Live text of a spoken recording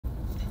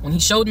When he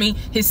showed me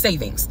his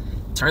savings,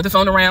 turned the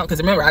phone around, because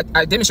remember,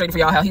 I demonstrated for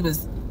y'all how he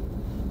was,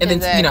 and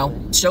then, you know,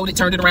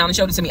 turned it around and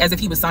showed it to me as if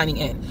he was signing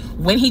in.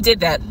 When he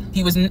did that,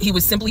 he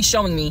was simply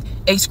showing me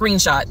a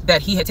screenshot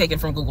that he had taken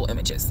from Google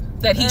Images.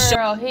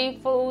 Girl, he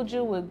fooled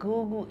you with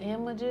Google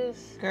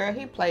Images? Girl,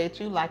 he played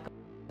you like a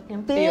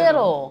fucking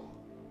fiddle.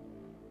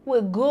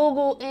 With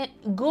Google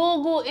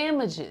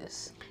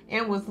Images.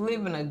 And was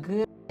living a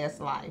good ass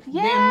life.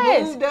 Yes.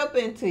 Then moved up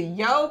into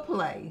your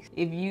place.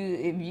 If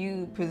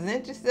you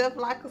present yourself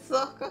like a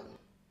sucker,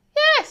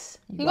 yes,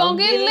 you gonna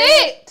get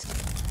lit.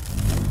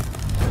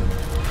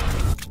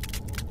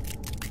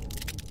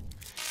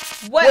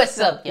 What's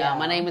up, y'all?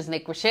 My name is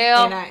Nic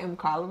Rochelle. And I am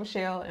Carla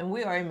Rochelle, and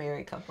we are a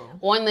married couple.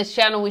 On this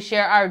channel, we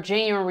share our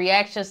genuine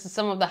reactions to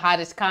some of the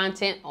hottest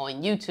content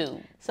on YouTube.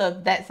 So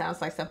if that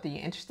sounds like something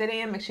you're interested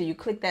in, make sure you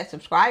click that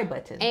subscribe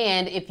button.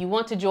 And if you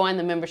want to join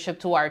the membership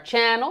to our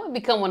channel and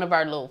become one of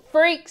our little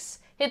freaks,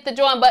 hit the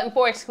join button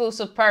for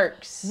exclusive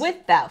perks.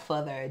 Without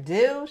further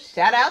ado,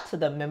 shout out to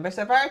the members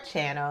of our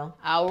channel.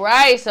 All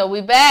right, so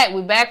we back.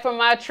 We back from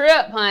our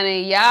trip,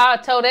 honey. Y'all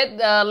tore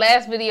that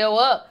last video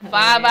up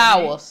 5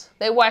 hours.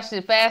 They watched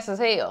it fast as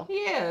hell.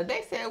 Yeah,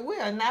 they said we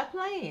are not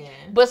playing.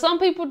 But some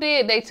people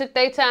did. They took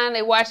their time.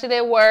 They watched it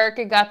at work.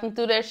 It got them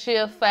through their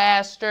shift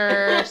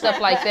faster, stuff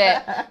like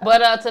that.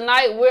 But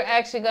tonight, we're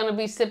actually going to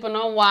be sipping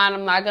on wine.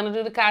 I'm not going to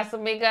do the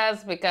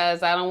Casamigos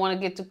because I don't want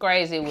to get too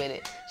crazy with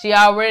it. She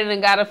already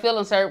done got her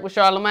feelings hurt with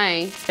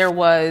Charlamagne. There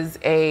was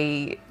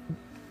a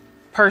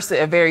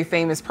very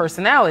famous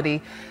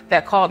personality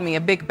that called me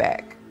a big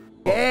back.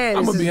 Yeah,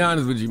 I'm gonna be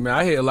honest with you, man.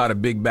 I hear a lot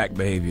of big back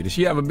behavior. Does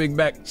she have a big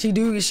back? She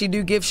do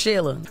give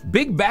Sheila.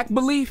 Big back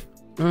belief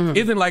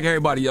isn't like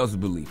everybody else's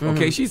belief.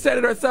 Okay, she said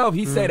it herself.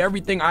 He said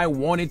everything I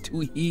wanted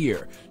to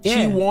hear. Yeah.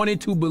 She wanted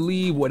to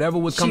believe whatever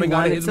was coming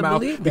out of his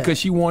mouth because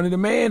she wanted a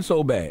man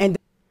so bad. And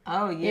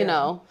oh yeah, you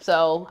know.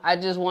 So I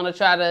just want to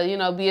try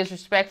to be as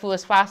respectful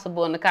as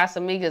possible. In the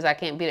Casamigos, I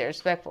can't be that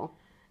respectful.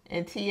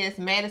 And T.S.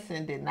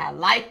 Madison did not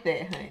like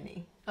that,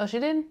 honey. Oh, she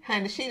didn't?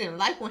 Honey, she didn't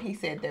like when he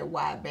said that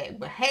wide back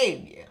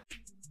behavior.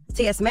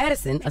 T.S.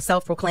 Madison, a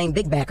self-proclaimed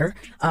big backer,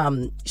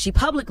 she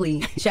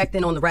publicly checked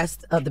in on the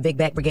rest of the big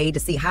back brigade to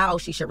see how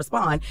she should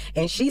respond.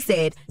 And she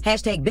said,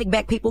 hashtag big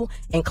back people,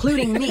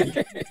 including me.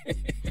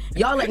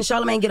 Y'all letting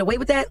Charlamagne get away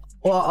with that?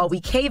 Or are we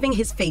caving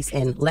his face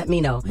in? Let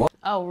me know.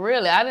 Oh,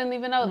 really? I didn't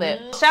even know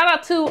that. Shout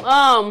out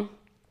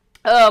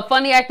to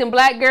Funny Acting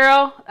Black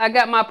Girl. I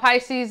got my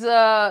Pisces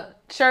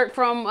shirt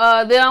from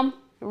them.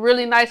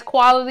 Really nice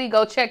quality.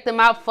 Go check them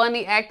out.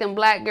 Funny Acting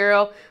Black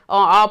Girl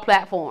on all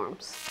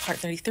platforms. Part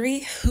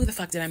 33, who the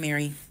fuck did I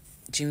marry?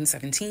 June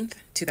 17th,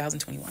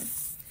 2021.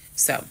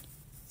 So,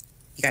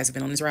 you guys have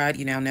been on this ride.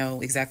 You now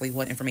know exactly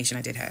what information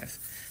I did have.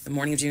 The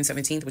morning of June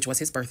 17th, which was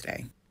his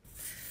birthday,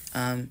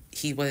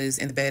 he was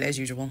in the bed as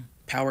usual.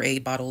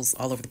 Powerade bottles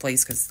all over the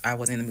place because I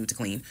wasn't in the mood to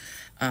clean.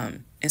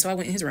 And so I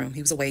went in his room.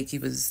 He was awake. He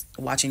was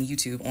watching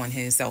YouTube on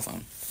his cell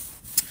phone.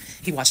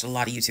 He watched a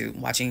lot of YouTube,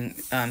 watching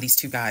these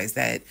two guys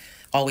that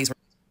always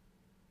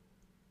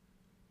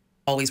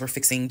were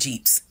fixing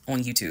Jeeps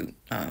on YouTube.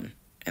 And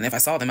if I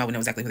saw them, I would know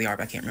exactly who they are,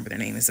 but I can't remember their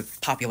name. It's a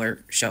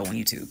popular show on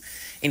YouTube.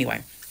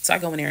 Anyway, so I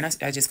go in there and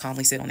I just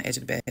calmly sit on the edge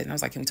of the bed and I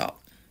was like, can we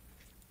talk?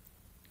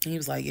 And he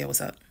was like, yeah,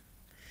 what's up?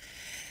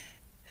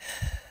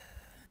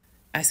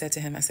 I said to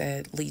him, I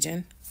said,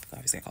 Legion,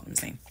 obviously I called him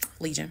his name,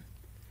 Legion.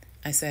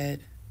 I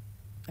said,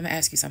 I'm gonna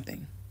ask you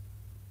something.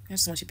 I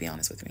just want you to be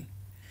honest with me.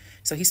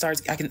 So he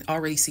starts, I can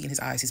already see in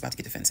his eyes, he's about to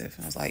get defensive.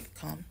 And I was like,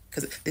 calm,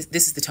 because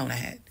this is the tone I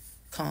had.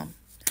 Calm.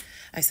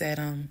 I said,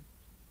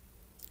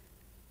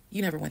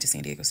 you never went to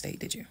San Diego State,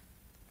 did you?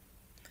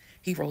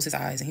 He rolls his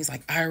eyes and he's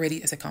like, I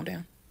said, calm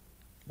down.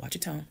 Watch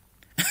your tone.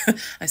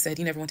 I said,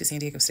 you never went to San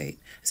Diego State.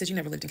 I said, you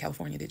never lived in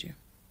California, did you?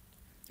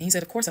 And he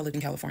said, of course I lived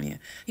in California.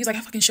 He's like, I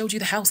fucking showed you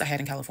the house I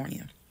had in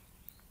California.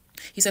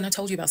 He said, I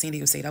told you about San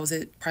Diego State. I was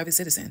a private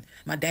citizen.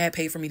 My dad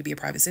paid for me to be a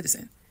private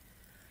citizen.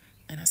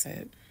 And I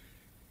said,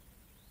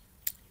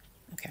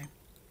 okay.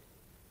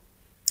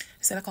 I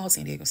said, I called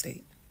San Diego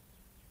State.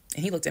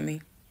 And he looked at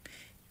me.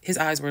 His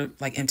eyes were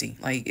like empty.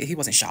 Like he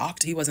wasn't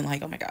shocked. He wasn't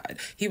like, oh my God.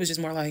 He was just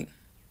more like,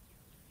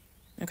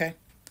 okay.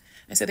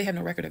 I said, they have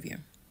no record of you.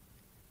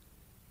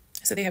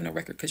 I said, they have no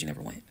record because you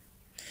never went.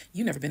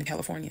 You never been to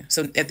California.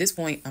 So at this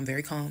point, I'm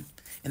very calm.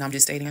 And I'm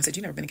just stating, I said,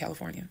 you never been to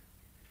California.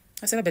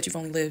 I said, I bet you've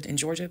only lived in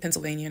Georgia,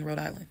 Pennsylvania, and Rhode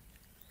Island.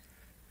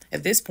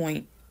 At this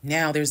point,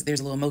 now there's a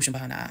little emotion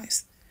behind the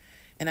eyes.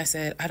 And I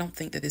said, I don't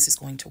think that this is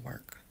going to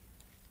work.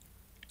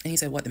 And he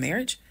said, what, the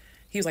marriage?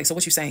 He was like, so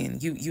what you saying?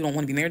 You don't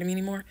want to be married to me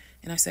anymore?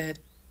 And I said,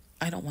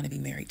 I don't want to be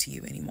married to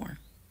you anymore.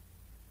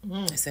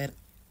 I said,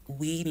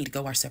 we need to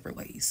go our separate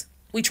ways.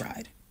 We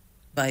tried,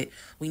 but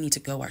we need to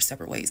go our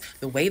separate ways.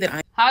 The way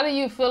that How do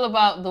you feel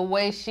about the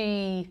way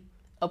she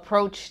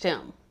approached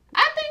him?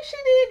 I think she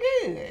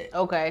did good.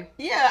 Okay.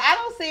 Yeah, I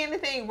don't see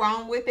anything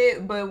wrong with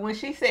it, but when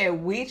she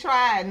said we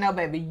tried, no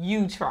baby,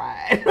 you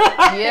tried.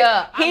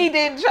 Yeah. He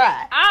didn't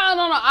try. I don't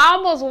know. I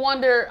almost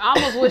wonder, I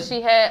almost wish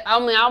she had, I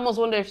almost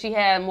wonder if she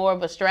had more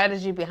of a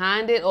strategy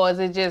behind it, or is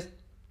it just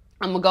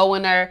I'm going to go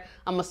in there,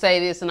 I'm going to say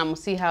this, and I'm going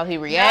to see how he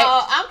reacts.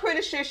 No, I'm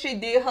pretty sure she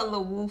did her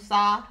little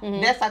woo-saw.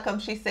 That's how come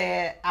she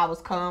said, I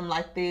was calm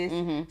like this.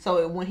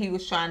 So when he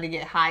was trying to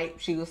get hype,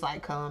 she was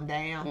like, calm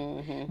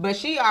down. But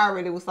she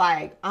already was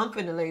like, I'm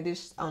finna lay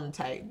this on the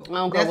table. I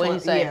don't care what he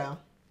say. Yeah.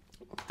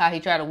 How he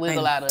tried to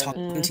wiggle out of it.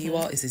 Talking to you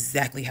all is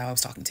exactly how I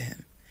was talking to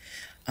him.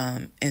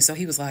 And so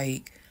he was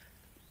like,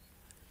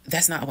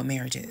 that's not what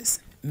marriage is.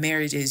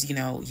 Marriage is, you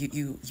know,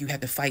 you have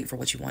to fight for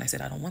what you want. I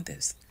said, I don't want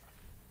this.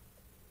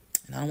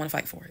 And I don't want to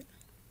fight for it.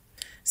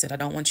 I said, I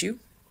don't want you,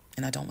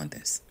 and I don't want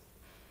this.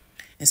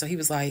 And so he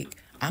was like,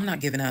 I'm not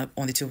giving up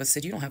on the two of us. I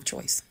said, you don't have a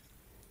choice.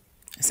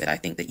 I said, I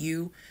think that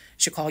you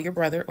should call your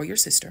brother or your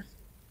sister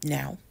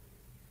now.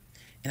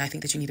 And I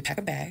think that you need to pack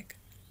a bag.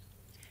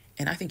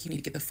 And I think you need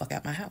to get the fuck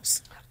out my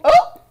house.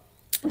 Oh!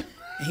 And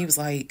he was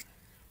like,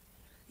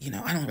 you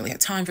know, I don't really have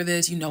time for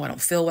this. You know, I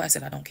don't feel well. I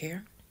said, I don't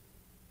care.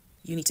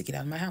 You need to get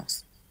out of my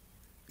house.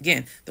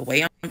 Again, the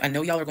way I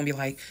know y'all are going to be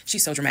like,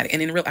 she's so dramatic.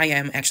 And in real, I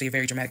am actually a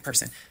very dramatic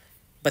person.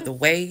 But the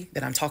way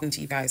that I'm talking to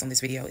you guys on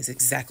this video is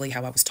exactly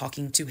how I was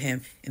talking to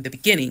him in the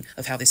beginning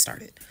of how this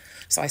started.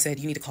 So I said,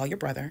 you need to call your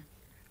brother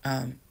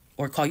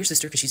or call your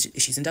sister because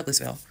she's in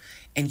Douglasville.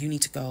 And you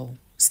need to go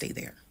stay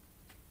there.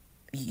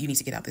 You need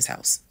to get out this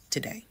house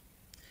today.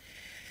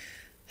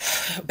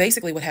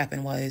 Basically what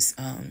happened was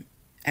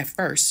at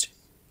first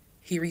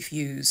he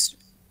refused.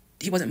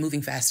 He wasn't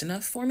moving fast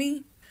enough for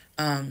me.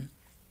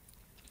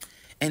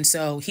 And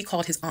so he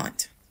called his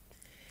aunt,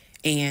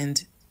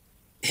 and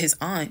his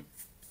aunt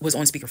was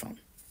on speakerphone.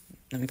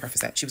 Let me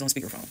preface that. She was on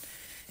speakerphone.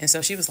 And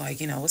so she was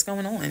like, you know, what's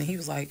going on? And he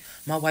was like,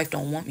 my wife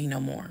don't want me no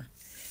more.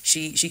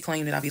 She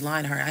claimed that I be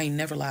lying to her. I ain't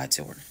never lied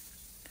to her.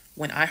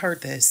 When I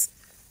heard this,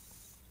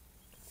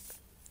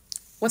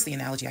 what's the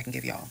analogy I can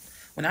give y'all?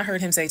 When I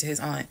heard him say to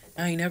his aunt,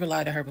 I ain't never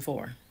lied to her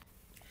before,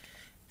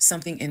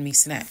 something in me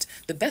snapped.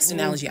 The best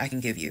analogy I can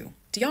give you.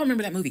 Do y'all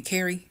remember that movie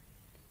Carrie?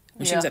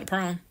 When she was at the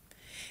prom?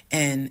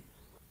 And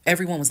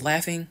everyone was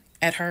laughing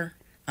at her.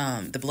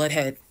 The blood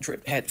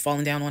had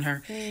fallen down on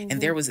her.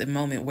 And there was a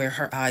moment where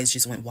her eyes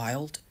just went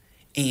wild.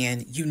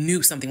 And you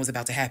knew something was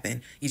about to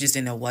happen. You just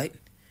didn't know what.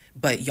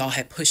 But y'all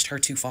had pushed her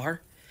too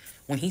far.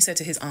 When he said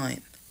to his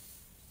aunt,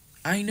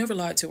 I ain't never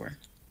lied to her,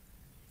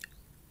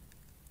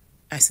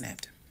 I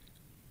snapped.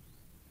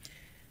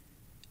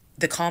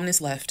 The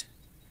calmness left.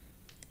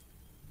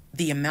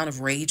 The amount of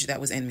rage that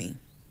was in me.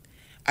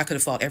 I could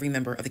have fought every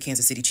member of the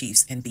Kansas City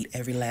Chiefs and beat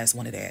every last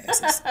one of their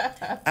asses.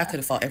 I could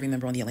have fought every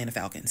member on the Atlanta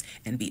Falcons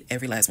and beat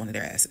every last one of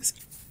their asses.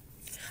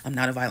 I'm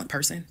not a violent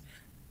person,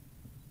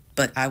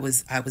 but I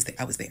was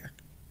there.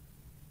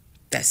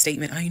 That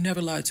statement, I ain't never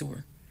lied to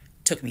her,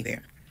 took me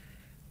there.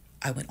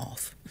 I went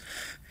off.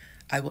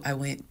 I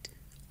went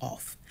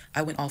off.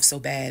 I went off so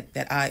bad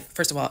that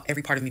first of all,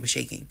 every part of me was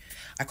shaking.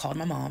 I called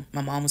my mom.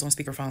 My mom was on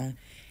speakerphone,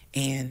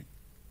 and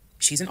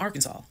she's in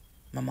Arkansas.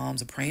 My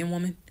mom's a praying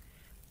woman.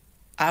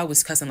 I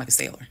was cussing like a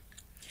sailor.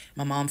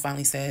 My mom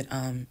finally said,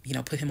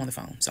 put him on the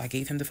phone. So I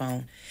gave him the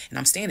phone, and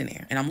I'm standing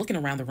there, and I'm looking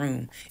around the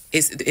room.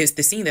 It's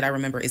the scene that I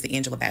remember is the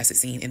Angela Bassett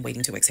scene in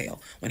Waiting to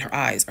Exhale, when her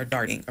eyes are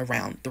darting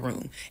around the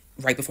room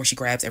right before she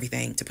grabs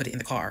everything to put it in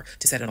the car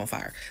to set it on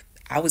fire.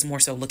 I was more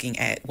so looking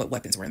at what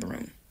weapons were in the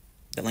room: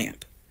 the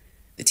lamp,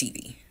 the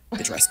TV,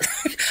 the dresser.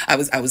 I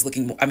was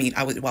looking.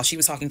 While she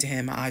was talking to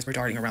him, my eyes were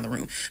darting around the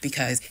room,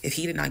 because if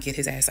he did not get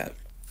his ass up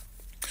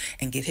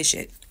and get his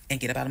shit and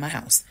get up out of my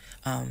house,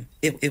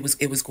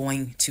 it was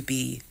going to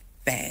be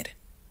bad.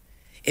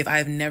 If I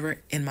have never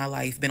in my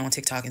life been on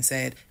TikTok and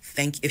said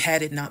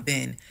had it not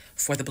been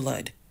for the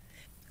blood,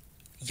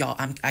 y'all,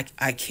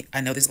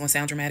 I know this is gonna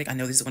sound dramatic. I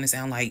know this is gonna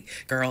sound like,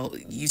 girl,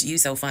 you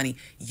so funny.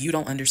 You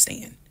don't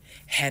understand.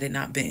 Had it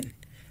not been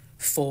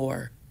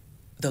for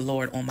the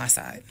Lord on my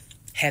side,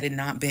 had it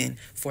not been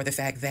for the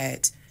fact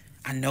that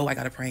I know I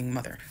got a praying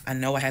mother, I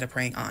know I had a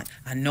praying aunt,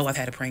 I know I've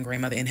had a praying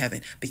grandmother in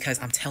heaven,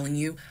 because I'm telling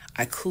you,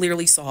 I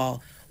clearly saw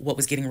what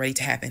was getting ready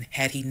to happen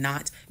had he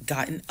not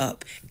gotten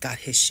up, got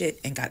his shit,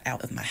 and got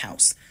out of my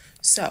house.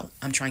 So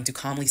I'm trying to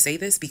calmly say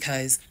this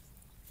because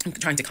I'm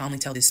trying to calmly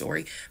tell this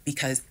story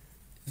because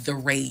the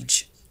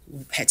rage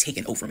had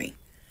taken over me.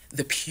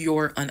 The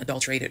pure,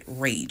 unadulterated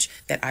rage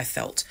that I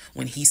felt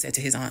when he said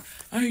to his aunt,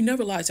 I ain't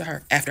never lied to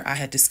her, after I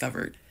had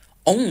discovered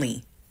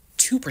only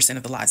 2%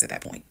 of the lies at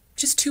that point.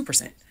 Just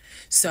 2%.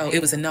 So it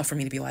was enough for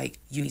me to be like,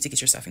 you need to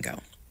get your stuff and go.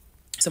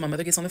 So my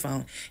mother gets on the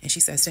phone and she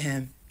says to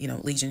him,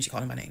 Legion, she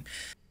called him by name.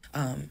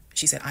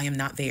 She said, I am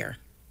not there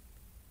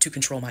to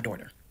control my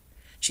daughter.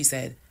 She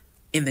said,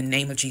 in the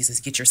name of Jesus,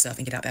 get your stuff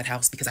and get out that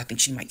house, because I think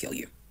she might kill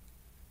you.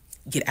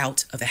 Get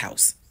out of the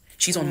house.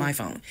 She's on my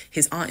phone.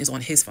 His aunt is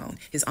on his phone.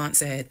 His aunt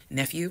said,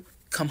 nephew,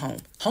 come home.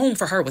 Home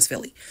for her was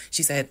Philly.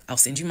 She said, I'll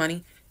send you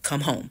money.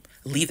 Come home.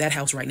 Leave that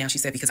house right now, she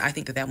said, because I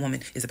think that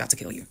woman is about to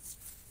kill you.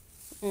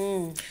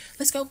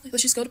 Let's go.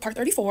 Let's just go to part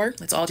 34.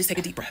 Let's all just take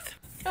a deep breath.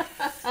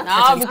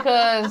 No,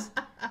 because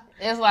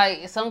it's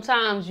like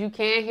sometimes you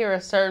can hear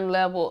a certain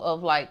level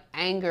of like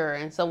anger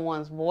in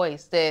someone's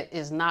voice that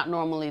is not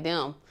normally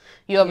them.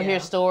 You ever hear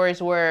stories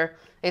where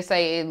they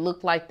say it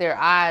looked like their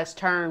eyes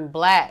turned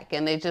black,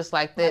 and they just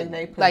like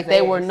that, like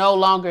they were no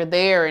longer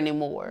there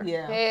anymore.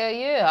 Yeah. Hell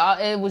yeah.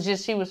 It was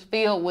just, she was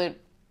filled with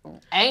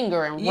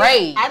anger and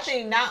rage. I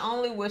think not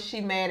only was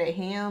she mad at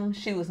him,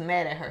 she was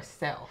mad at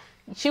herself.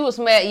 She was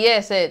mad,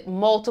 yes, at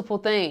multiple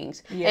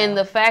things. Yeah. And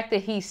the fact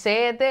that he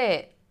said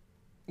that,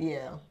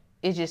 Yeah.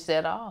 it just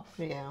set off.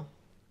 Yeah.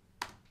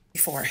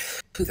 Before,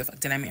 who the fuck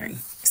did I marry?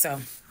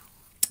 So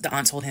the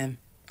aunt told him,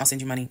 I'll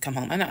send you money, come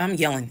home. And I'm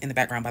yelling in the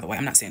background, by the way.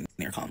 I'm not sitting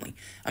there calmly.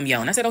 I'm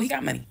yelling. I said, oh, he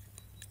got money.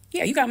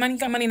 Yeah, you got money. You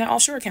got money in that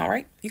offshore account,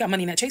 right? You got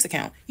money in that Chase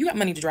account. You got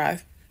money to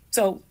drive.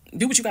 So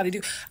do what you got to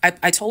do.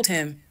 I told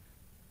him,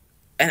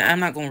 and I'm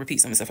not going to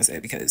repeat some of the stuff I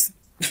said because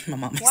my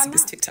mom makes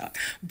this TikTok.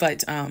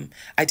 But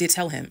I did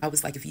tell him, I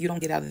was like, if you don't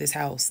get out of this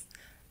house,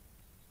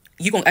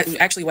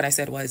 actually what I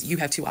said was, you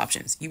have two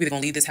options. You either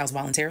going to leave this house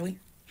voluntarily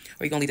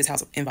or you're going to leave this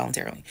house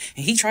involuntarily.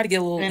 And he tried to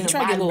get a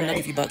little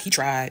nugget buck. He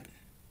tried.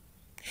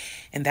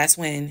 And that's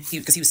when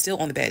because he was still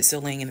on the bed,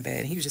 still laying in the bed.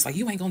 And he was just like,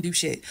 you ain't going to do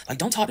shit. Like,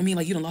 don't talk to me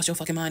like you done lost your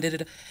fucking mind. Da, da,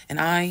 da. And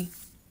I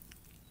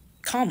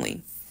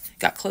calmly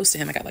got close to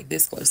him. I got like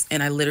this close.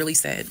 And I literally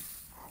said,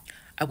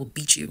 I will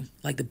beat you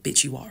like the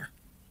bitch you are.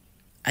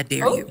 I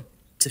dare you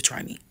to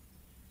try me.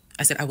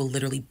 I said, I will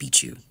literally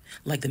beat you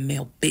like the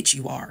male bitch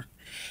you are.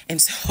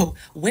 And so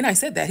when I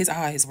said that, his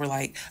eyes were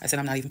like, I said,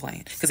 I'm not even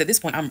playing. Because at this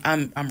point,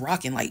 I'm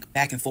rocking like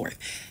back and forth.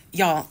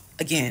 Y'all,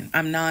 again,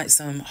 I'm not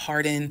some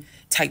hardened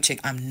type chick.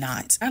 I'm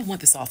not. I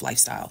want the soft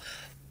lifestyle.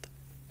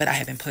 But I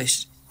have been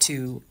pushed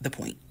to the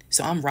point.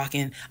 So I'm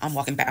rocking, I'm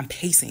walking back, I'm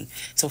pacing.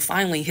 So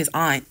finally, his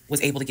aunt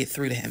was able to get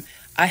through to him.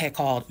 I had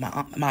called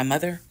my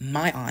mother,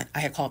 my aunt.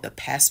 I had called the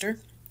pastor.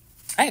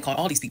 I had called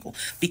all these people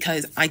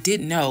because I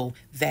did know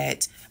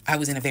that I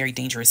was in a very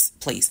dangerous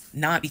place.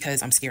 Not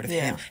because I'm scared of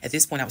him. At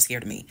this point, I was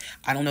scared of me.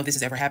 I don't know if this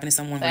has ever happened to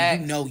someone where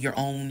you know your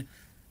own,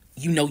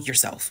 you know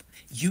yourself.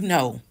 You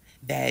know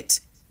that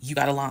you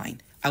got a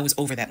line. I was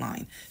over that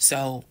line.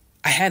 So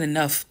I had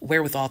enough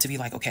wherewithal to be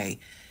like, okay,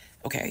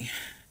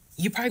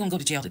 you're probably going to go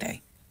to jail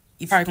today.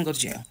 You're probably going to go to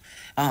jail.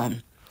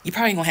 You're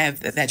probably going to have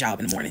that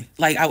job in the morning.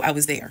 Like, I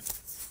was there.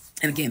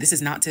 And again, this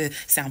is not to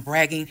sound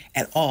bragging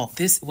at all.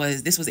 This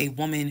was a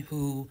woman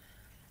who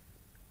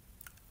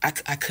I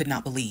could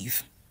not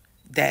believe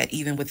that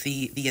even with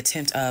the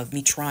attempt of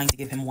me trying to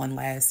give him one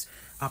last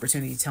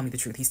opportunity to tell me the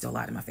truth, he still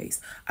lied in my face.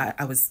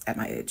 I was at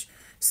my edge.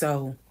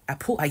 So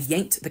I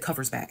yanked the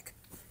covers back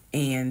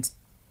and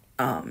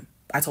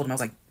I told him, I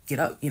was like, get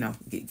up,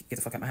 get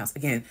the fuck out of my house.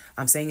 Again,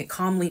 I'm saying it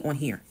calmly on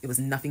here. It was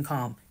nothing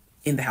calm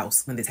in the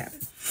house when this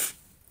happened.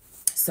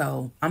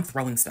 So I'm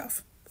throwing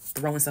stuff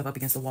up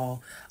against the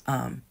wall.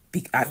 I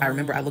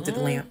remember I looked at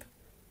the lamp.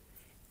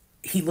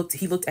 He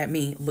looked at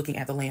me looking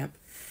at the lamp.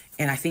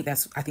 And I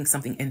think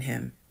something in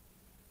him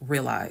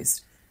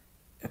realized,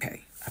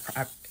 okay,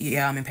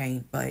 I'm in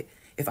pain, but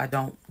if I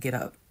don't get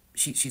up,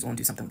 she's going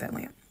to do something with that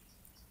lamp.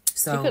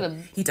 So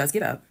he does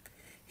get up.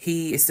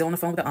 He is still on the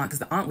phone with the aunt because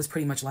the aunt was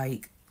pretty much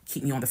like,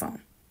 keep me on the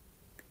phone.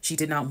 She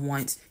did not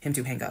want him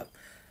to hang up.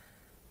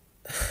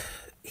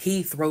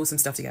 He throws some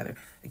stuff together.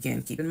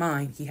 Again, keep in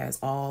mind, he has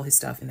all his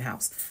stuff in the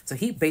house. So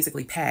he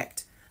basically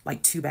packed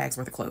like 2 bags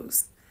worth of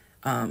clothes.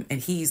 And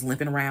he's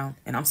limping around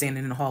and I'm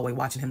standing in the hallway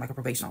watching him like a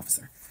probation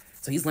officer.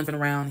 So he's limping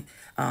around.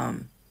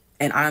 And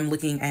I'm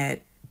looking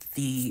at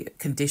the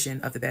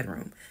condition of the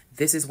bedroom.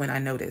 This is when I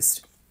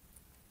noticed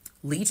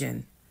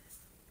Legion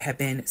had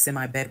been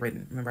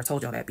semi-bedridden. Remember I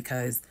told y'all that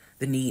because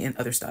the knee and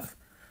other stuff.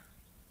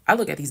 I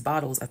look at these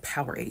bottles of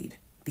Powerade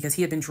because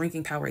he had been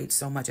drinking Powerade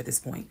so much at this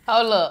point.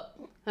 Hold up.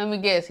 Let me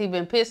guess. He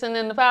been pissing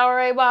in the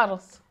Powerade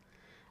bottles.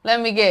 Let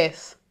me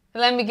guess.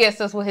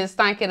 That's what his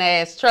stinking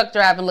ass, truck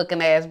driving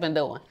looking ass been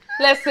doing.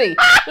 Let's see.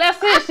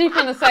 If she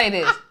finna say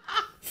this.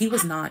 He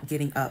was not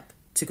getting up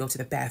to go to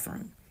the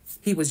bathroom.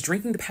 He was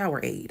drinking the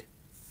Powerade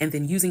and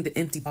then using the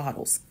empty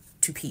bottles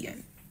to pee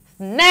in.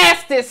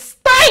 Nasty,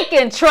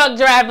 stinking truck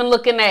driving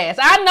looking ass.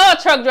 I know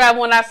a truck driver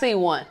when I see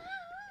one.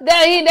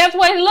 That's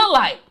what he look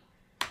like.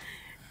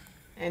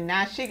 And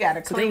now she got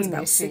to clean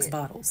about this 6 shit.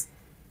 bottles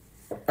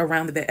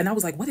around the bed. And I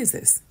was like, what is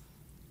this?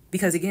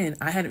 Because again,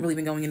 I hadn't really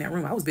been going in that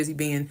room. I was busy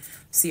being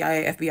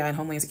CIA, FBI, and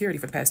Homeland Security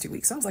for the past 2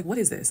 weeks. So I was like, what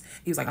is this?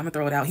 He was like, I'm going to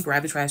throw it out. He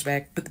grabbed the trash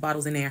bag, put the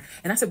bottles in there.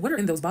 And I said, what are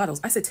in those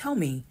bottles? I said, tell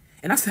me.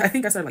 And I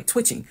think I started like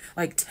twitching.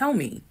 Like, tell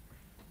me.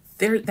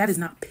 That is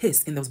not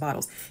piss in those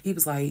bottles. He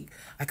was like,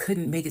 I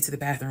couldn't make it to the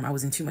bathroom. I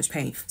was in too much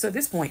pain. So at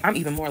this point, I'm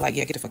even more like,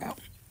 yeah, get the fuck out.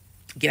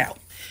 Get out.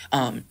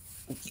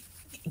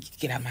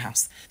 Get out of my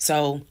house.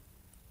 So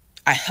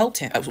I helped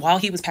him. While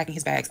he was packing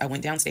his bags, I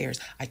went downstairs.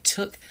 I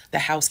took the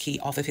house key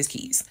off of his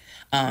keys.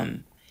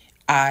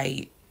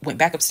 I went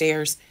back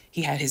upstairs.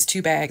 He had his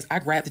 2 bags. I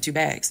grabbed the 2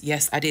 bags.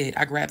 Yes, I did.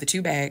 I grabbed the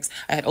 2 bags.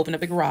 I had opened up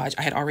the garage.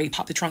 I had already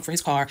popped the trunk for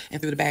his car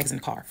and threw the bags in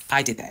the car.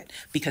 I did that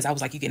because I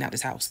was like, you getting out of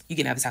this house. You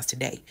getting out of this house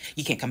today.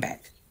 You can't come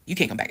back. You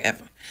can't come back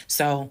ever.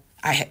 So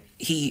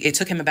it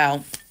took him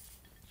about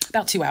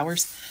 2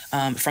 hours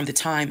from the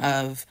time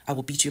of I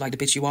will beat you like the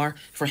bitch you are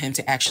for him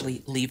to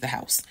actually leave the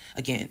house.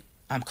 Again,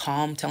 I'm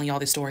calm telling y'all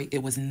this story.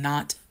 It was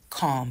not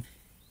calm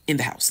in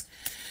the house.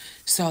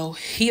 So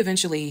he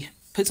eventually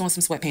puts on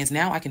some sweatpants.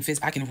 Now I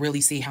can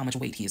really see how much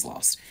weight he has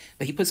lost.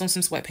 But he puts on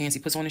some sweatpants. He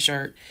puts on a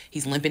shirt.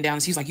 He's limping down.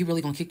 He's like, "You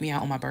really gonna kick me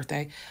out on my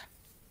birthday?"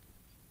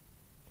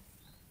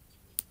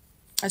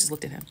 I just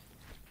looked at him.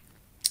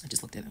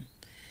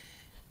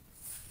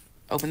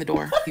 Opened the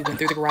door. He went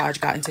through the garage,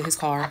 got into his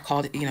car,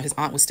 called, his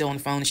aunt was still on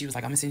the phone, and she was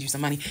like, "I'm gonna send you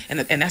some money." And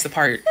that's the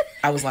part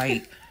I was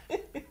like,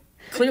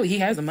 clearly he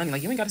has the money.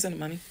 Like, you ain't got to send him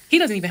money. He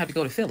doesn't even have to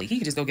go to Philly. He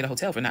can just go get a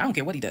hotel for now. I don't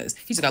care what he does.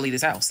 He just got to leave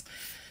his house.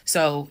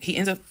 So he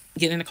ends up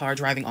getting in the car,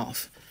 driving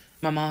off.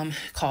 My mom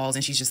calls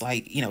and she's just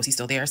like, "Is he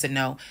still there?" I said,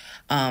 "No."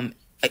 I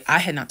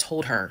had not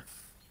told her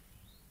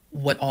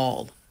what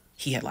all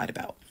he had lied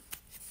about.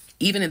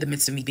 Even in the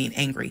midst of me being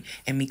angry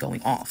and me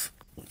going off,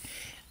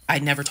 I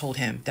never told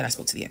him that I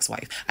spoke to the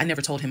ex-wife. I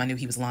never told him I knew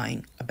he was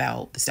lying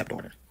about the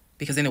stepdaughter,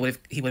 because then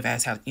he would have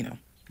asked how,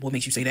 what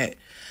makes you say that?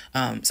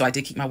 So I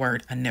did keep my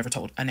word. I never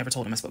told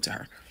him I spoke to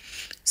her.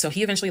 So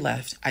he eventually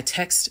left. I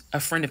texted a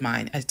friend of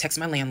mine. I texted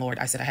my landlord.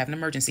 I said, "I have an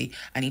emergency.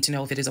 I need to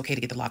know if it is okay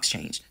to get the locks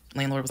changed."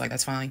 Landlord was like,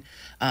 "That's fine."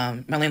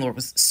 My landlord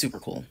was super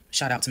cool.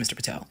 Shout out to Mr.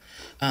 Patel.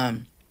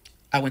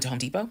 I went to Home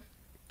Depot,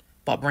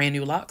 bought brand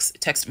new locks,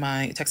 text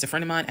a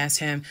friend of mine, asked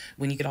him,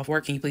 "When you get off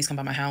work, can you please come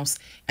by my house?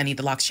 I need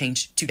the locks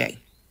changed today."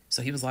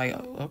 So he was like,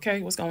 "Oh,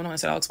 okay, what's going on?" I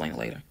said, "I'll explain it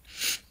later."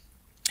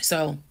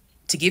 So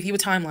to give you a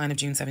timeline of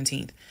June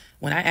 17th,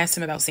 when I asked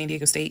him about San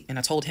Diego State and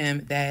I told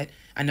him that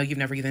I know you've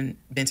never even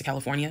been to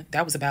California,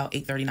 that was about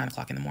 8:30, 9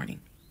 o'clock in the morning.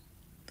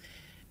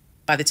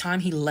 By the time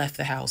he left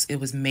the house, it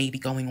was maybe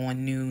going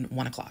on noon,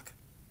 1 o'clock.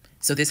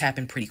 So this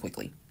happened pretty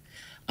quickly.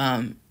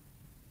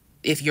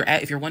 If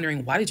you're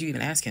wondering, why did you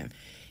even ask him?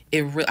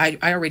 I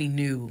already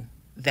knew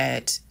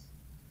that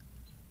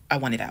I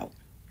wanted out.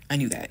 I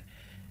knew that.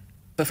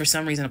 But for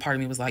some reason, a part of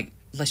me was like,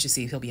 let's just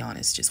see if he'll be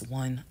honest just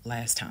one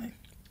last time.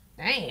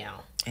 Damn.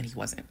 And he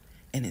wasn't.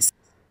 And it's...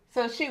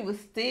 So she was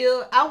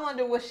still, I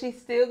wonder, was she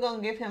still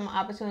going to give him an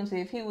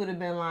opportunity if he would have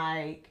been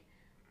like,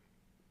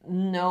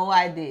 "No,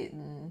 I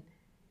didn't."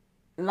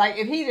 Like,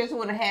 if he just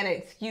would have had an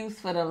excuse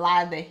for the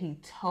lie that he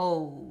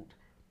told,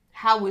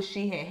 how would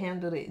she have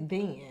handled it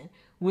then?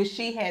 Would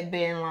she have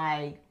been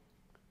like,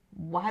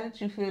 "Why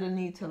did you feel the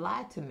need to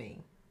lie to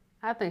me?"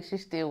 I think she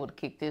still would have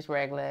kicked this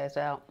regular ass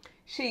out.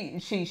 She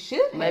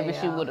should have. Maybe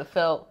she would have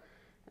felt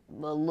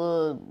a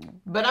little...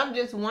 But I'm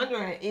just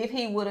wondering if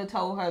he would have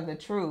told her the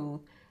truth,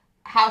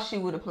 how she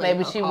would have played.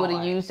 Maybe she would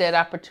have used that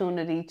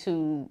opportunity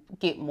to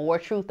get more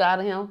truth out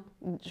of him,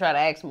 try to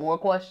ask more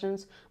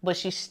questions. But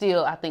she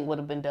still, I think, would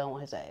have been done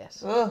with his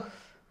ass. Ugh.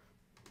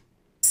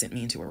 Sent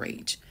me into a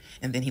rage.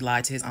 And then he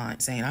lied to his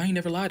aunt, saying, "I ain't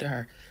never lied to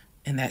her."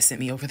 And that sent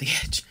me over the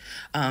edge.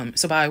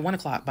 So by 1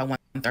 o'clock, by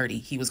 1:30,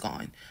 he was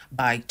gone.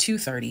 By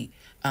 2:30,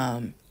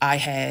 I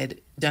had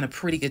done a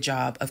pretty good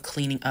job of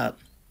cleaning up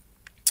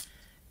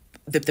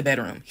the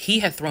bedroom. He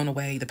had thrown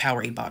away the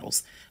Powerade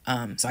bottles,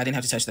 so I didn't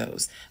have to touch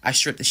those. I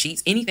stripped the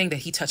sheets. Anything that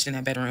he touched in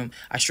that bedroom,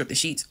 I stripped the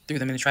sheets, threw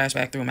them in the trash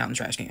bag, threw them out in the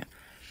trash can.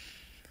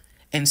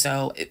 And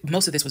so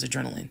most of this was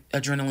adrenaline.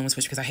 Adrenaline was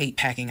pushed because I hate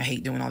packing. I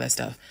hate doing all that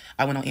stuff.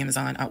 I went on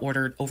Amazon. I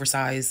ordered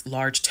oversized,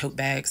 large tote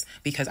bags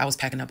because I was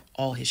packing up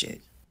all his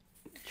shit.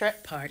 Trash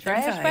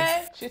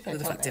bag? She said, Who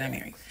the fuck did I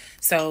marry?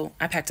 So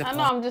I packed up. I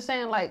know. I'm just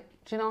saying, like,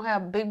 she don't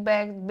have big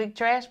bags, big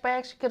trash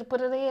bags. She could have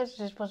put it in. She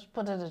just put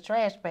it in the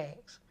trash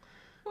bags.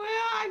 Well,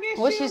 I guess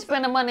What she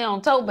spending money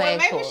on tote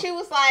bags maybe for? she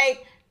was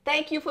like,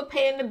 "Thank you for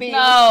paying the bills No.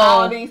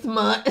 all these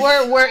months."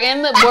 We're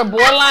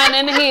borderline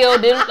in the hill.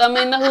 I'm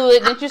in the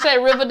hood. Didn't you say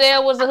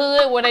Riverdale was the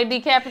hood where they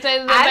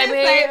decapitated their I baby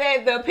didn't say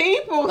head? that. The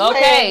people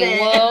Okay, said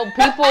that.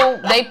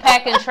 well, people, they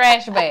packing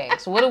trash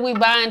bags. What are we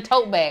buying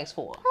tote bags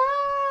for?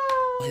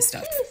 His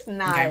stuff. She's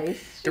nice. Okay?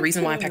 The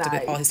reason why I packed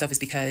up all his stuff is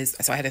because,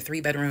 so I had a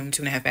 3-bedroom,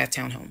 2.5 bath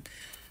townhome.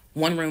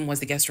 One room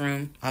was the guest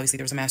room. Obviously,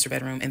 there was a master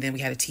bedroom. And then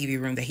we had a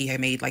TV room that he had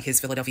made like his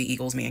Philadelphia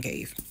Eagles man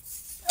cave.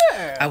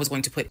 Sure. I was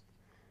going to put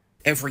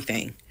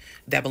everything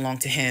that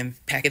belonged to him,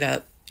 pack it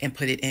up, and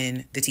put it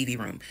in the TV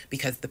room.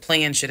 Because the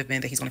plan should have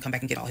been that he's going to come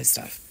back and get all his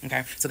stuff.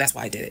 Okay? So that's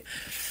why I did it.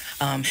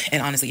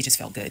 And honestly, it just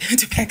felt good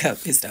to pack up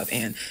his stuff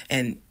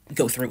and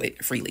go through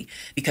it freely.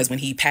 Because when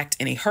he packed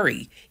in a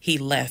hurry, he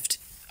left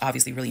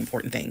obviously really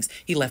important things.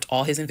 He left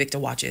all his Invicta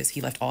watches.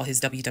 He left all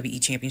his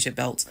WWE championship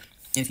belts.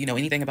 If you know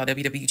anything about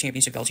WWE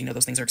championship belts, you know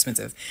those things are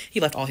expensive. He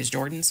left all his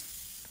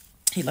Jordans.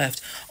 He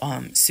left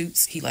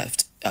suits. He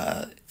left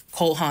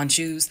Cole Haan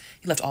shoes.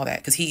 He left all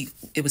that because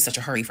it was such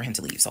a hurry for him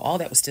to leave. So all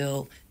that was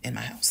still in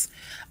my house.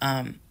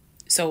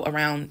 So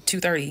around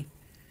 2:30,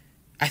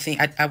 I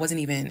think I wasn't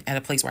even at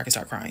a place where I could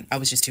start crying. I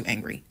was just too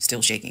angry,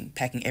 still shaking,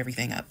 packing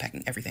everything up.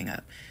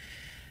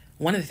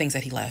 One of the things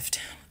that he left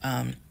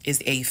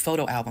is a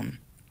photo album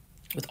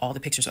with all the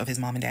pictures of his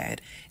mom and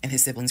dad and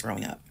his siblings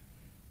growing up.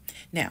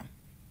 Now,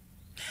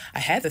 I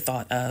had the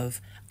thought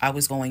of I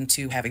was going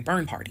to have a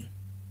burn party.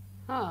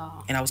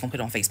 Oh. And I was going to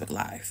put it on Facebook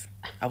Live.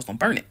 I was going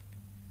to burn it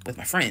with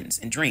my friends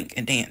and drink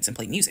and dance and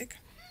play music.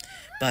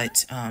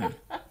 But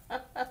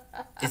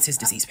it's his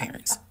deceased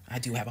parents. I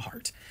do have a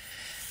heart.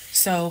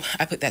 So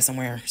I put that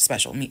somewhere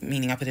special,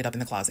 meaning I put it up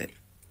in the closet.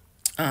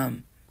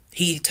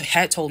 He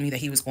had told me that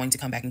he was going to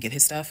come back and get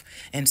his stuff.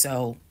 And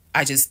so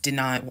I just did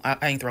not, I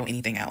didn't throw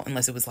anything out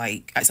unless it was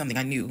like something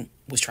I knew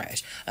was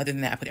trash. Other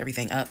than that, I put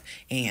everything up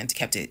and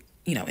kept it,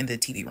 you know, in the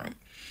TV room.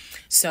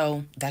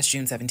 So that's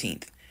June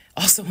 17th.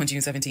 Also on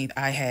June 17th,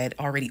 I had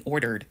already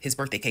ordered his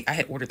birthday cake. I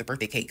had ordered the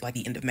birthday cake like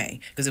the end of May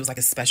because it was like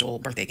a special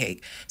birthday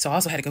cake. So I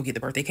also had to go get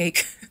the birthday cake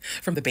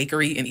from the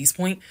bakery in East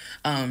Point.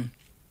 And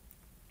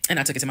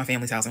I took it to my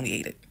family's house and we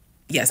ate it.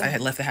 Yes, I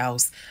had left the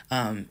house,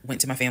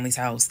 went to my family's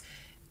house,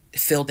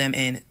 filled them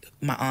in,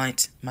 my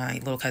aunt, my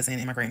little cousin,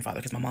 and my grandfather,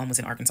 because my mom was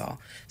in Arkansas.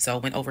 So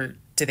went over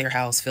to their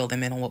house, filled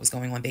them in on what was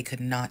going on. They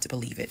could not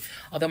believe it.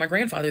 Although my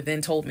grandfather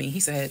then told me, he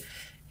said,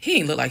 he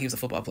didn't look like he was a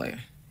football player.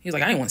 He was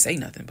like, I didn't want to say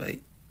nothing, but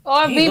he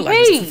didn't look like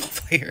he was a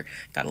football player.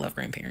 Gotta love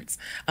grandparents.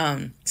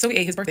 So we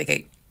ate his birthday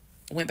cake.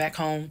 Went back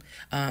home.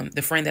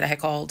 The friend that I had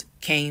called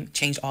came,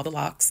 changed all the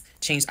locks, I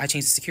changed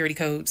the security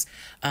codes.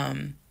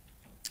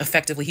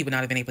 Effectively, he would not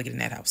have been able to get in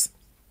that house.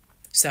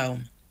 So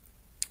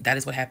that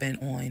is what happened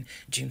on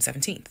June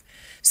 17th.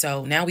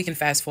 So now we can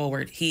fast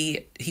forward.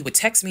 He would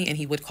text me and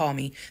he would call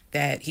me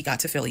that he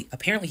got to Philly.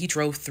 Apparently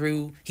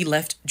he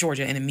left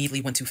Georgia and immediately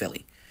went to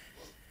Philly.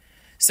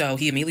 So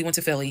he immediately went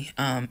to Philly,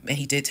 and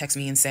he did text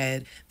me and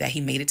said that he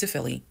made it to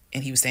Philly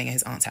and he was staying at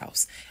his aunt's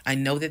house. I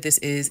know that this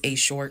is a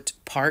short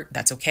part.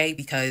 That's okay,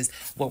 because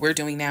what we're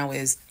doing now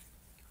is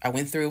I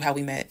went through how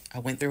we met. I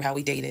went through how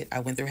we dated. I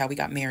went through how we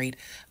got married.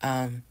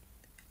 Now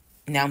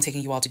I'm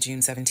taking you all to June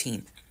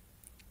 17th.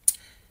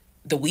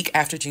 The week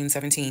after June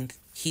 17th,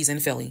 he's in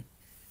Philly.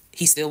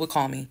 He still would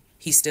call me.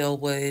 He still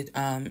would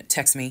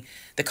text me.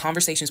 The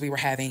conversations we were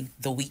having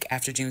the week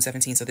after June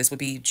 17th, so this would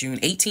be June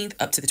 18th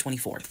up to the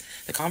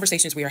 24th. The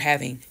conversations we were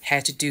having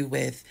had to do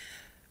with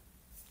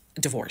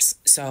divorce.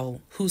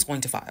 So who's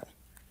going to file?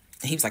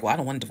 And he was like, well, I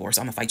don't want a divorce.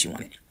 I'm going to fight you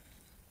on it.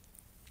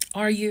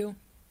 Are you?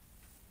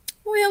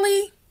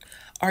 Really?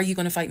 Are you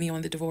going to fight me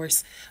on the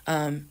divorce?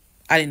 I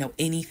didn't know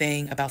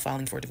anything about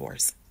filing for a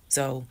divorce.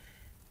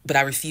 But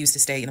I refused to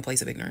stay in a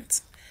place of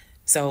ignorance.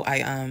 So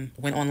I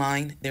went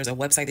online. There's a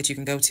website that you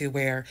can go to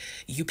where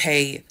you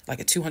pay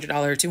like a $200,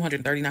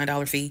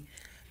 $239 fee,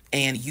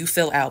 and you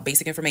fill out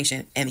basic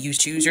information and you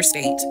choose your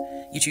state.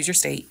 You choose your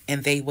state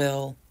and they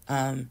will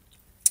not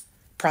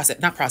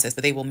process,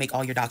 but they will make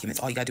all your documents.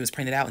 All you got to do is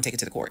print it out and take it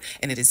to the court.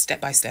 And it is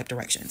step-by-step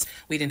directions.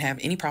 We didn't have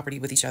any property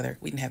with each other.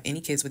 We didn't have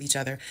any kids with each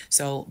other.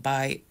 So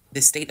by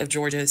the state of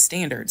Georgia's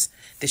standards,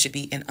 this should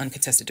be an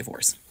uncontested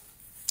divorce.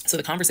 So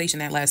the conversation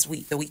that last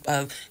week, the week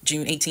of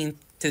June 18th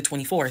to the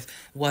 24th,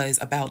 was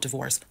about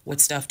divorce.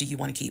 What stuff do you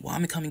want to keep? Well,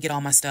 I'm going to come and get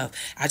all my stuff.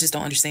 I just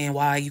don't understand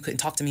why you couldn't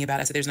talk to me about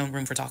it. I said, there's no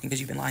room for talking because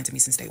you've been lying to me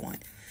since day one.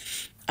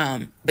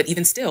 But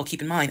even still,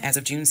 keep in mind, as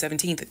of June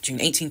 17th, June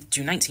 18th,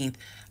 June 19th,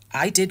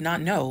 I did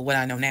not know what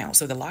I know now.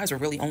 So the lies were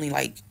really only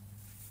like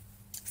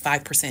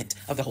 5%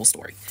 of the whole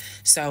story.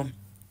 So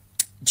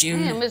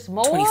June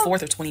 24th or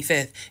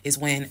 25th is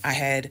when I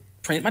had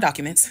printed my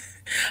documents.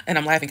 And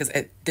I'm laughing because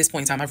at this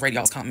point in time, I've read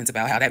y'all's comments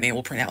about how that man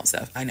will print out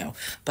stuff. I know.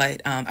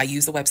 But I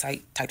used the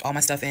website, typed all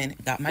my stuff in,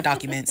 got my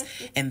documents,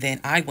 and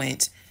then I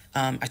went,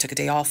 I took a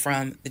day off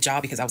from the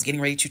job because I was getting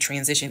ready to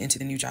transition into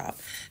the new job.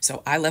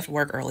 So I left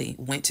work early,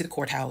 went to the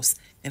courthouse,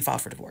 and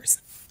filed for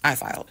divorce. I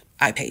filed.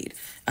 I paid.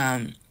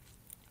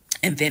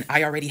 And then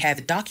I already had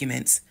the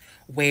documents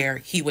where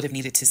he would have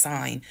needed to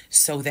sign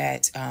so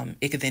that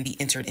it could then be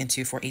entered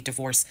into for a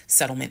divorce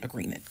settlement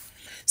agreement.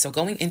 So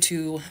going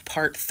into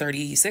part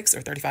 36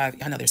 or 35,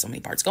 I know there's so many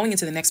parts. Going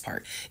into the next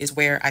part is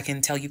where I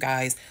can tell you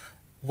guys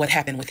what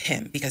happened with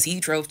him, because he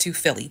drove to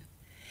Philly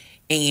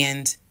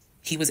and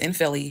he was in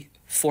Philly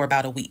for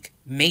about a week,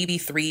 maybe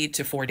 3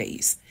 to 4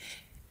 days.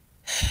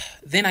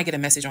 Then I get a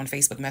message on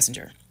Facebook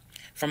Messenger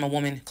from a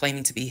woman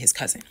claiming to be his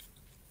cousin.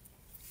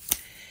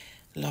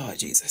 Lord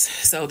Jesus.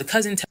 So the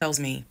cousin tells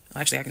me,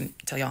 actually I can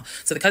tell y'all.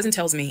 So the cousin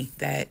tells me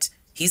that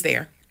he's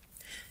there.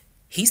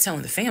 He's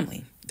telling the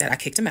family that I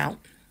kicked him out.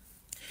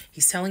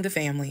 He's telling the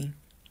family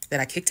that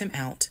I kicked him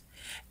out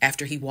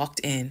after he walked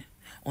in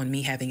on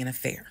me having an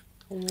affair.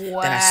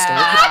 Wow. That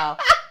I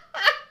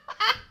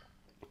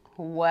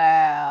stole.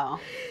 Wow.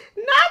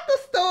 Not the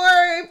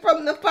story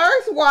from the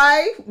first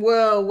wife.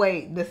 Well,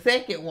 wait, the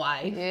second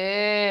wife.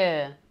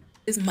 Yeah.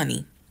 His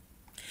money.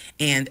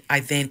 And I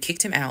then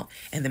kicked him out.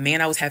 And the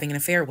man I was having an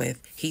affair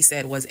with, he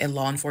said, was a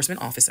law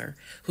enforcement officer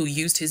who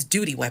used his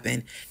duty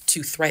weapon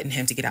to threaten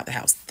him to get out the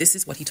house. This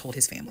is what he told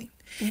his family.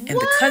 And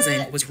the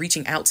cousin was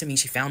reaching out to me.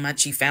 She found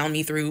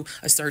me through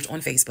a search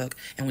on Facebook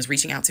and was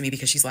reaching out to me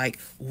because she's like,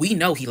 we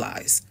know he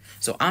lies.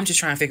 So I'm just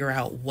trying to figure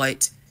out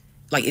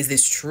is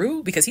this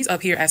true? Because he's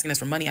up here asking us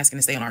for money, asking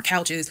to stay on our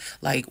couches.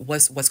 Like,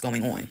 what's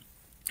going on?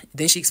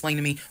 Then she explained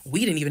to me,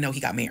 we didn't even know he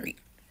got married.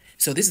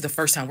 So this is the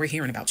first time we're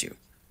hearing about you.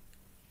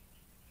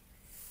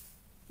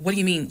 What do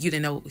you mean you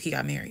didn't know he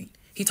got married?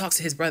 He talks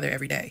to his brother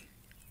every day.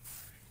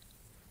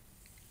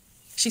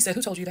 She said,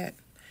 who told you that?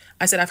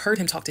 I said, I've heard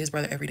him talk to his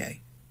brother every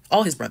day.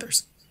 All his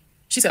brothers.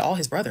 She said, all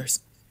his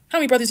brothers? How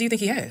many brothers do you think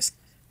he has?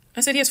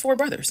 I said, he has 4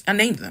 brothers. I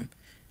named them.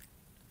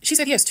 She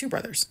said, he has 2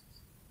 brothers.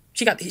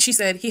 She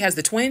said, he has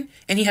the twin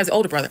and he has the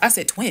older brother. I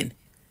said, twin?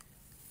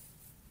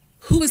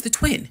 Who is the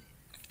twin?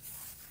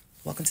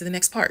 Welcome to the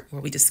next part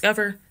where we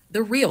discover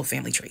The real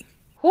family tree.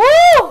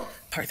 Woo!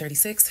 Part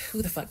 36,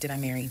 who the fuck did I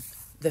marry?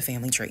 The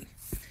family tree.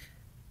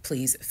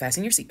 Please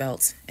fasten your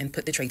seatbelts and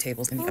put the tray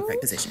tables in the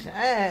upright position.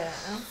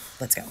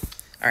 Let's go.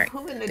 All right.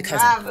 The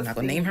cousin, I'm not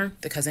going to name her.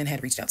 The cousin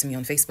had reached out to me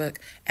on Facebook,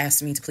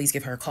 asked me to please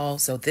give her a call.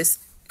 So this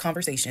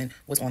conversation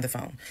was on the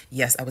phone.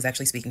 Yes, I was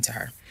actually speaking to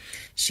her.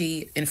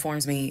 She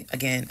informs me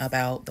again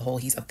about the whole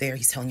he's up there.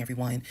 He's telling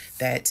everyone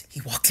that he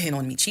walked in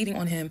on me cheating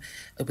on him.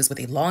 It was with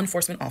a law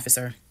enforcement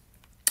officer,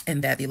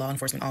 and that the law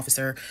enforcement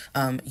officer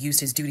used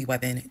his duty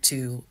weapon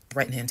to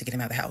threaten him to get him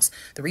out of the house.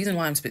 The reason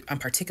why I'm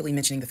particularly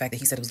mentioning the fact that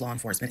he said it was law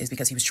enforcement is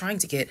because he was trying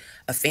to get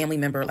a family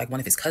member, like one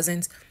of his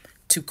cousins,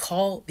 to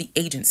call the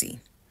agency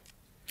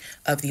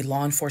of the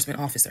law enforcement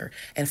officer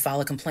and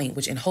file a complaint,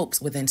 which in hopes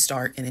would then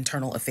start an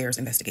internal affairs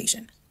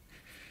investigation.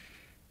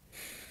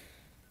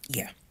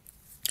 Yeah.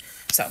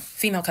 So,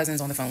 female cousin's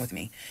on the phone with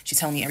me. She's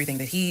telling me everything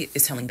that he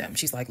is telling them.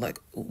 She's like,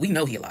 look, we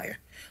know he a liar.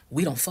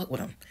 We don't fuck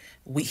with him.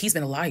 He's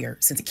been a liar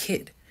since a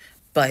kid,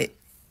 but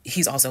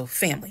he's also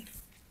family.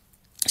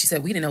 She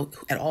said, we didn't know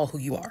at all who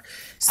you are.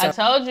 So, I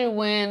told you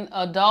when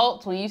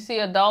you see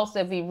adults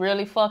that be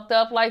really fucked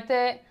up like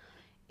that,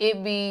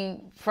 it be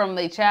from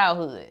their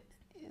childhood.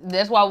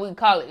 That's why we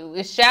call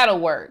it's shadow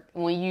work.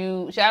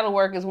 Shadow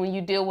work is when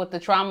you deal with the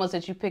traumas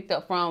that you picked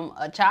up from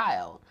a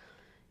child.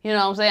 You know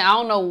what I'm saying? I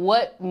don't know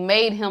what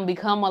made him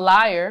become a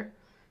liar,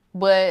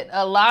 but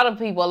a lot of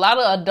people, a lot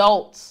of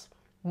adults,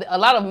 a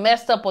lot of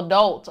messed up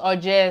adults are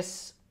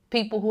just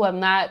people who have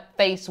not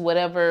faced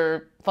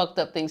whatever fucked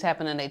up things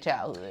happen in their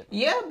childhood.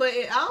 Yeah, but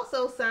it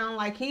also sounds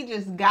like he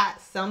just got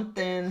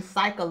something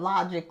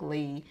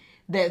psychologically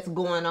that's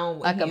going on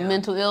with him. Like a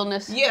mental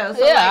illness? Yeah,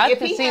 so yeah, like I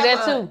can see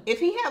that too. If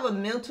he have a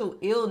mental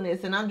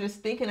illness, and I'm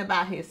just thinking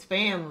about his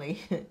family.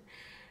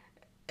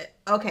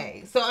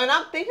 Okay, so, and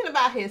I'm thinking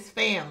about his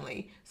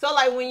family. So,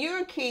 like, when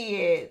you're a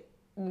kid,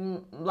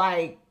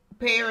 like,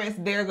 parents,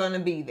 they're going to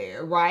be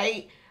there,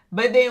 right?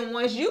 But then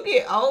once you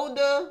get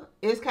older,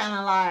 it's kind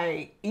of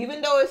like,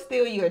 even though it's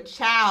still your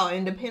child,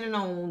 and depending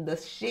on the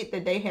shit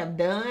that they have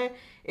done,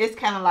 it's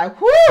kind of like,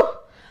 whew,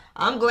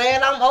 I'm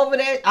glad I'm over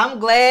that. I'm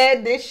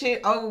glad this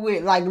shit over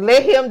with. Like,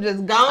 let him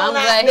just go on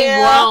out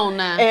there grown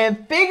now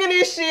and figure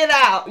this shit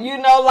out. You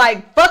know,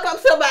 like, fuck up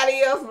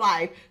somebody else's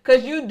life.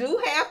 Because you do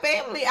have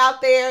family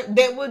out there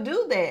that will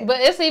do that.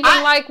 But it's even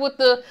like with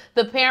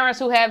the parents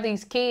who have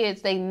these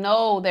kids, they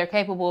know they're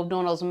capable of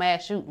doing those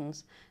mass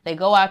shootings. They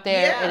go out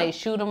there and they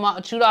shoot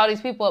all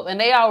these people up, and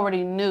they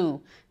already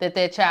knew that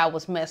their child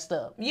was messed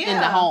up in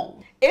the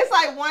home. It's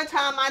like one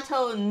time I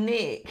told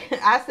Nick,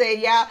 I said,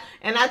 y'all,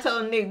 and I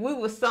told Nick we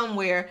was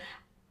somewhere,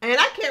 and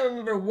I can't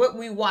remember what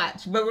we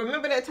watched, but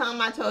remember that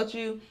time I told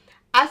you,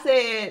 I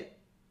said,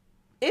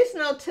 it's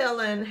no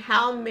telling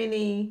how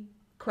many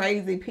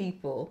crazy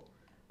people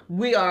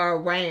we are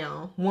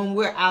around when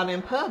we're out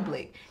in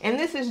public. And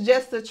this is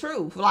just the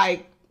truth.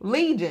 Like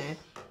Legion,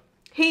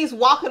 he's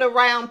walking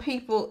around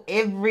people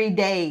every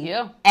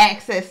day,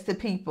 access to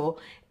people.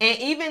 And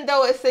even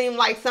though it seemed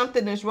like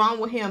something is wrong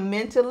with him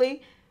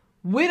mentally,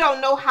 we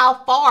don't know how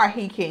far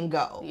he can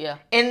go. Yeah.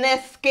 And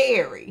that's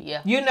scary.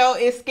 Yeah. You know,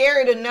 it's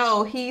scary to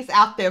know he's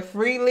out there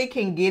freely,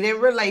 can get in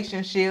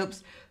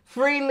relationships,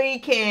 freely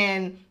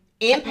can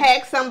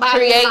impact somebody.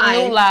 Create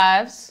new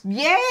lives.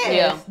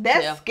 Yes.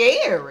 That's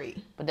scary.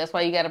 But that's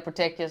why you got to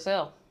protect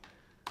yourself.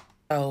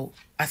 So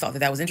I thought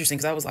that was interesting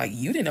because I was like,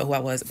 you didn't know who I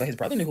was, but his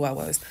brother knew who I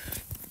was.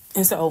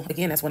 And so,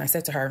 again, that's when I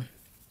said to her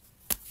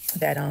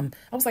that I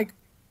was like,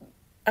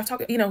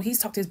 he's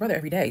talked to his brother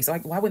every day. So,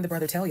 like, why wouldn't the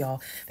brother tell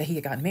y'all that he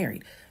had gotten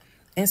married?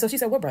 And so she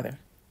said, what brother?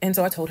 And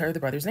so I told her the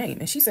brother's name.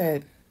 And she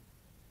said,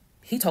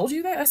 he told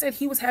you that? I said,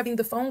 he was having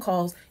the phone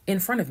calls in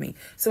front of me.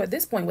 So at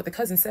this point, what the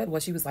cousin said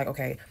was, she was like,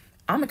 okay,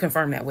 I'm going to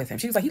confirm that with him.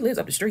 She was like, he lives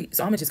up the street,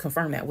 so I'm going to just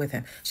confirm that with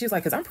him. She was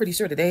like, because I'm pretty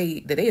sure that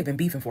they have been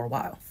beefing for a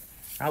while.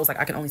 I was like,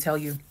 I can only tell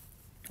you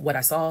what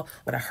I saw,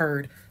 what I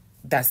heard.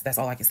 That's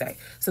all I can say.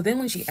 So then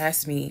when she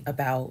asked me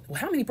about, well,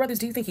 how many brothers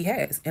do you think he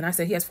has? And I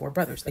said, he has 4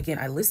 brothers. Again,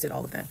 I listed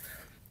all of them.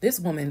 This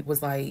woman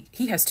was like,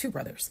 he has 2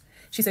 brothers.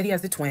 She said he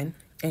has the twin,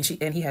 and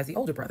he has the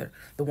older brother,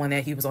 the one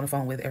that he was on the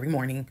phone with every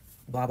morning,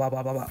 blah, blah,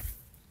 blah, blah, blah.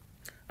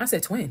 I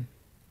said, twin?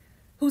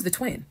 Who's the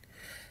twin?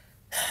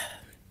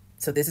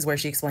 So this is where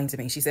she explained to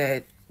me. She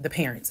said the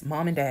parents,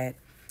 mom and dad,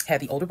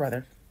 had the older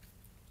brother.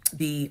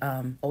 The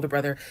older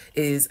brother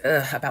is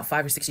about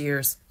 5 or 6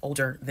 years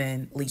older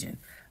than Legion.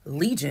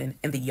 Legion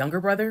and the younger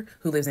brother,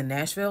 who lives in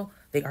Nashville,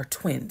 they are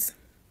twins.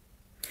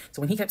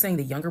 So when he kept saying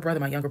my younger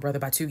brother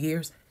by 2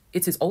 years,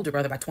 it's his older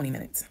brother by 20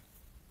 minutes.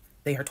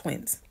 They are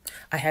twins.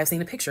 I have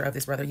seen a picture of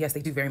this brother. Yes,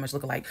 they do very much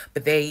look alike,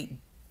 but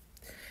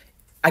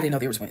I didn't know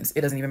they were twins.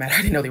 It doesn't even matter. I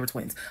didn't know they were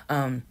twins.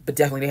 But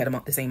definitely they had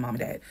the same mom and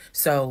dad.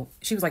 So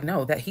she was like,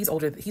 no, that he's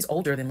older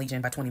than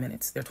Legion by 20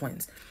 minutes. They're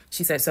twins.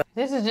 She said so.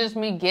 This is just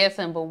me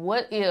guessing, but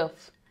what if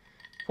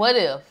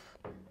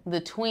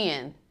the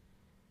twin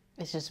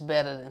is just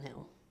better than him?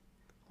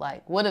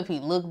 Like, what if he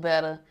looked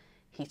better,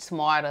 he's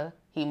smarter,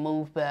 he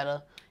moved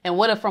better? And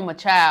what if from a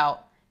child,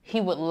 he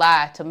would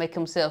lie to make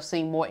himself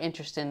seem more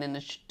interesting than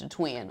the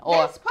twin? Or,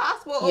 that's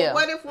possible. Yeah. Or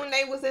what if when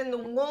they was in the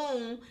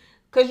womb,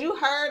 Cause you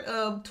heard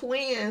of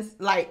twins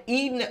like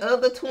eating the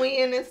other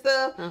twin and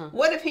stuff.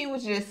 What if he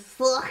was just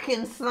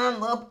sucking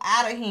some up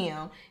out of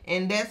him,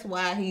 and that's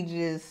why he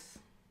just,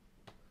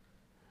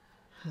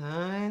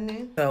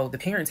 honey. So the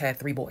parents had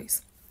 3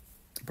 boys,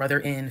 brother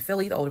in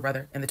Philly, the older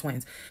brother, and the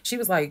twins. She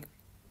was like,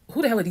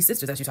 "Who the hell are these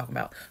sisters that you're talking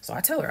about?" So I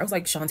tell her, I was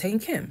like, "Shantae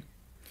and Kim."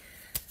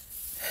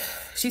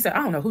 She said, "I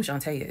don't know who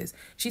Shantae is."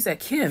 She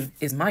said, "Kim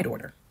is my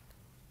daughter.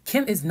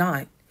 Kim is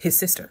not his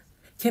sister.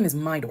 Kim is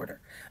my daughter."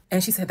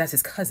 And she said, "That's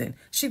his cousin."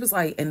 She was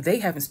like, and they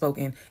haven't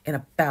spoken in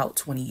about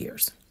 20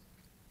 years.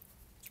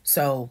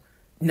 So,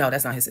 no,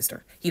 that's not his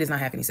sister. He does not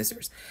have any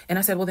sisters. And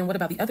I said, "Well, then what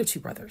about the other 2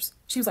 brothers?"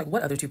 She was like,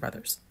 "What other 2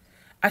 brothers?"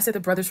 I said, "The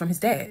brothers from his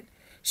dad."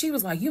 She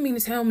was like, "You mean to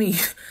tell me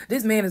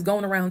this man is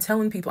going around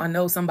telling people," I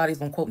know somebody's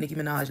going to quote Nicki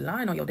Minaj,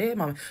 "lying on your dead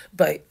mama,"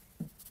 but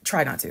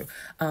try not to.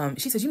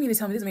 She said, "You mean to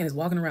tell me this man is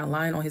walking around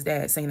lying on his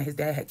dad, saying that his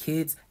dad had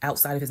kids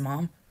outside of his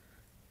mom?"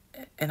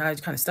 And I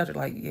kind of stuttered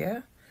like,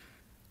 "Yeah."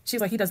 She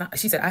was like, "He does not."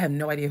 She said, "I have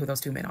no idea who those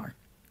 2 men are."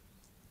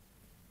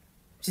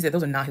 She said,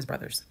 "Those are not his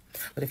brothers."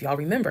 But if y'all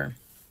remember,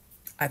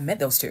 I met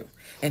those 2,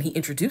 and he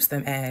introduced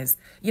them as,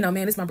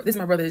 "Man, this is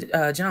my brother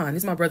John,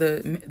 this is my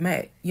brother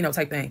Matt,"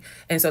 type thing.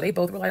 And so they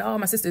both were like, "Oh,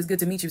 my sister, it's good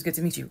to meet you. It's good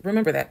to meet you."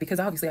 Remember that, because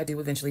obviously I do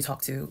eventually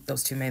talk to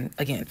those 2 men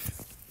again.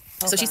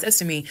 Okay. So she says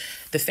to me,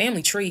 the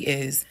family tree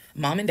is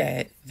mom and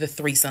dad, the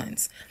 3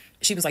 sons.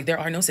 She was like, "There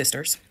are no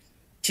sisters."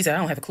 She said, "I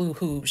don't have a clue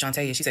who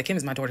Shantae is." She said, "Kim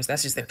is my daughter, so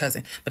that's just their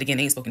cousin. But again,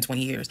 they ain't spoken in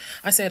 20 years.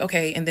 I said,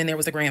 "Okay." And then there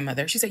was a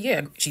grandmother. She said,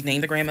 "Yeah." She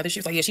named the grandmother. She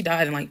was like, "Yeah, she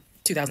died in like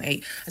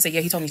 2008. I said, "Yeah,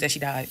 he told me that she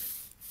died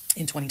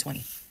in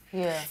 2020.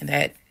 Yeah. And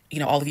that,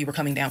 all of you were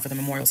coming down for the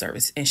memorial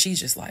service." And she's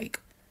just like,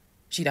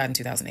 "She died in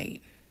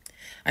 2008.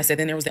 I said,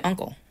 "Then there was the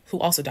uncle who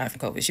also died from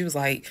COVID." She was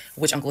like,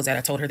 "Which uncle is that?"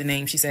 I told her the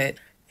name. She said,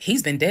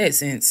 "He's been dead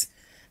since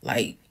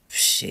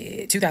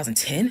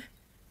 2010.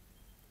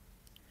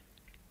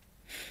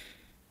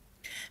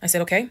 I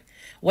said, "Okay.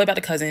 What about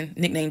the cousin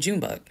nicknamed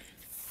Junebug?"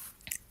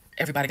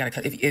 Everybody got a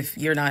cousin. If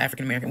you're not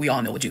African American, we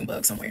all know a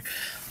Junebug somewhere.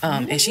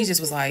 And she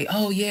just was like,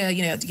 "Oh yeah,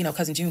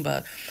 cousin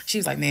Junebug." She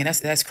was like, "Man,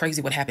 that's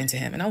crazy what happened to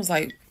him." And I was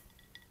like,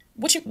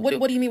 what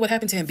do you mean what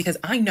happened to him? Because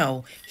I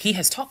know he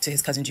has talked to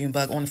his cousin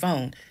Junebug on the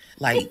phone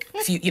like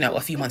a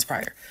few months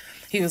prior.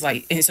 He was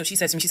like, and so she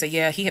said to me, she said,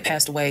 "Yeah, he had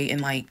passed away in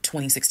like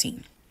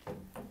 2016.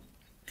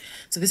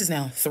 So this is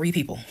now 3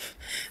 people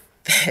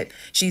that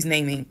she's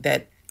naming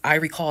that I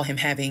recall him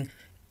having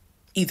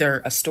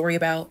either a story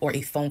about or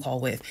a phone call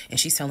with, and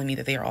she's telling me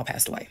that they are all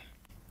passed away.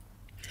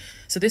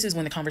 So this is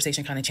when the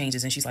conversation kind of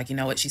changes, and she's like, "You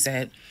know what?" She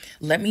said,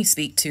 "Let me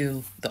speak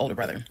to the older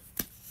brother,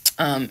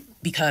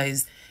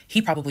 because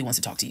he probably wants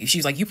to talk to you." She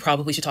was like, "You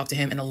probably should talk to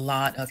him, and a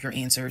lot of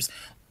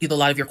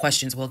your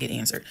questions will get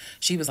answered."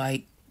 She was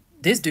like,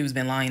 "This dude's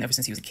been lying ever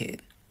since he was a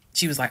kid."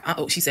 She was like,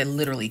 she said,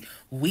 literally,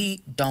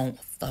 "We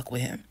don't fuck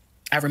with him."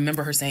 I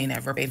remember her saying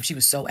that verbatim. She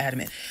was so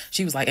adamant.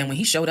 She was like, "And when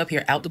he showed up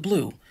here out the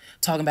blue,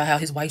 talking about how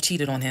his wife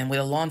cheated on him with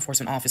a law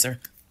enforcement officer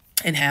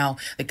and how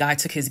the guy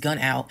took his gun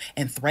out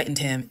and threatened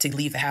him to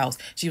leave the house,"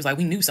 she was like,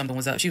 "We knew something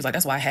was up." She was like,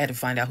 "That's why I had to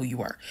find out who you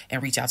were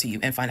and reach out to you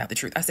and find out the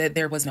truth." I said,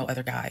 "There was no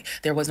other guy.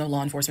 There was no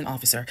law enforcement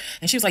officer."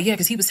 And she was like, "Yeah,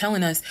 because he was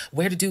telling us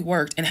where the dude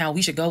worked and how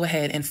we should go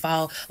ahead and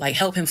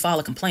help him file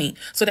a complaint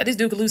so that this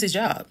dude could lose his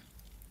job."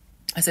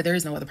 I said, "There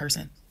is no other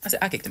person." I said,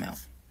 "I kicked him out.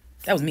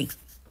 That was me,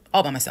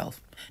 all by myself.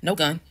 No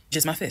gun,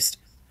 just my fist."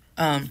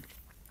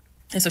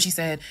 And so she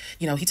said,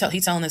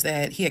 he's telling us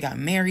that he had got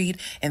married,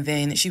 and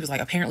then she was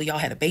like, apparently y'all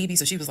had a baby.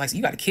 So she was like, "So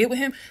you got a kid with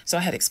him?" So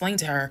I had explained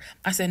to her,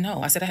 I said,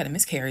 "No." I said, "I had a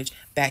miscarriage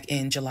back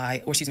in June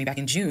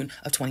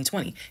of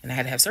 2020, and I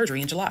had to have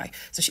surgery in July."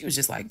 So she was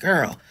just like,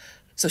 "Girl."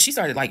 So she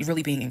started like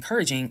really being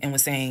encouraging and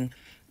was saying,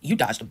 "You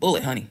dodged a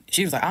bullet, honey."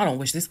 She was like, "I don't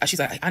wish this." She's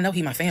like, "I know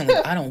he my family.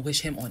 I don't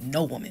wish him on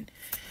no woman."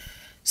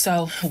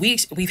 So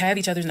we've had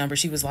each other's numbers.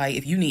 She was like,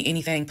 "If you need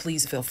anything,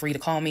 please feel free to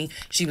call me."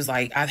 She was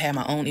like, "I've had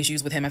my own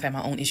issues with him. I've had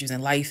my own issues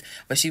in life."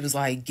 But she was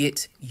like,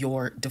 "Get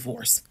your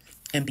divorce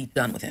and be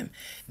done with him."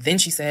 Then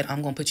she said,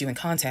 "I'm going to put you in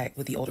contact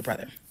with the older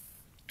brother."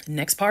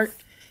 Next part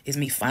is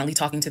me finally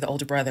talking to the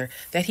older brother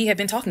that he had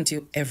been talking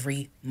to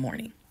every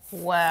morning.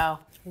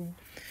 Wow.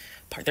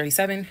 Part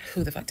 37,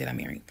 who the fuck did I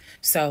marry?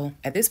 So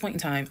at this point in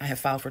time, I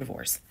have filed for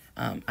divorce.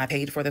 I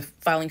paid for the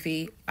filing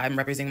fee. I'm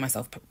representing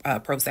myself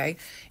pro se,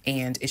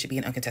 and it should be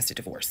an uncontested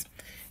divorce.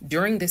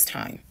 During this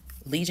time,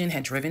 Legion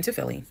had driven to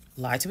Philly,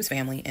 lied to his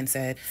family, and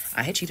said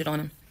I had cheated on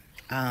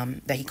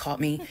him, that he caught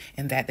me,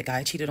 and that the guy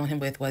I cheated on him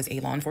with was a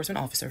law enforcement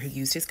officer who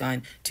used his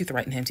gun to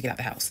threaten him to get out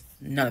the house.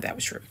 None of that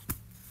was true.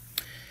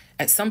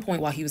 At some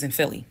point while he was in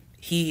Philly,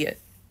 he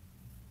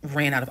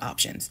ran out of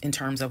options in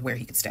terms of where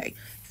he could stay.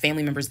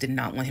 Family members did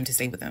not want him to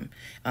stay with them.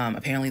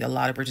 Apparently, a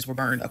lot of bridges were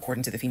burned,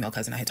 according to the female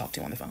cousin I had talked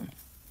to on the phone.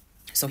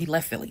 So he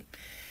left Philly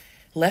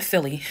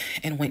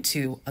and went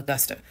to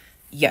Augusta.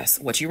 Yes,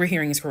 what you were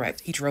hearing is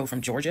correct. He drove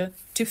from Georgia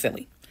to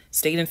Philly,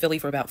 stayed in Philly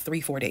for about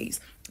 3-4 days,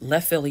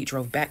 left Philly,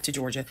 drove back to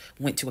Georgia,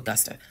 went to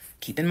Augusta.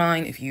 Keep in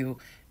mind, if you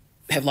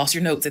have lost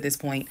your notes at this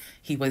point,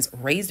 he was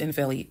raised in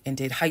Philly and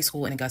did high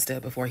school in Augusta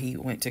before he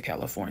went to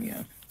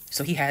California.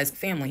 So he has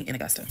family in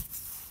Augusta.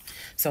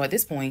 So at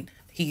this point,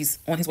 he's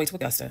on his way to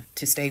Augusta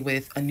to stay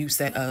with a new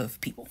set of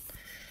people.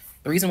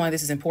 The reason why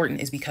this is important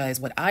is because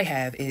what I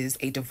have is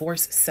a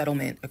divorce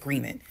settlement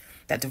agreement.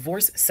 That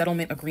divorce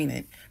settlement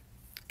agreement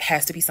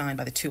has to be signed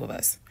by the two of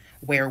us,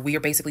 where we are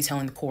basically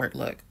telling the court,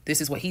 look, this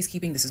is what he's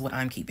keeping, this is what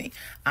I'm keeping.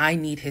 I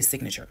need his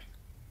signature.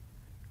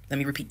 Let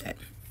me repeat that.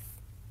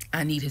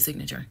 I need his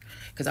signature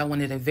because I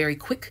wanted a very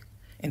quick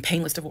and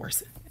painless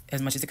divorce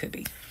as much as it could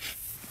be.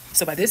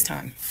 So by this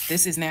time,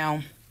 this is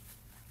now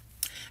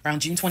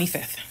around June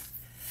 25th.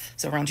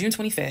 So around June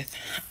 25th,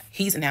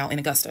 he's now in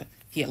Augusta.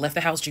 He had left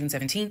the house June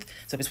 17th.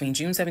 So between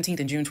June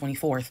 17th and June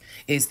 24th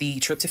is the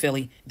trip to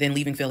Philly, then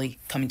leaving Philly,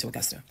 coming to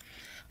Augusta.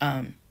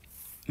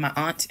 My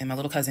aunt and my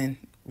little cousin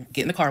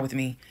get in the car with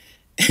me,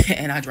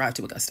 and I drive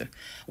to Augusta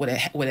with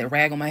a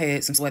rag on my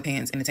head, some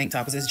sweatpants, and a tank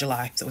top because it's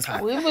July, so it's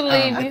hot. We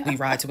believe you. We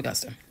ride to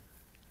Augusta.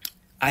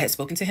 I had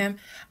spoken to him.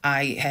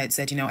 I had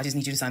said, I just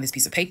need you to sign this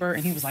piece of paper.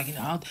 And he was like,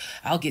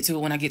 I'll get to it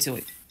when I get to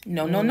it.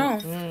 No.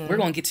 We're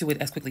going to get to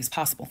it as quickly as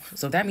possible.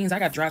 So if that means I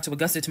got to drive to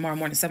Augusta tomorrow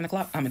morning at 7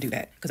 o'clock, I'm going to do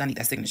that because I need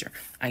that signature.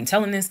 I ain't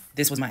telling this.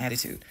 This was my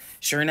attitude.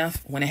 Sure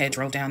enough, went ahead,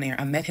 drove down there.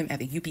 I met him at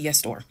the UPS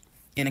store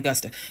in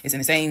Augusta. It's in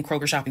the same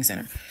Kroger shopping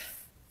center.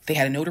 They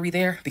had a notary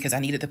there because I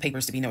needed the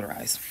papers to be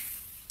notarized.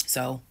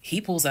 So he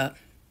pulls up.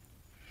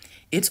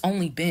 It's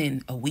only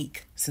been a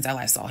week since I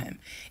last saw him.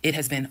 It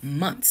has been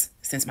months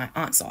since my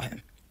aunt saw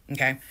him.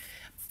 Okay.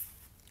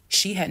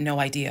 She had no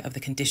idea of the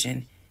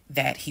condition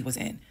that he was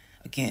in.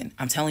 Again,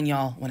 I'm telling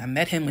y'all, when I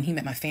met him, when he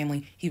met my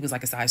family, he was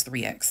like a size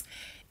 3X.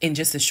 In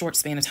just a short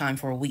span of time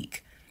for a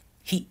week,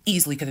 he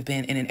easily could have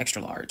been in an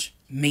extra large,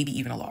 maybe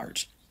even a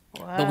large,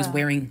 but was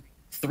wearing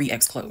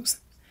 3X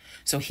clothes.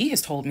 So he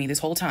has told me this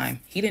whole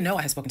time, he didn't know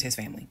I had spoken to his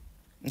family.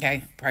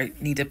 Okay. Probably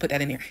need to put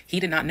that in there. He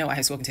did not know I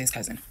had spoken to his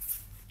cousin.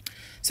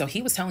 So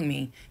he was telling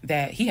me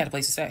that he had a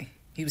place to stay.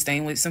 He was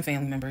staying with some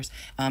family members,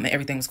 and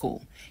everything was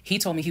cool. He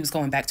told me he was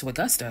going back to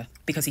Augusta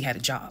because he had a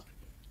job.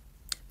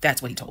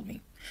 That's what he told me.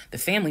 The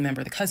family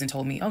member, the cousin,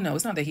 told me, oh, no,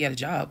 it's not that he had a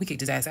job. We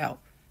kicked his ass out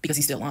because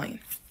he's still lying,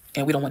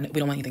 and we don't want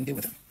anything to do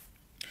with him.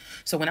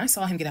 So when I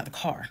saw him get out of the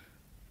car,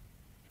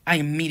 I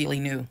immediately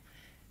knew,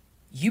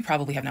 you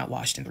probably have not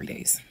washed in 3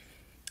 days.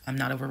 I'm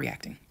not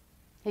overreacting.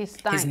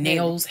 His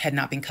nails had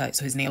not been cut,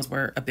 so his nails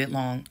were a bit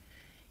long.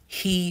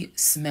 He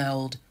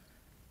smelled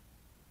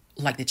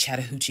like the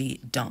Chattahoochee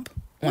dump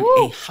on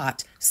a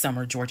hot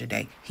summer Georgia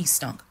day. He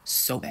stunk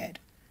so bad.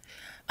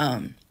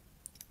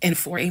 And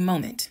for a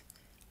moment,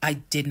 I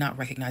did not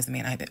recognize the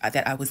man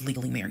that I was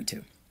legally married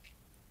to.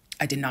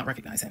 I did not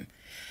recognize him.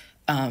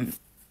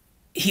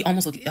 He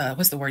almost looked,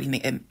 what's the word?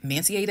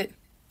 Emaciated?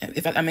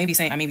 I may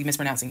be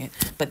mispronouncing it,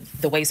 but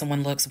the way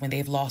someone looks when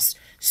they've lost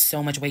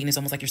so much weight and it's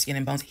almost like your skin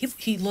and bones.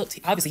 He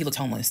looked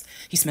homeless.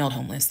 He smelled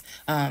homeless.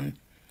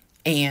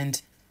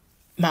 And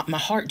my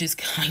heart just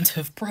kind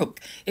of broke.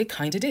 It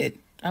kind of did.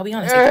 I'll be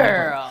honest.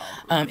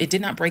 It did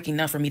not break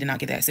enough for me to not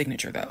get that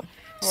signature, though.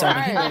 So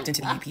when he walked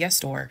into the UPS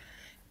store,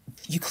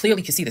 you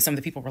clearly could see that some of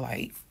the people were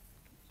like,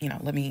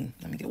 let me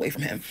get away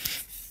from him.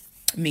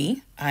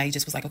 Me, I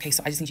just was like, okay,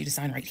 so I just need you to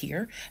sign right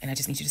here, and I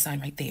just need you to sign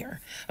right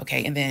there.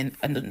 Okay, and then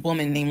a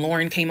woman named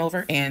Lauren came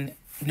over and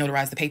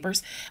notarized the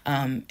papers,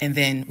 and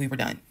then we were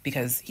done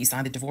because he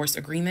signed a divorce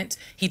agreement.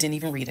 He didn't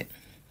even read it.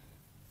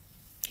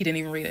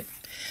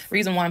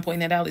 Reason why I'm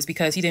pointing that out is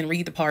because he didn't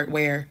read the part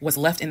where what's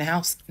left in the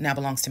house now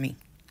belongs to me.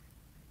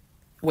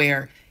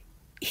 Where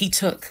he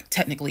took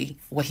technically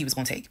what he was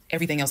going to take.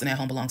 Everything else in that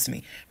home belongs to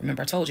me.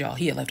 Remember, I told y'all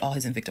he had left all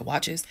his Invicta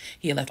watches.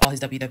 He had left all his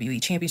WWE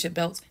championship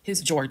belts,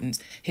 his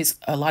Jordans,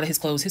 a lot of his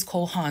clothes, his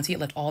Cole Haans. He had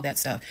left all that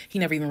stuff. He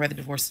never even read the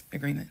divorce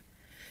agreement.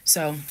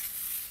 So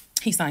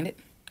he signed it.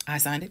 I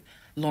signed it.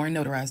 Lauren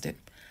notarized it.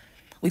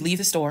 We leave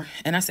the store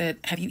and I said,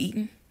 have you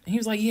eaten? And he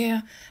was like,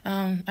 yeah,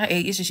 I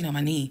ate. It's just,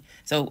 my knee.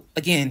 So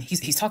again,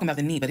 he's talking about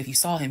the knee, but if you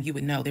saw him, you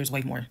would know there's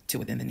way more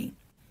to it than the knee.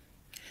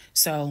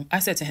 So I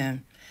said to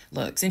him,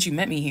 look, since you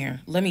met me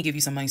here, let me give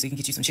you some money so you can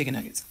get you some chicken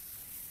nuggets.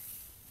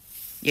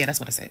 Yeah, that's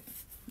what I said.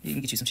 You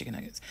can get you some chicken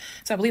nuggets.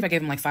 So I believe I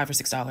gave him like $5 or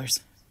 $6.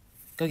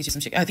 Go get you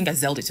some chicken. I think I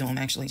Zelled it to him,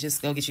 actually.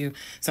 Just go get you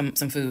some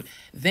food.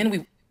 Then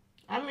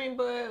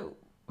but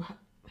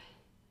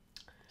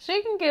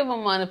she can give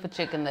him money for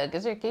chicken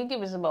nuggets. Can you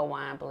give us some more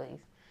wine, please?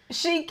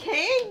 She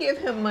can give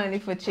him money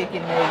for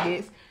chicken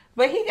nuggets,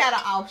 but he got an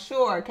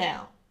offshore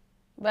account.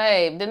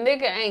 Babe, the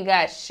nigga ain't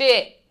got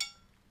shit.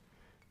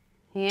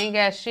 He ain't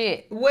got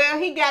shit. Well,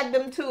 he got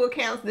them 2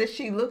 accounts that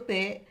she looked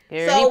at.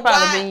 Girl, so he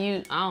probably been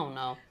used. I don't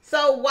know.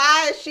 So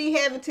why is she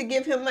having to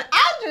give him money?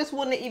 I just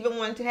wouldn't even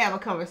want to have a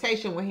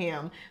conversation with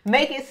him.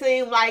 Make it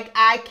seem like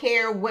I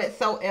care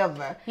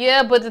whatsoever.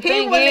 Yeah, but the thing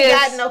is, he wouldn't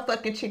got no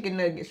fucking chicken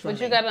nuggets from me.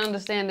 But you got to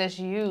understand that's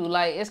you.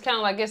 Like, it's kind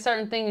of like it's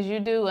certain things you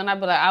do, and I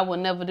be like, I would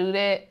never do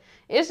that.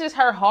 It's just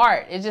her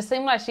heart. It just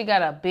seemed like she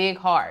got a big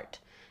heart.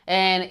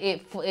 And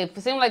it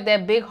seemed like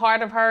that big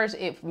heart of hers,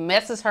 it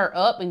messes her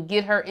up and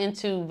get her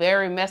into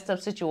very messed up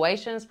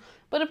situations.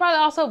 But it probably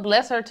also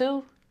bless her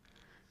too.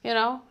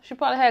 She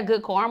probably had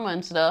good karma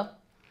and stuff.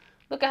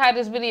 Look at how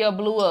this video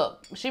blew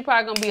up. She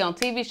probably gonna be on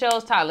TV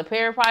shows. Tyler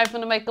Perry probably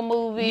finna make a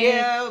movie.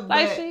 Yeah,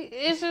 like but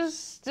this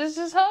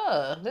is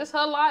her. This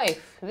her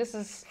life. This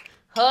is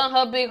her and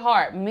her big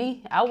heart.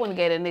 Me, I wouldn't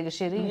get that nigga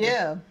shit either.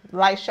 yeah,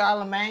 like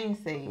Charlamagne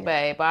said.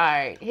 Babe, all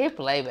right, hit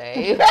play,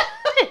 babe.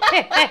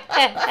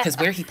 Because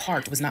where he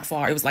parked was not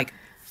far. It was like,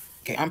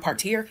 okay, I'm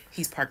parked here.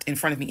 He's parked in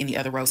front of me in the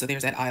other row. So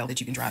there's that aisle that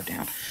you can drive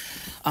down.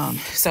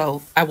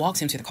 So I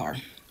walked him to the car,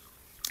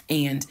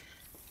 and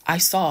I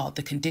saw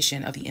the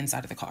condition of the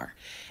inside of the car.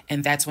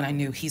 And that's when I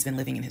knew he's been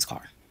living in his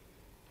car.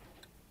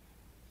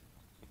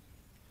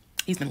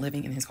 He's been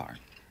living in his car.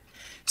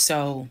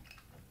 So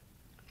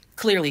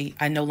clearly,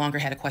 I no longer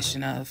had a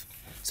question of,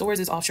 so where's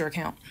his offshore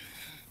account?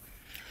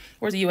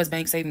 Where's the U.S.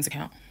 Bank savings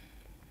account?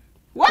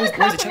 What a Where's the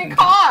company checking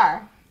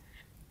car.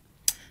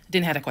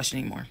 Didn't have that question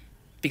anymore.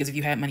 Because if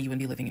you had money, you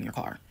wouldn't be living in your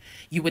car.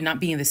 You would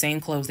not be in the same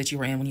clothes that you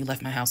were in when you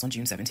left my house on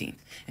June 17th.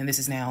 And this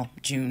is now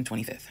June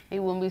 25th. He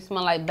wouldn't be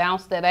smelling like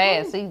bounce that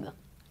ass either.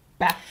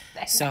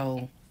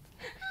 So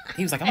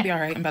he was like, I'm going to be all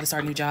right. I'm about to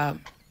start a new job.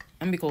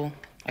 I'm going to be cool.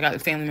 I got a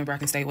family member I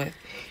can stay with.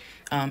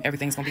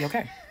 Everything's going to be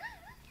okay.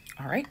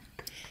 All right.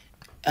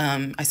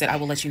 I said, I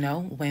will let you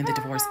know when the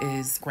divorce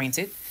is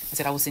granted. I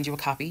said, I will send you a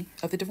copy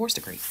of the divorce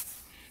decree.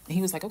 And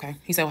he was like, okay.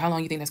 He said, well, how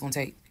long do you think that's going to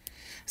take?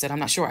 I said, I'm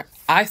not sure.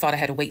 I thought I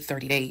had to wait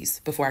 30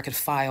 days before I could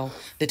file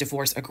the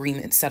divorce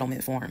agreement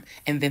settlement form.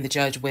 And then the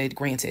judge would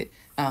grant it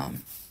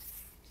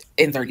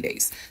in 30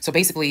 days. So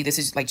basically, this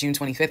is like June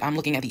 25th. I'm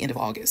looking at the end of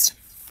August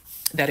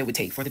that it would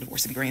take for the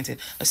divorce to be granted,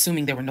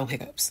 assuming there were no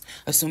hiccups,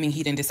 assuming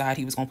he didn't decide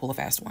he was going to pull a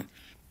fast one.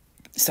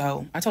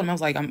 So I told him, I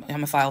was like, I'm going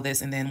to file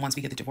this. And then once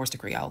we get the divorce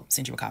decree, I'll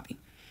send you a copy.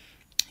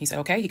 He said,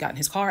 okay. He got in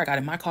his car. I got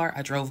in my car.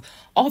 I drove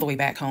all the way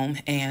back home,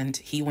 and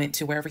he went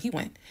to wherever he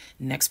went.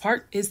 Next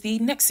part is the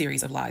next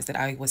series of lies that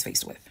I was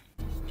faced with.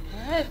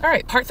 All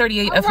right. Part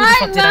 38 of Who the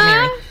Fuck Did I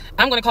Marry?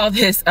 I'm going to call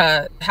this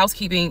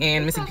housekeeping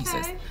and missing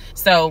pieces.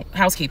 So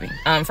housekeeping.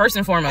 First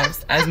and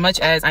foremost, as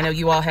much as I know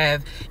you all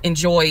have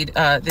enjoyed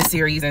this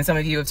series, and some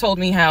of you have told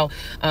me how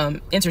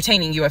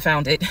entertaining you have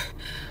found it,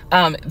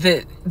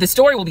 the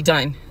story will be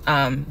done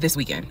this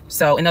weekend.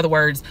 So in other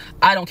words,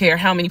 I don't care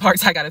how many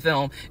parts I got to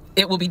film.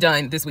 It will be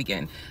done this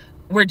weekend.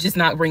 We're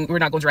not going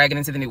to drag it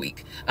into the new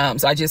week.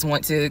 So I just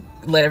want to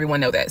let everyone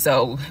know that.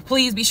 So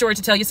please be sure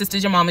to tell your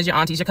sisters, your mamas, your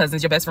aunties, your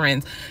cousins, your best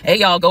friends, hey,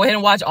 y'all, go ahead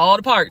and watch all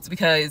the parts,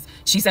 because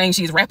she's saying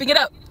she's wrapping it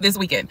up this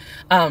weekend.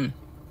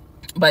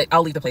 But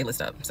I'll leave the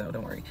playlist up, so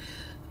don't worry.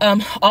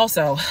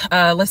 Also,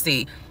 let's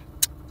see.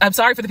 I'm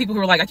sorry for the people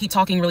who were like, I keep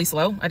talking really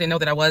slow. I didn't know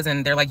that I was,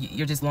 and they're like,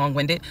 you're just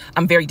long-winded.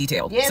 I'm very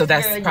detailed. Yes, so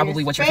that's girl,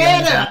 probably what you're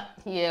feeling.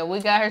 Yeah, we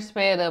got her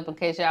sped up in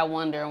case y'all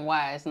wondering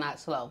why it's not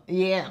slow.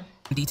 Yeah.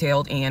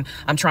 Detailed, and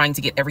I'm trying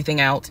to get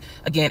everything out,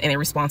 again, in a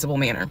responsible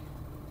manner.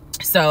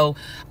 So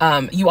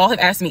you all have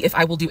asked me if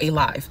I will do a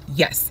live.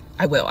 Yes,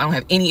 I will. I don't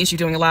have any issue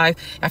doing a live.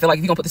 I feel like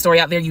if you're gonna put the story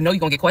out there, you know you're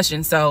gonna get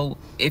questions. So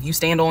if you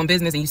stand on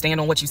business and you stand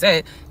on what you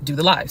said, do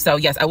the live. So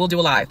yes, I will do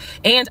a live,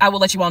 and I will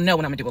let you all know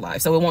when I'm gonna do a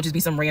live. So it won't just be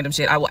some random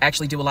shit. I will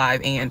actually do a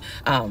live and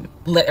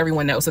let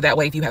everyone know. So that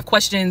way, if you have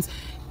questions,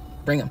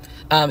 bring them.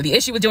 The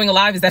issue with doing a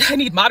live is that I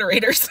need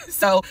moderators.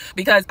 So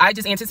because I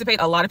just anticipate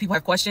a lot of people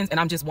have questions, and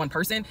I'm just one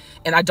person,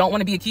 and I don't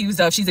want to be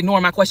accused of she's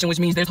ignoring my question, which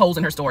means there's holes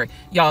in her story.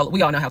 Y'all,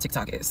 we all know how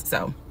TikTok is.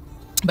 So,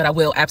 but I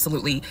will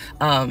absolutely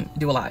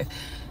do a live.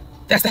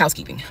 That's the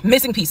housekeeping.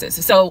 Missing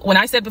pieces. So when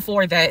I said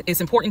before that it's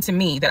important to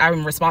me that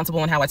I'm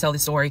responsible in how I tell the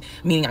story,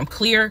 meaning I'm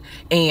clear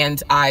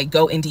and I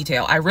go in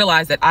detail, I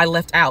realized that I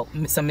left out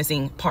some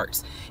missing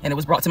parts, and it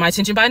was brought to my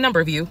attention by a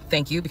number of you.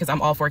 Thank you, because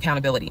I'm all for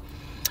accountability.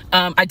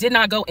 I did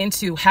not go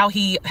into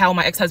how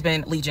my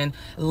ex-husband Legion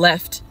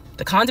left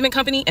the condiment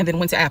company and then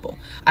went to Apple.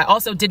 I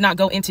also did not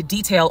go into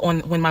detail on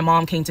when my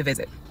mom came to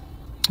visit.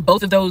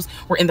 Both of those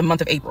were in the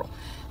month of April.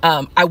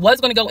 I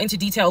was going to go into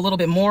detail a little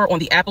bit more on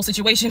the Apple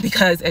situation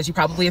because, as you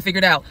probably have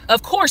figured out,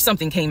 of course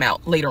something came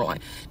out later on.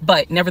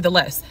 But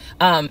nevertheless,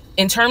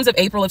 in terms of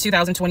April of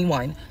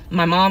 2021,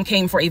 my mom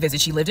came for a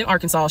visit. She lived in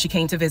Arkansas. She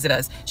came to visit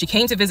us. She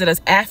came to visit us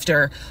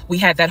after we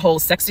had that whole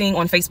sexting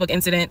on Facebook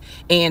incident,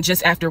 and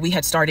just after we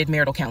had started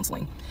marital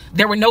counseling.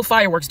 There were no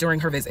fireworks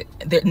during her visit.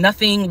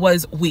 Nothing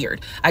was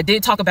weird. I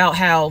did talk about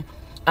how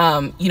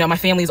my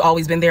family has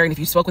always been there, and if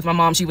you spoke with my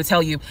mom, she would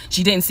tell you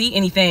she didn't see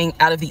anything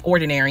out of the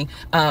ordinary,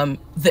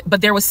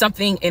 but there was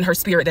something in her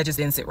spirit that just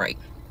didn't sit right.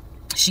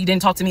 She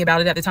didn't talk to me about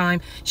it at the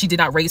time. She did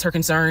not raise her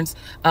concerns.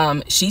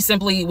 She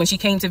simply, when she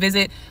came to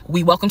visit,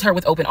 we welcomed her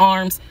with open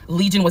arms.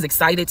 Legion was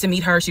excited to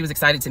meet her. She was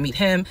excited to meet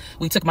him.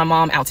 We took my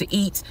mom out to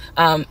eat.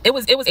 It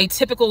was a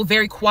typical,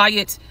 very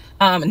quiet,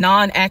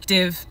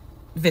 non-active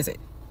visit.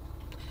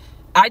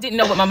 I didn't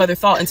know what my mother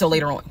thought until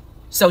later on.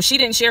 So she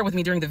didn't share with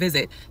me during the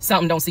visit,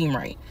 something don't seem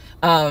right.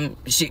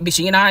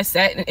 She and I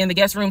sat in the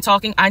guest room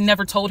talking. I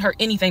never told her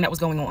anything that was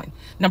going on.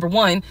 Number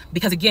one,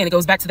 because again, it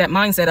goes back to that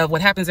mindset of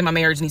what happens in my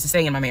marriage needs to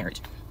stay in my marriage.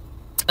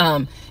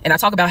 And I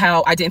talk about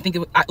how I didn't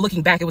think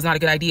looking back, it was not a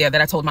good idea that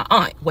I told my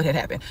aunt what had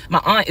happened.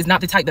 My aunt is not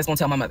the type that's going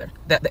to tell my mother.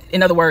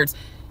 In other words,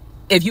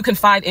 if you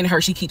confide in her,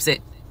 she keeps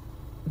it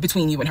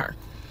between you and her.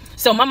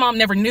 So my mom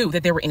never knew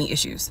that there were any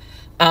issues.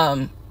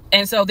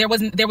 And so there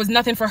was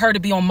nothing for her to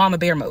be on mama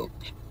bear mode.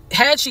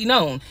 Had she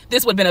known,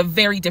 this would have been a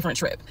very different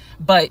trip,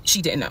 but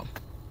she didn't know.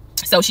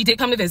 So she did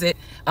come to visit.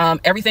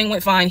 Everything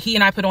went fine. He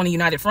and I put on a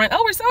united front.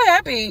 Oh, we're so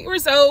happy. We're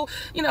so,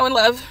 in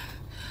love.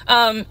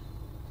 And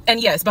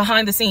yes,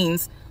 behind the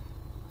scenes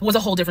was a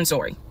whole different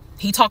story.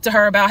 He talked to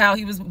her about how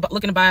he was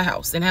looking to buy a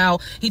house, and how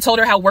he told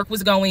her how work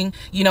was going,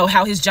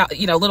 how his job,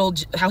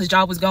 how his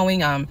job was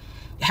going,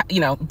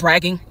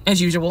 bragging as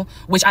usual,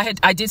 which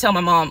I did tell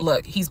my mom,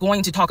 look, he's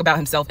going to talk about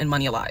himself and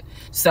money a lot.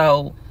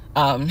 So,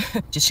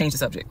 just change the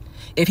subject.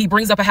 If he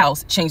brings up a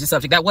house, change the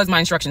subject. That was my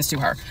instructions to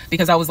her,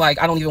 because I was like,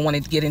 I don't even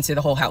want to get into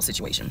the whole house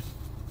situation.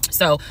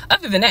 So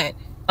other than that,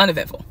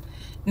 uneventful.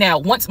 Now,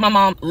 once my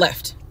mom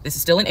left, this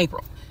is still in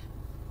April,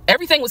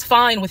 everything was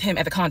fine with him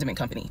at the condiment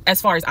company.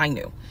 As far as I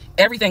knew,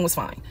 everything was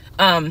fine.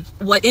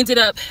 What ended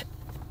up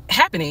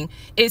happening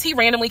is he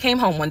randomly came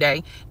home one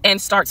day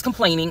and starts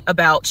complaining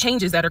about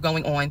changes that are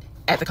going on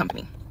at the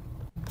company.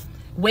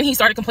 When he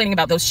started complaining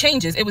about those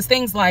changes, it was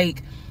things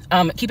like,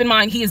 keep in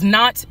mind, he is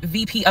not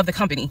VP of the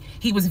company.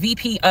 He was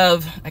VP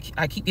of,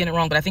 I keep getting it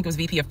wrong, but I think it was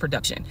VP of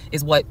production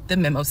is what the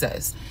memo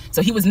says.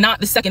 So he was not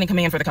the second in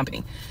command for the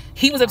company.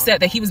 He was upset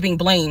that he was being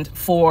blamed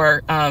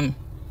for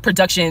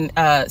production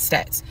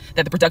stats,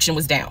 that the production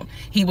was down.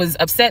 He was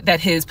upset that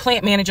his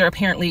plant manager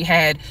apparently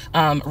had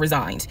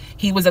resigned.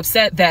 He was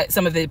upset that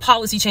some of the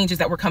policy changes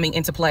that were coming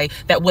into play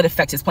that would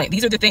affect his plant.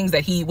 These are the things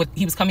that he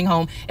was coming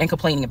home and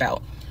complaining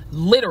about.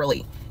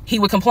 Literally, he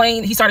would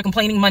complain. He started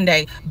complaining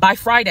Monday. By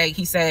Friday,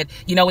 he said,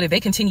 you know what, if they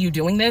continue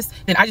doing this,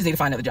 then I just need to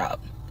find another job.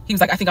 He was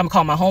like, I think I'm gonna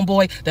call my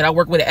homeboy that I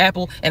work with at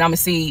Apple, and I'm gonna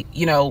see,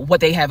 what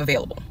they have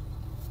available.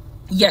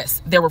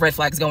 Yes, there were red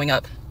flags going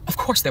up. Of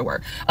course there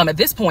were. At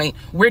this point,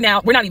 we're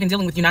not even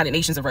dealing with United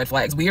Nations of red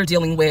flags. We are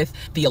dealing with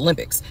the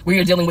Olympics. We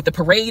are dealing with the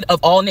parade of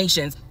all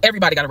nations.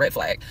 Everybody got a red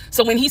flag.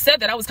 So when he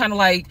said that, I was kind of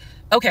like,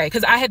 okay,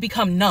 because I had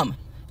become numb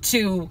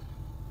to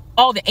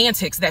all the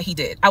antics that he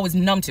did. I was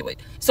numb to it.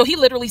 So he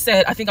literally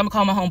said, I think I'm gonna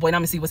call my homeboy and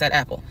I'm gonna see what's at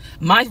Apple.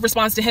 My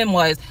response to him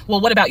was, well,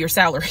 what about your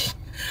salary?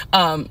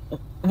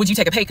 Would you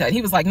take a pay cut?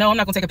 He was like, no, I'm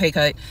not gonna take a pay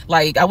cut.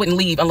 Like, I wouldn't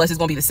leave unless it's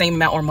gonna be the same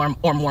amount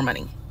or more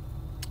money.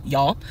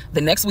 Y'all,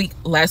 the next week,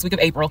 last week of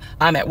April,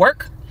 I'm at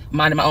work,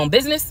 minding my own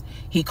business.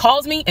 He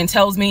calls me and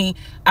tells me,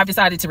 I've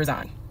decided to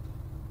resign.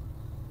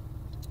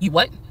 You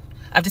what?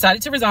 I've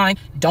decided to resign.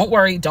 Don't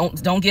worry.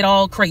 Don't get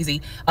all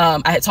crazy.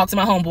 I had talked to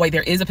my homeboy.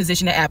 There is a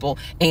position at Apple,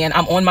 and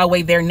I'm on my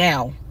way there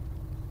now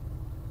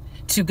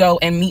to go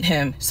and meet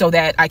him so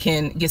that I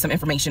can get some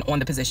information on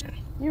the position.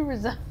 You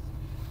resign.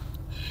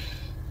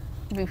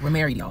 We're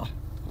married, y'all.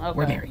 Okay.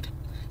 We're married.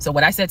 So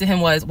what I said to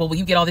him was, well, will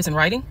you get all this in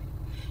writing?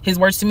 His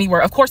words to me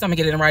were, of course I'm gonna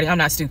get it in writing. I'm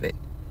not stupid.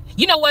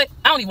 You know what?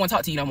 I don't even want to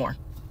talk to you no more.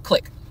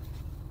 Click.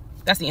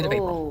 That's the end of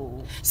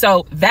April.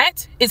 So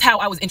that is how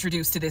I was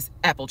introduced to this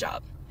Apple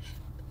job.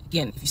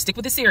 Again, if you stick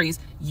with the series,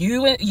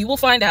 you will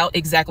find out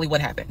exactly what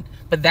happened.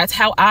 But that's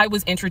how I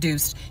was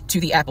introduced to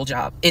the Apple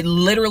job. It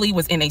literally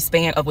was in a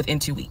span of within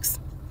 2 weeks.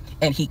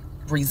 And he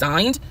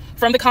resigned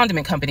from the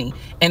condiment company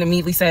and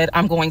immediately said,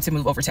 I'm going to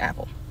move over to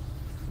Apple.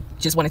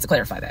 Just wanted to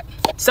clarify that.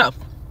 So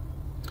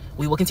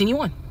we will continue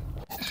on.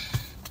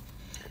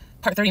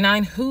 Part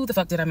 39, who the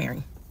fuck did I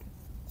marry?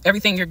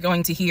 Everything you're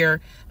going to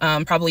hear,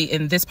 probably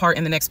in this part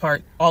and the next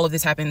part, all of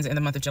this happens in the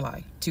month of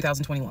July,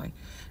 2021.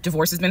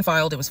 Divorce has been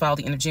filed. It was filed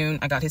the end of June.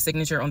 I got his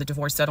signature on the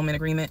divorce settlement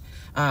agreement.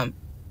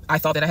 I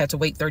thought that I had to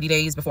wait 30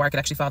 days before I could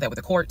actually file that with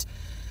the court.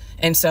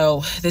 And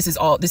so this is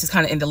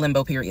kind of in the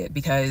limbo period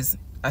because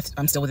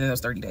I'm still within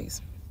those 30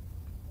 days.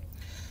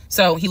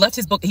 So he left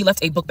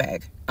a book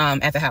bag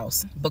at the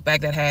house, book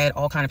bag that had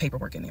all kind of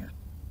paperwork in there.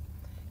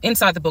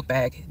 Inside the book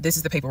bag, this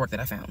is the paperwork that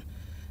I found.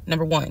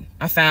 Number one,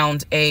 I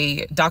found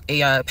a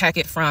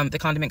packet from the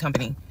condiment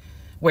company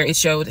where it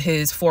showed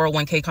his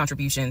 401k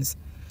contributions.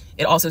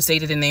 It also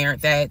stated in there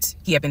that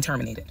he had been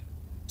terminated.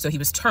 So he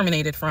was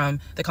terminated from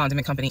the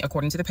condiment company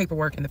according to the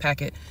paperwork in the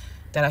packet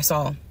that I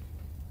saw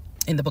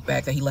in the book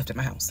bag that he left at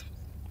my house.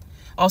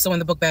 Also in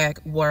the book bag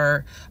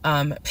were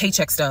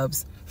paycheck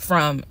stubs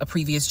from a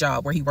previous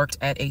job where he worked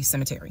at a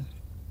cemetery.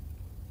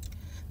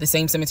 The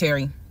same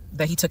cemetery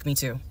that he took me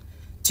to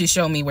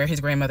show me where his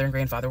grandmother and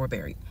grandfather were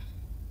buried.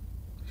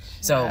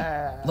 So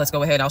let's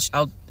go ahead.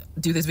 I'll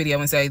do this video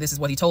and say, this is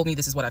what he told me.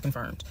 This is what I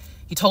confirmed.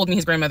 He told me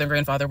his grandmother and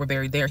grandfather were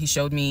buried there. He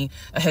showed me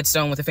a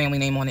headstone with a family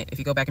name on it. If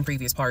you go back in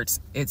previous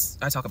parts,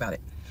 I talk about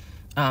it.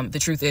 The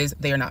truth is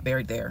they are not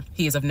buried there.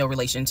 He is of no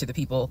relation to the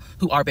people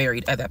who are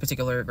buried at that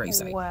particular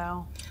gravesite.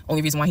 Wow.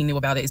 Only reason why he knew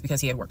about it is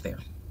because he had worked there.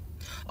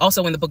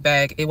 Also in the book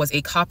bag, it was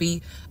a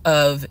copy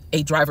of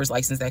a driver's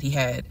license that he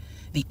had.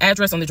 The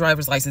address on the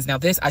driver's license, now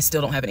this I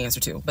still don't have an answer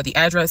to, but the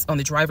address on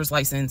the driver's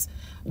license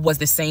was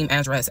the same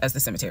address as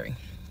the cemetery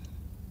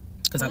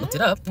because I looked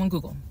it up on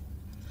Google.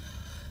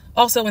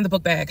 Also in the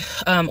book bag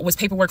was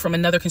paperwork from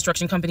another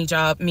construction company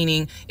job,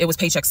 meaning it was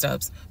paycheck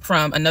stubs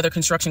from another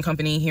construction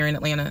company here in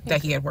Atlanta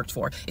that he had worked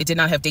for. It did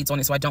not have dates on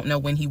it, so I don't know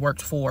when he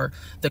worked for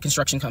the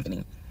construction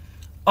company.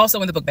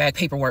 Also in the book bag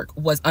paperwork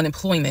was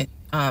unemployment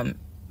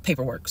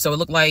paperwork. So it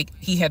looked like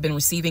he had been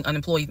receiving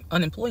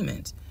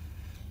unemployment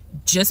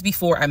just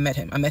before I met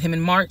him. I met him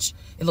in March.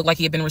 It looked like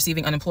he had been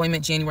receiving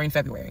unemployment January and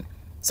February.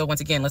 So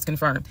once again, let's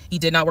confirm. He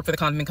did not work for the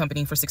condiment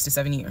company for 6 to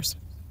 7 years.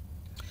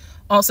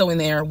 Also in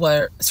there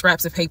were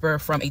scraps of paper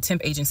from a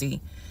temp agency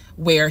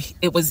where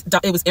it was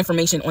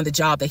information on the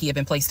job that he had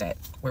been placed at.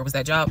 Where was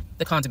that job?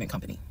 The condiment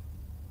company.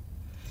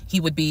 He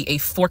would be a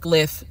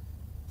forklift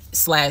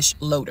 /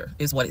 loader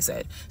is what it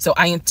said. So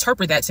I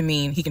interpret that to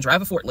mean he can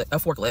drive a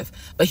forklift,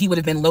 but he would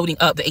have been loading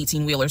up the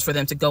 18-wheelers for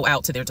them to go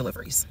out to their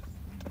deliveries.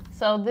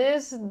 So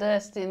this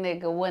dusty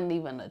nigga wasn't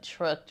even a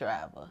truck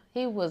driver.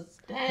 He was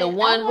the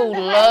one who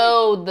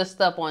loaded the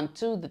stuff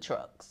onto the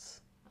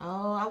trucks.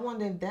 Oh, I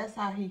wonder if that's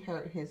how he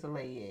hurt his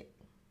leg.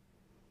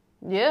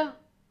 Yeah.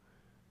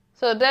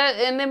 So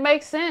and it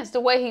makes sense.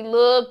 The way he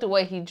looked, the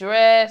way he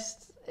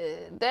dressed,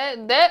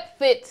 that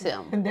fits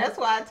him. And that's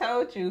why I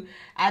told you,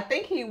 I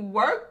think he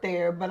worked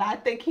there, but I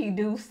think he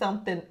do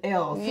something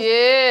else.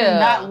 Yeah.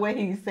 Not what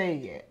he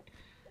said.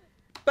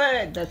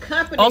 But the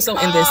company also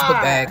in this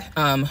book bag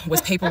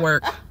was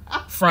paperwork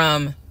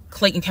from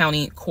Clayton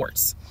County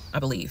courts, I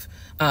believe,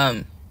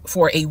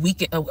 for a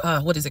weekend.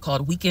 What is it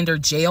called? Weekender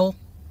jail.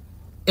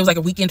 It was like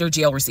a weekender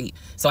jail receipt.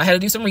 So I had to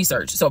do some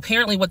research. So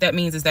apparently what that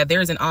means is that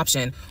there is an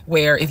option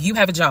where if you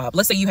have a job,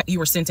 let's say you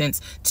were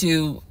sentenced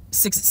to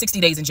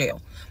 60 days in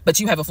jail, but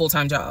you have a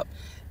full-time job.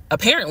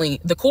 Apparently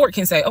the court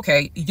can say,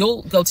 okay,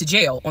 you'll go to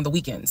jail on the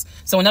weekends.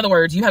 So in other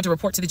words, you have to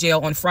report to the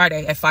jail on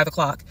Friday at 5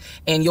 o'clock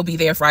and you'll be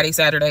there Friday,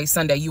 Saturday,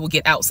 Sunday. You will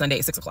get out Sunday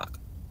at 6 o'clock.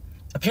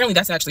 Apparently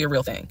that's actually a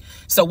real thing.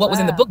 So what was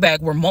in the book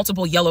bag were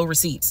multiple yellow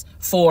receipts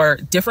for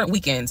different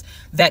weekends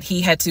that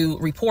he had to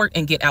report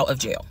and get out of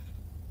jail.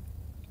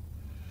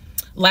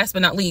 Last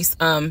but not least,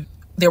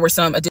 there were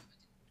some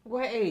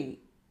Wait,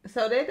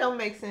 so that don't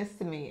make sense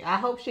to me. I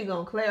hope she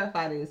gonna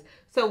clarify this.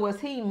 So was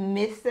he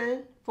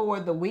missing for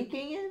the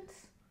weekends?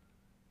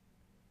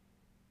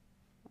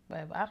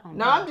 Babe, I don't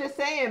know. No, I'm just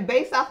saying,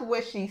 based off of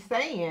what she's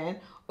saying,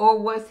 or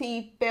was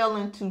he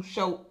failing to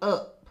show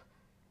up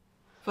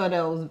for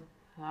those?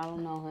 I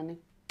don't know, honey.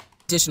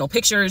 Additional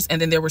pictures,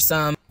 and then there were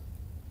some.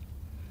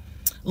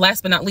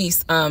 Last but not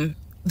least,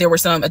 there were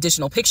some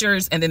additional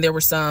pictures, and then there were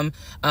some,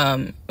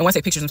 and when I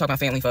say pictures, I'm talking about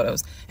family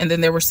photos. And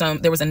then there was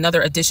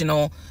another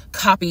additional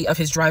copy of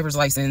his driver's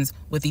license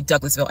with the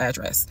Douglasville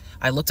address.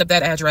 I looked up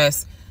that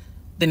address.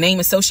 The name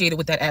associated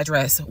with that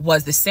address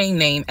was the same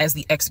name as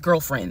the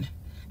ex-girlfriend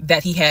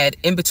that he had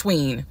in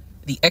between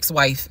the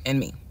ex-wife and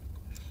me.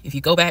 If you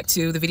go back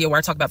to the video where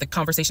I talk about the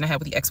conversation I had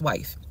with the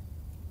ex-wife,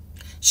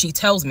 she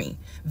tells me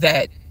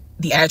that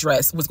the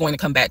address was going to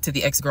come back to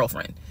the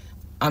ex-girlfriend.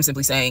 I'm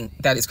simply saying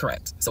that is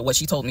correct. So what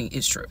she told me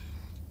is true.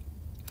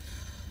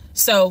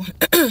 So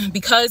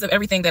because of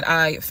everything that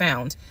I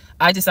found,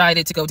 I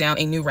decided to go down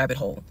a new rabbit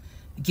hole.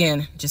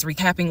 Again, just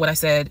recapping what I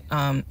said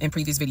in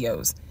previous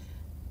videos.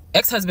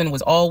 Ex-husband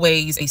was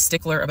always a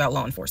stickler about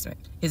law enforcement.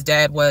 His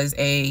dad was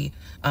a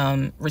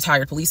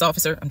retired police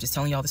officer. I'm just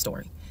telling y'all the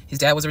story. His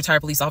dad was a retired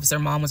police officer.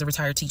 Mom was a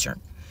retired teacher.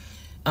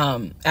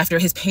 After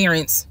his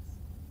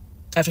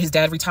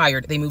dad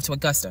retired, they moved to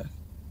Augusta,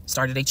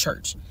 started a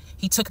church.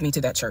 He took me to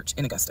that church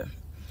in Augusta,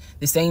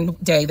 the same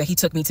day that he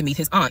took me to meet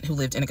his aunt who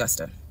lived in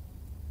Augusta.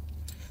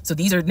 So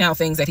these are now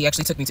things that he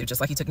actually took me to,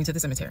 just like he took me to the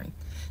cemetery.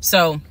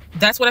 So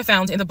that's what I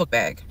found in the book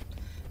bag.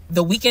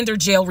 The weekender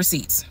jail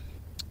receipts.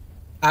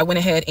 I went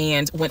ahead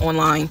and went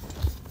online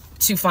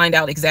to find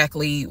out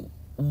exactly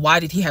why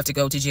did he have to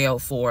go to jail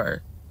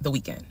for the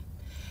weekend.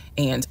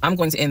 And I'm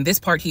going to end this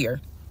part here.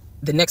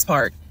 The next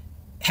part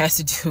has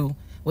to do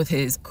with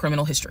his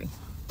criminal history.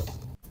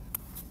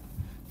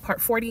 Part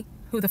 40.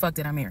 Who the fuck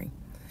did I marry?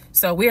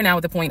 So we are now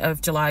at the point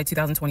of July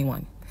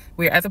 2021.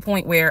 We're at the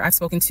point where I've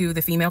spoken to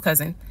the female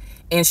cousin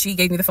and she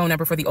gave me the phone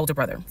number for the older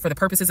brother. For the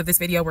purposes of this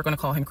video, we're going to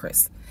call him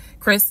Chris.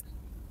 Chris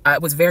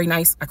was very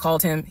nice. I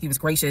called him. He was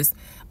gracious.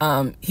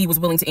 He was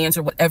willing to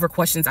answer whatever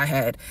questions I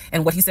had.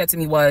 And what he said to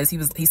me was,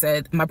 he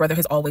said, my brother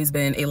has always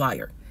been a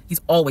liar.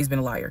 He's always been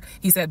a liar.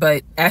 He said,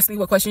 but ask me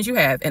what questions you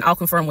have and I'll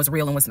confirm what's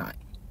real and what's not.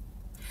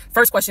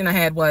 First question I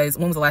had was,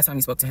 when was the last time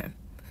you spoke to him?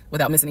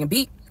 Without missing a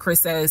beat,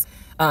 Chris says,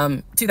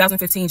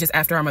 2015, just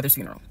after our mother's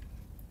funeral.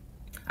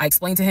 I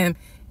explained to him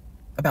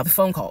about the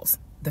phone calls.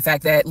 The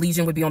fact that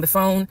Legion would be on the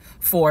phone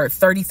for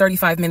 30,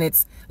 35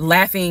 minutes,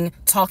 laughing,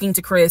 talking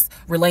to Chris,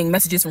 relaying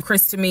messages from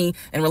Chris to me,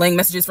 and relaying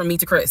messages from me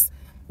to Chris.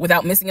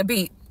 Without missing a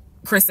beat,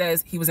 Chris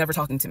says he was never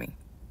talking to me.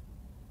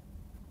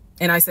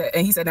 And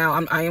he said, now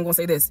I am going to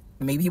say this.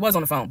 Maybe he was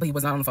on the phone, but he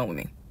was not on the phone with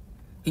me.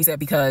 He said,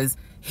 because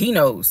he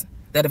knows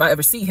that if I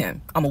ever see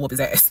him, I'm going to whoop his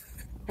ass.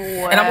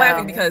 Wow. And I'm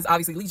laughing because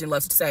obviously Legion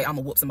loves to say I'm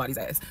gonna whoop somebody's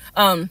ass.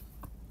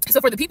 So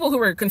for the people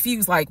who are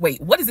confused, like, wait,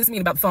 what does this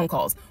mean about the phone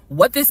calls?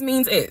 What this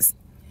means is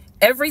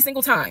every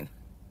single time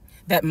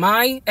that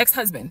my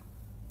ex-husband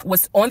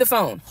was on the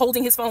phone,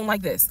 holding his phone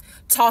like this,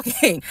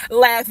 talking,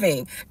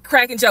 laughing,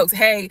 cracking jokes.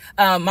 Hey,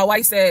 my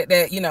wife said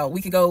that,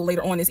 we can go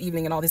later on this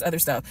evening and all this other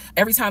stuff.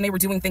 Every time they were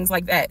doing things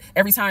like that,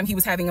 every time he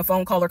was having a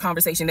phone call or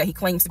conversation that he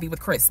claims to be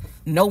with Chris,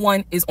 no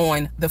one is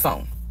on the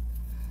phone.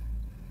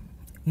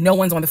 No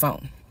one's on the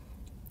phone.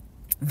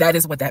 That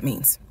is what that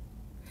means.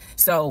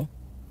 So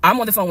I'm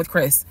on the phone with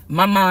Chris.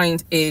 My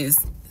mind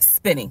is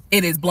spinning.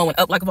 It is blowing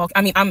up like a volcano.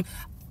 I mean,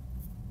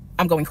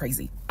 I'm going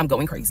crazy. I'm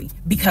going crazy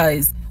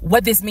because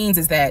what this means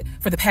is that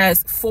for the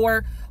past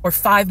 4 or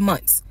 5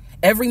 months,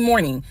 every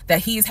morning that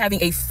he is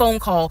having a phone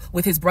call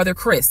with his brother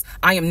Chris,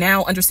 I am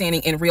now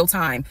understanding in real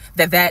time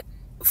that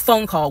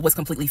phone call was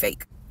completely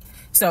fake.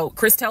 So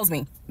Chris tells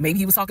me maybe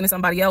he was talking to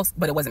somebody else,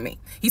 but it wasn't me.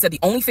 He said the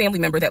only family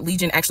member that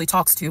Legion actually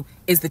talks to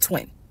is the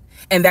twin.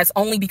 And that's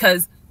only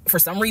because for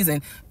some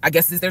reason, I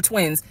guess it's their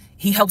twins,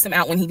 he helps him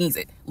out when he needs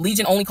it.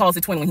 Legion only calls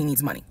the twin when he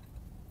needs money.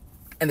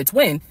 And the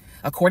twin,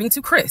 according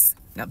to Chris,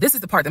 now this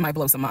is the part that might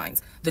blow some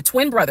minds. The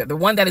twin brother, the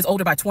one that is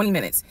older by 20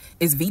 minutes,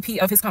 is VP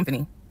of his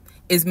company,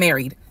 is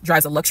married,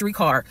 drives a luxury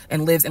car,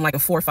 and lives in like a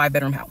 4 or 5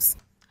 bedroom house.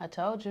 I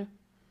told you.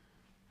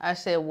 I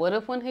said, what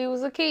if when he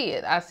was a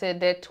kid, I said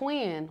that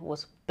twin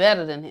was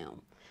better than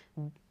him?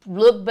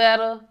 Look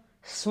better,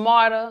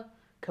 smarter,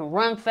 can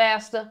run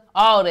faster,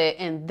 all that.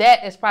 And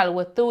that is probably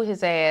what threw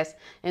his ass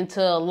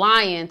into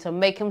lying to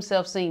make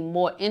himself seem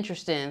more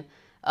interesting.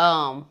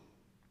 Or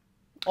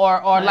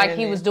like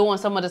he was doing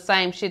some of the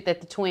same shit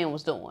that the twin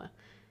was doing.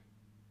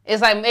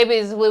 It's like maybe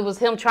it was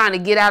him trying to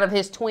get out of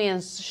his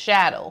twin's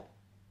shadow.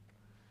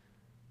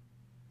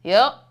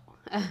 Yep.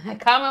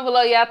 Comment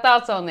below your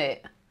thoughts on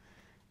that.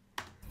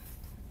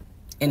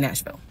 In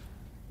Nashville.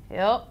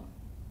 Yep.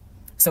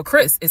 So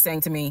Chris is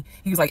saying to me,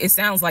 he was like, it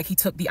sounds like he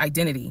took the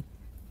identity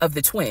of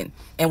the twin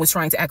and was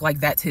trying to act like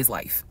that's his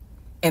life.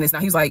 And it's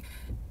not. He was like,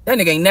 that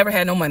nigga ain't never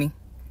had no money,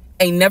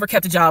 ain't never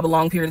kept a job a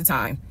long period of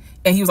time.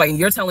 And he was like, and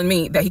you're telling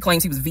me that he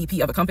claims he was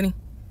VP of a company?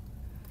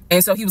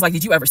 And so he was like,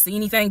 did you ever see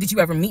anything? Did you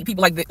ever meet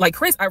people? Like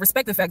Chris, I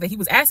respect the fact that he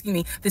was asking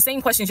me the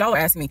same questions y'all are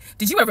asking me.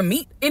 Did you ever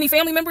meet any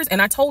family members?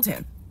 And I told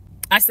him.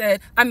 I said,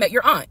 I met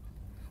your aunt.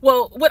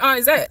 Well, what aunt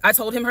is that? I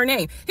told him her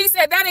name. He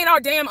said, that ain't our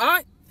damn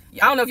aunt.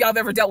 I don't know if y'all have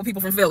ever dealt with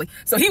people from Philly.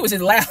 So he was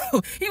just loud.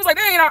 He was like,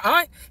 that ain't our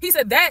aunt. He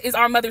said, that is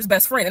our mother's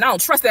best friend. And I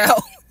don't trust that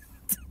hoe.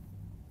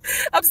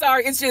 I'm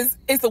sorry. It's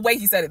the way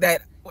he said it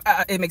that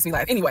it makes me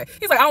laugh. Anyway,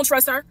 he's like, I don't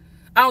trust her.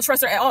 I don't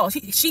trust her at all.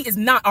 She is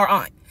not our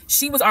aunt.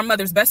 She was our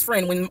mother's best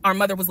friend when our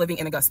mother was living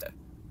in Augusta.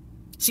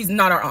 She's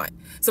not our aunt.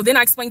 So then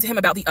I explained to him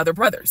about the other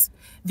brothers.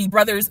 The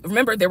brothers,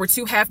 remember, there were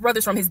 2 half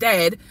brothers from his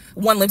dad.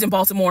 One lived in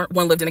Baltimore,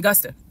 one lived in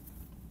Augusta.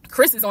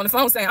 Chris is on the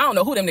phone saying, I don't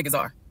know who them niggas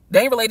are.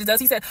 They ain't related to us.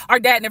 He said, our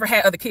dad never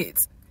had other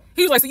kids.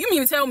 He was like, so you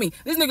mean to tell me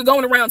this nigga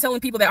going around telling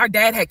people that our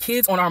dad had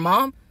kids on our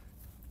mom?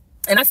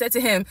 And I said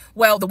to him,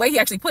 well, the way he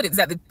actually put it is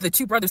that the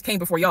 2 brothers came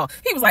before y'all.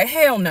 He was like,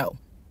 hell no.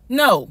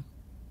 No.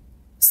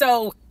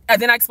 So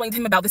then I explained to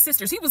him about the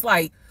sisters. He was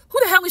like, who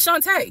the hell is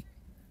Shantae?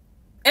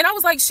 And I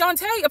was like,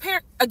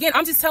 Shantae, again,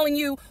 I'm just telling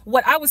you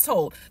what I was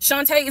told.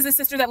 Shantae is a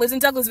sister that lives in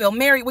Douglasville,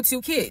 married with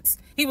 2 kids.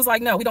 He was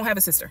like, no, we don't have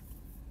a sister.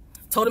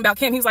 Told him about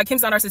Kim. He was like,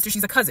 Kim's not our sister.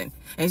 She's a cousin.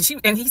 And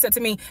he said to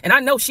me, and I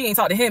know she ain't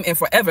talked to him in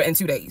forever in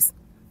 2 days.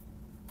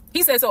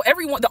 He said, so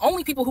the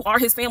only people who are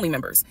his family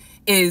members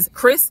is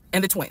Chris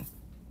and the twin.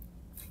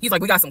 He's like,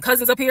 we got some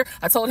cousins up here.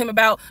 I told him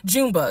about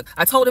Junebug.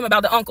 I told him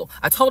about the uncle.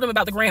 I told him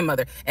about the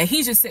grandmother. And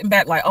he's just sitting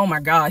back like, oh my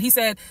God. He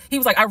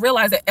was like, I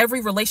realized that every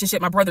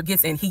relationship my brother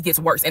gets in, he gets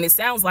worse. And it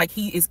sounds like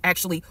he is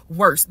actually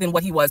worse than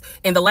what he was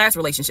in the last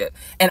relationship.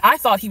 And I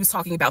thought he was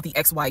talking about the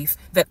ex-wife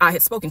that I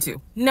had spoken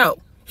to. No,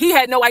 he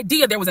had no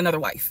idea there was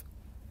another wife.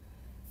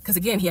 Because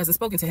again, he hasn't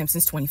spoken to him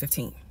since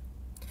 2015.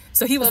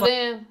 So he was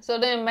so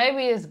then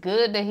maybe it's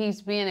good that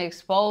he's being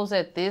exposed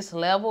at this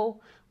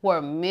level where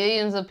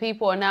millions of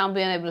people are now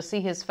being able to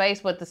see his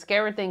face. But the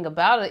scary thing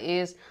about it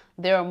is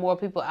there are more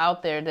people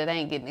out there that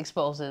ain't getting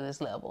exposed to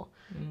this level.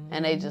 Mm-hmm.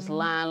 And they just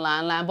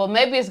lying. But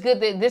maybe it's good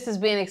that this is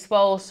being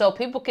exposed so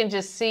people can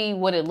just see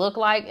what it looked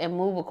like and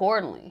move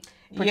accordingly.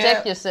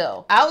 Protect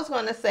yourself. I was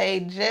going to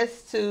say,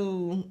 just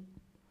to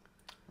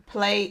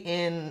play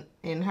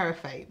in her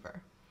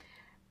favor.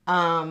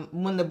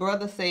 When the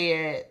brother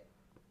said,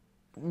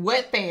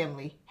 what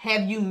family?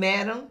 Have you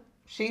met them?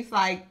 She's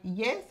like,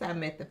 yes, I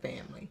met the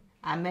family.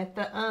 I met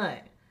the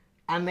aunt.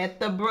 I met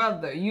the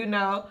brother,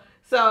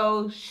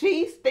 So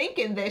she's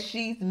thinking that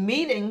she's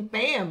meeting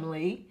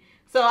family.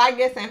 So I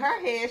guess in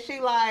her head, she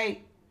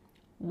like,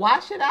 why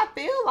should I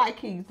feel like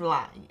he's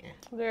lying?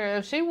 Girl,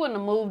 if she wouldn't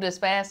have moved as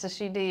fast as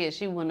she did,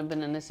 she wouldn't have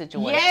been in this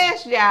situation.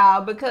 Yes,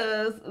 y'all,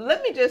 because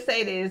let me just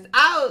say this.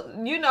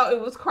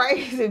 It was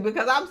crazy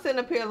because I'm sitting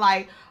up here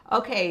like,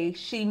 okay,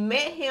 she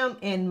met him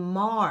in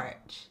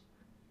March.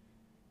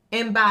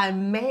 And by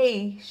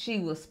May, she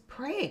was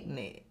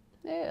pregnant.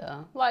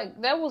 Yeah, like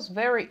that was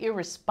very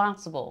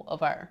irresponsible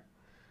of her.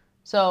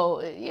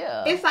 So,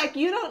 yeah. It's like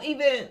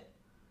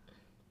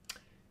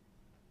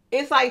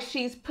it's like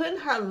she's putting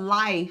her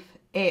life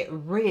at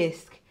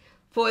risk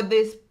for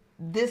this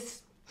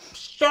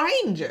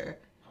stranger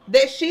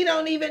that she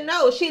don't even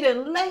know. She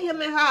didn't let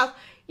him in her house.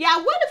 Yeah,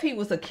 what if he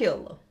was a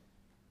killer?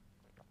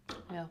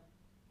 Yeah.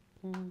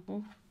 Mm-hmm.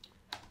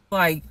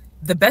 Like,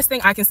 the best thing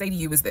I can say to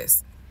you is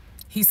this.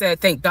 He said,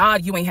 thank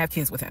God you ain't have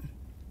kids with him.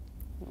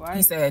 Right.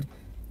 He said,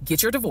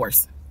 get your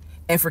divorce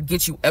and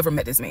forget you ever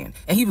met this man.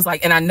 And he was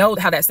like, and I know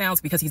how that sounds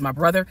because he's my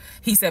brother.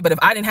 He said, but if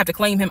I didn't have to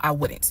claim him, I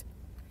wouldn't.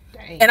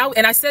 Dang.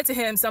 And I said to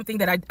him something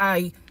that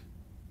I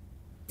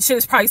should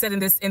have probably said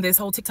in this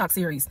whole TikTok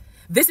series.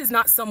 this is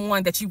not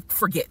someone that you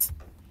forget.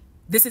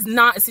 This is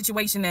not a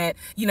situation that,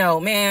 you know,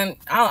 man,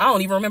 I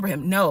don't even remember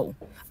him. No.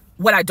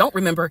 What I don't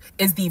remember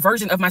is the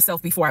version of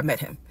myself before I met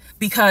him,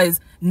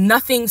 because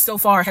nothing so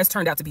far has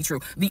turned out to be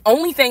true. The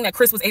only thing that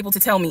Chris was able to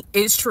tell me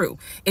is true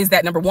is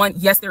that, number one,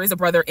 yes, there is a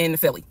brother in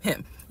Philly,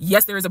 him.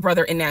 Yes, there is a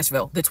brother in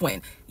Nashville, the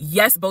twin.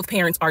 Yes, both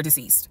parents are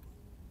deceased.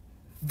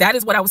 That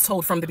is what I was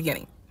told from the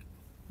beginning.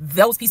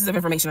 Those pieces of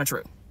information are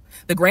true.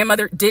 The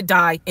grandmother did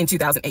die in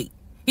 2008.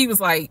 He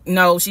was like,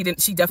 no, she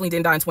definitely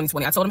didn't die in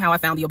 2020. I told him how I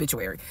found the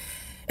obituary.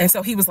 And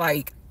so he was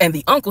like, and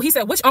the uncle, he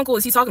said, which uncle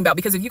is he talking about?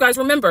 Because if you guys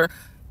remember,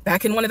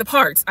 back in one of the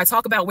parts, I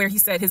talk about where he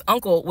said his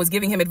uncle was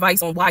giving him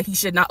advice on why he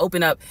should not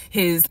open up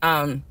his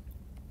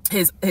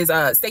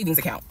savings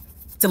account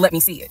to let me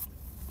see it.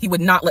 He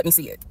would not let me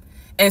see it.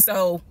 And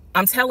so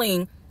I'm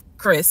telling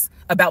Chris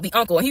about the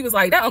uncle, and he was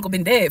like, that uncle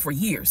been dead for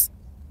years.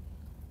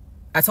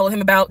 I told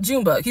him about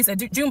Junebug. He said,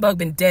 Junebug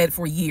been dead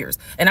for years.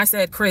 And I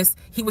said, Chris,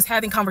 he was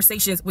having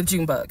conversations with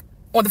Junebug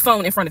on the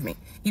phone in front of me.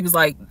 He was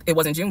like, it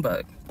wasn't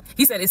Junebug.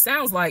 He said, it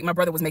sounds like my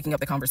brother was making up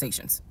the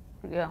conversations.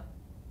 Yeah.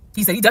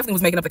 He said he definitely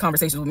was making up the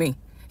conversations with me.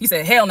 He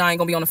said, hell no, I ain't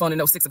gonna be on the phone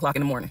at 6 o'clock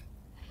in the morning.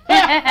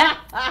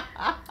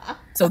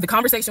 So the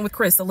conversation with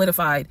Chris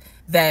solidified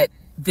that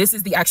this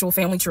is the actual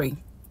family tree.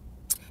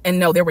 And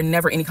no, there were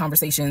never any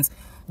conversations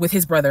with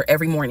his brother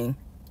every morning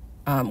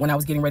when I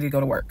was getting ready to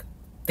go to work.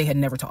 They had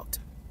never talked.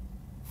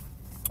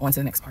 On to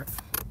the next part.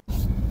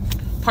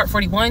 Part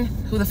 41,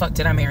 who the fuck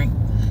did I marry?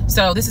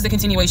 So this is a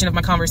continuation of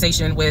my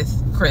conversation with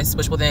Chris,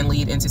 which will then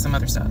lead into some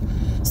other stuff.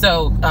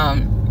 So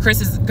Chris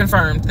has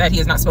confirmed that he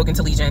has not spoken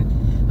to Legion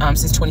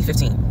since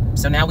 2015.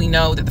 So now we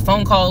know that the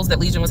phone calls that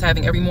Legion was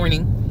having every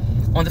morning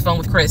on the phone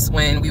with Chris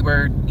when we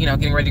were, you know,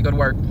 getting ready to go to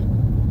work,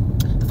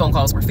 the phone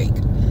calls were fake.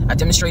 I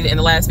demonstrated in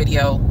the last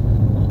video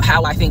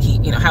how I think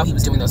how he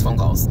was doing those phone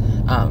calls,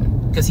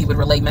 because he would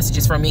relay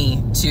messages from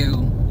me to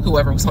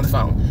whoever was on the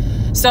phone.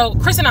 So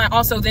Chris and I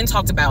also then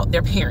talked about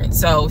their parents.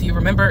 So if you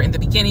remember in the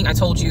beginning, I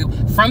told you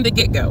from the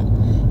get-go,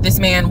 this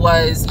man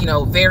was,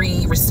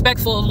 very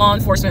respectful of law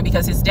enforcement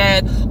because his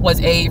dad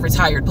was a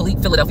retired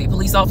Philadelphia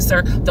police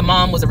officer. The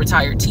mom was a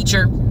retired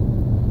teacher.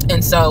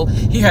 And so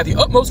he had the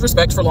utmost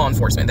respect for law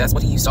enforcement. That's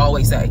what he used to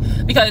always say.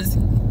 Because,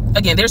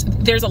 again,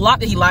 there's a lot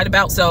that he lied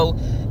about. So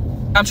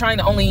I'm trying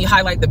to only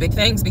highlight the big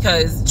things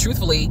because,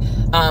 truthfully,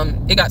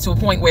 it got to a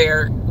point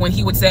where when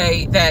he would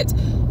say that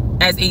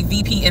as a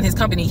VP in his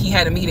company, he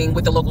had a meeting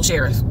with the local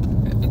sheriff.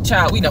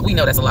 Child, we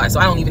know that's a lie. So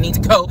I don't even need to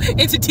go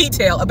into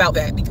detail about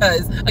that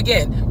because,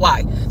 again,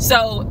 why?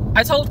 So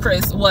I told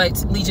Chris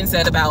what Legion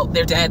said about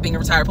their dad being a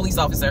retired police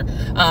officer.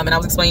 And I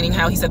was explaining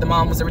how he said the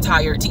mom was a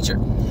retired teacher.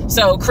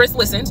 So Chris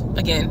listened.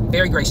 Again,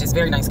 very gracious,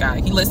 very nice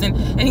guy. He listened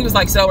and he was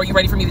like, so are you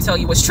ready for me to tell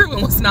you what's true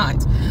and what's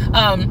not?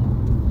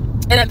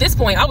 And at this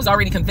point, I was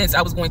already convinced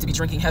I was going to be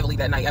drinking heavily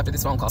that night after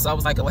this phone call. So I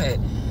was like, go ahead.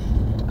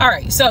 All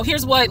right, so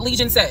here's what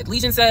Legion said.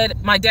 Legion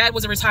said, my dad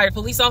was a retired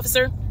police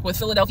officer with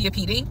Philadelphia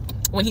PD.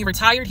 When he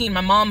retired, he and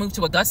my mom moved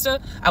to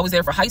Augusta. I was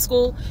there for high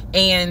school,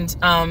 and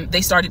they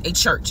started a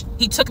church.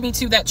 He took me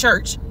to that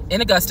church in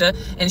Augusta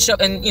and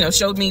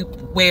showed me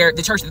where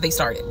the church that they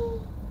started.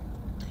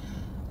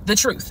 The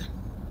truth.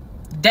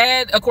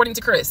 Dad, according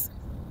to Chris,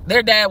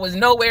 their dad was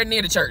nowhere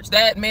near the church.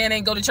 That man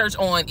ain't go to church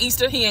on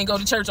Easter. He ain't go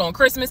to church on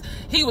Christmas.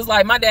 He was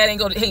like, my dad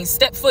he ain't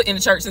stepped foot in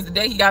the church since the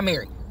day he got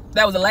married.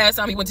 That was the last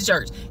time he went to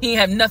church. He didn't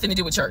have nothing to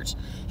do with church.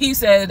 He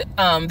said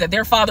that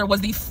their father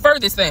was the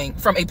furthest thing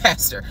from a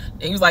pastor.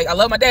 And he was like, I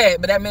love my dad,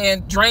 but that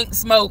man drank,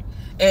 smoked,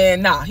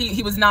 and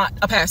he was not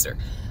a pastor.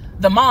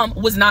 The mom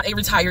was not a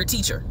retired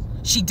teacher.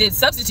 She did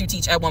substitute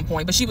teach at one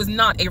point, but she was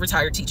not a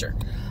retired teacher.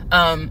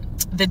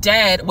 The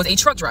dad was a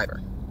truck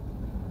driver.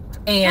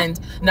 And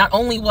not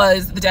only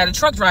was the dad a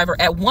truck driver,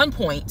 at one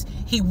point,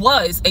 he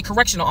was a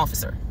correctional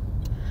officer.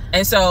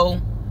 And so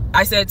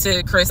I said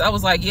to Chris, I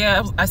was like,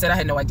 yeah, I said I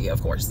had no idea,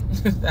 of course.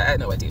 I had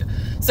no idea.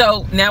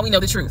 So now we know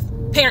the truth.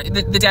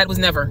 The dad was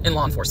never in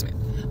law enforcement.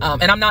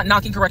 And I'm not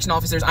knocking correctional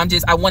officers.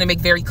 I want to make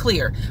very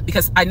clear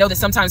because I know that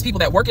sometimes people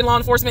that work in law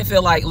enforcement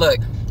feel like, look,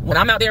 when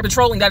I'm out there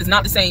patrolling, that is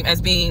not the same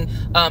as being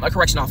a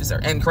correction officer,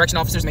 and correction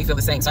officers may feel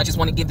the same. So I just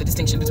want to give the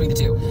distinction between the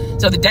two.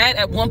 So the dad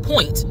at one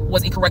point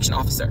was a correction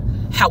officer.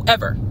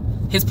 However,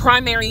 his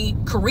primary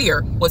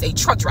career was a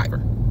truck driver.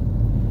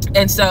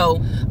 And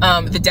so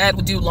the dad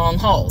would do long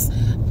hauls.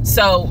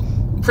 So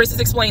Chris is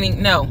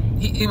explaining, no,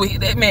 he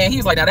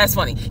was like, now that's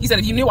funny. He said,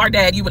 if you knew our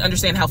dad, you would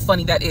understand how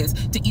funny that is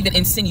to even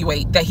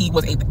insinuate that he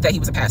was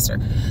a pastor.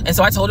 And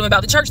so I told him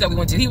about the church that we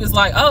went to. He was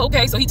like, oh,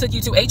 okay. So he took you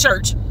to a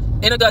church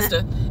in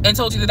Augusta and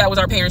told you that was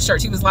our parents'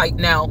 church. He was like,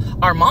 now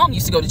our mom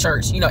used to go to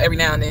church, every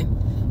now and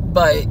then.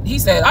 But he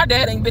said, our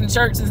dad ain't been to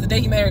church since the day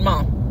he married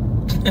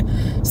mom.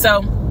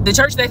 So the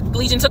church that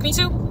Legion took me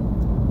to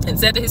and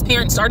said that his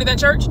parents started that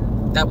church,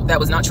 that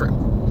was not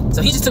true.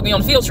 So he just took me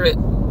on a field trip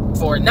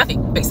for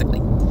nothing,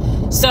 basically.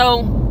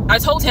 So I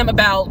told him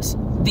about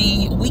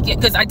the weekend,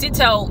 because I did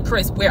tell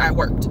Chris where I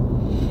worked.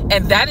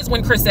 And that is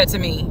when Chris said to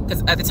me,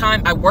 because at the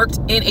time I worked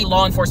in a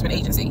law enforcement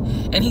agency,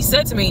 and he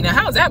said to me, now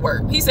how does that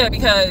work? He said,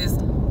 because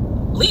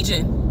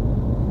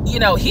Legion, he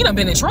done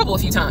been in trouble a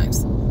few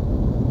times.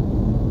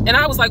 And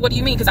I was like, what do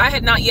you mean? Because I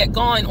had not yet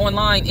gone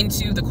online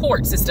into the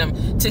court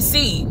system to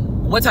see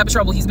what type of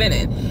trouble he's been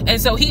in. And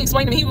so he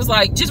explained to me, he was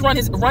like, just run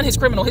his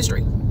criminal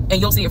history and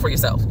you'll see it for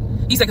yourself.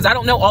 He said, because I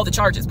don't know all the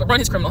charges, but run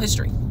his criminal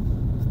history.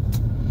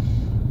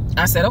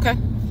 I said, okay.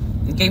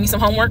 He gave me some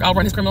homework. I'll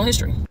run his criminal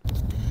history.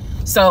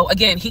 So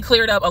again, he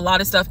cleared up a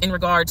lot of stuff in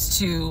regards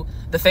to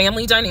the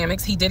family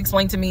dynamics. He did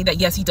explain to me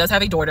that, yes, he does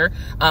have a daughter.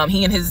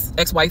 He and his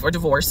ex-wife are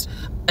divorced.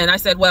 And I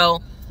said,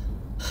 well,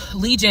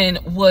 Legion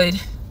would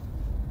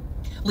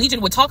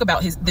talk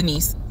about the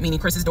niece, meaning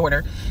Chris's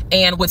daughter,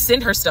 and would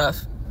send her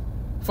stuff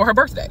for her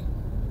birthday.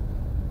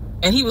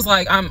 And he was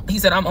like, he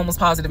said, I'm almost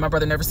positive my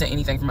brother never sent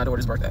anything for my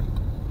daughter's birthday.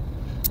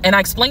 And I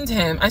explained to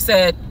him, I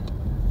said,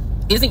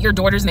 isn't your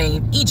daughter's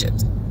name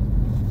Egypt?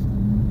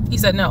 He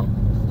said, no.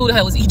 Who the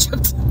hell is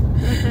Egypt?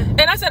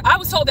 And I said, I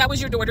was told that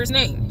was your daughter's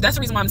name. That's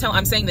the reason why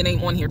I'm saying the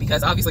name on here,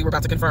 because obviously we're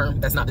about to confirm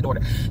that's not the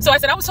daughter. So I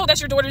said, I was told that's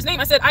your daughter's name.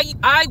 I said,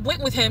 I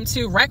went with him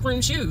to Rack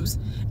Room Shoes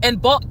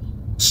and bought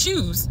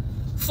shoes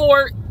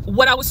for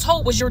what I was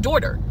told was your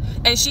daughter.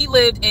 And she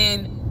lived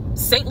in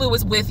St.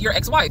 Louis with your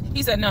ex-wife.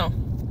 He said, no.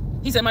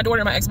 He said, my daughter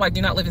and my ex-wife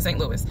do not live in St.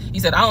 Louis. He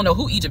said, I don't know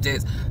who Egypt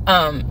is.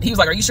 He was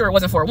like, are you sure it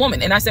wasn't for a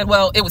woman? And I said,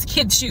 well, it was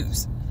kids'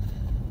 shoes.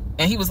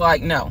 And he was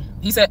like, no.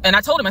 He said, and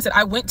I told him, I said,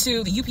 I went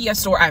to the UPS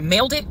store, I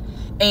mailed it,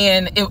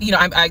 and it, you know,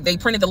 they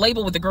printed the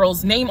label with the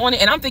girl's name on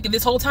it. And I'm thinking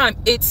this whole time,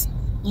 it's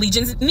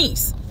Legion's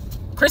niece.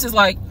 Chris is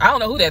like, I don't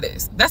know who that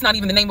is. That's not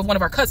even the name of one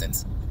of our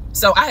cousins.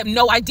 So I have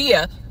no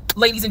idea,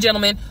 ladies and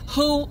gentlemen,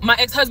 who my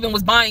ex-husband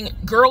was buying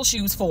girl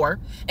shoes for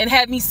and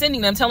had me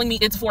sending them, telling me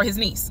it's for his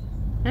niece.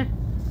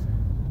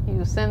 He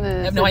was sending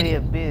it to the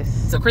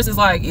abyss. So Chris is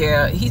like,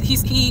 yeah,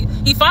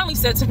 he finally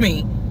said to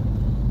me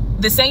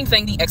the same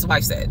thing the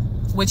ex-wife said,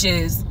 which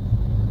is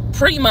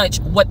pretty much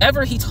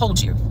whatever he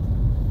told you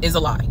is a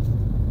lie.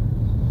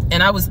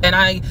 And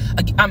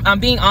I'm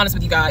being honest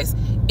with you guys.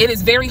 It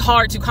is very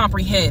hard to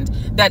comprehend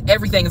that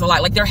everything is a lie.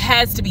 Like, there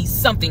has to be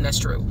something that's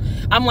true.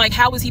 I'm like,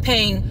 how is he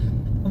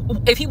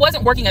paying? If he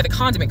wasn't working at the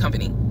condiment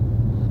company,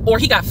 or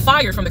he got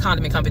fired from the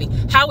condiment company,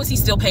 how is he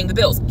still paying the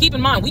bills? Keep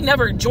in mind, we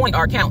never joined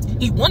our accounts.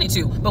 He wanted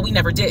to, but we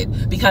never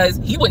did, because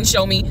he wouldn't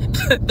show me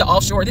the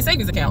offshore, the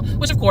savings account,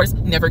 which of course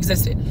never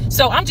existed.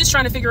 So I'm just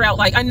trying to figure out,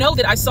 like, I know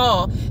that I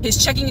saw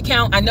his checking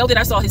account. I know that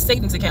I saw his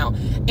savings account,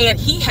 and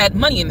he had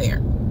money in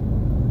there.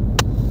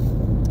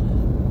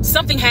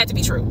 Something had to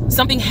be true.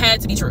 Something had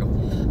to be true.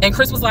 And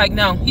Chris was like,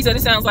 no. He said,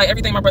 it sounds like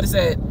everything my brother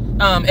said.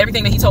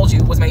 Everything that he told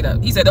you was made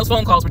up. He said those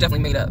phone calls were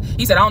definitely made up.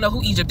 He said, I don't know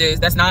who Egypt is.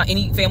 That's not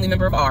any family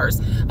member of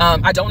ours.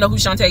 I don't know who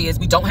Shantae is.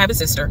 We don't have a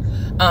sister.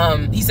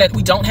 He said,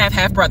 we don't have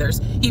half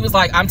brothers. He was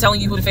like, I'm telling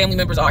you who the family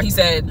members are. He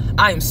said,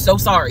 I am so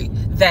sorry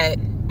that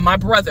my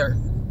brother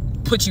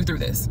put you through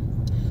this.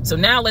 So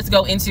now let's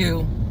go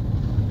into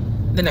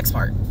the next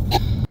part.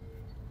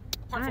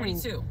 Part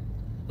 42.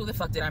 Who the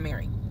fuck did I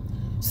marry?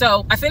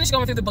 So I finished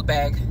going through the book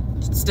bag.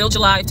 Still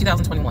July of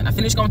 2021. I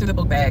finished going through the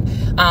book bag.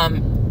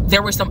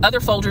 There were some other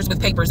folders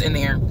with papers in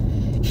there.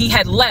 He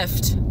had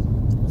left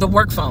the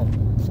work phone.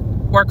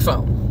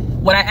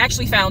 What I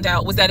actually found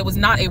out was that it was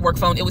not a work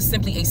phone. It was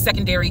simply a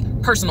secondary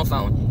personal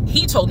phone.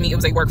 He told me it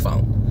was a work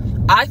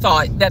phone. I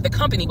thought that the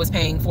company was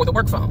paying for the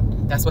work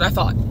phone. That's what I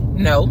thought.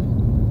 No,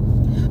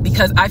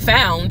 because I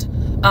found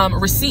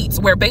receipts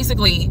where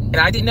basically, and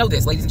I didn't know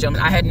this, ladies and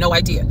gentlemen, I had no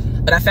idea,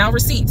 but I found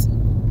receipts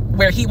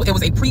where it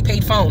was a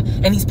prepaid phone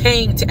and he's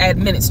paying to add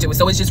minutes to it.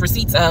 So it's just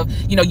receipts of,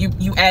 you know,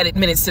 you added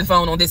minutes to the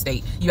phone on this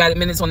date, you added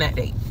minutes on that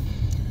date.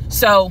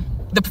 So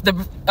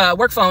the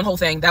work phone whole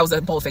thing, that was a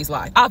bold-faced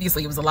lie.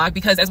 Obviously it was a lie,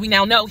 because as we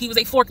now know, he was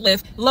a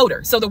forklift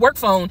loader. So the work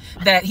phone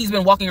that he's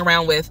been walking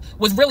around with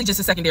was really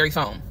just a secondary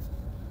phone.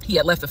 He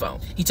had left the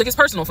phone. He took his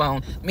personal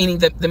phone, meaning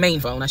the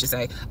main phone, I should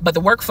say, but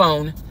the work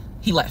phone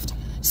he left.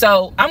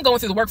 So I'm going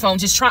through the work phone,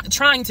 just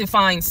trying to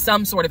find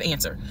some sort of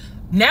answer.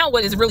 Now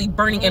what is really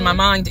burning in my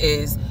mind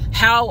is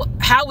how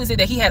is it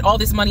that he had all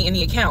this money in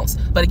the accounts,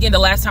 but again, the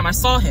last time I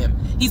saw him,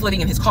 he's living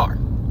in his car.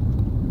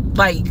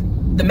 Like,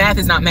 the math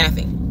is not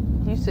mathing.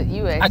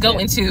 I go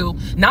into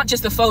not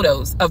just the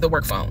photos of the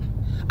work phone,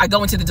 I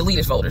go into the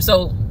deleted folder.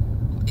 So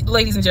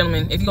ladies and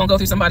gentlemen, if you're gonna go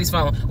through somebody's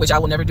phone, which I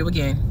will never do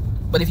again,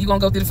 but if you're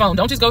gonna go through the phone,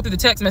 don't just go through the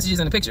text messages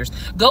and the pictures.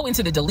 Go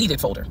into the deleted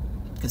folder,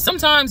 because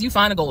sometimes you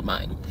find a gold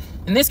mine.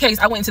 In this case,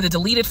 I went into the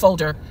deleted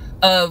folder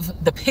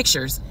of the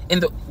pictures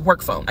in the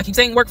work phone. I keep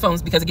saying work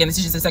phones because, again, this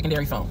is just a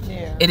secondary phone.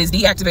 Yeah. It is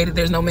deactivated.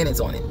 There's no minutes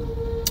on it.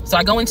 So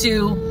I go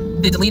into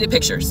the deleted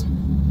pictures,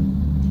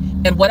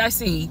 and what I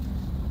see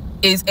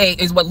is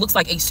what looks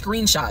like a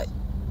screenshot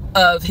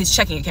of his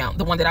checking account,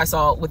 the one that I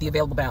saw with the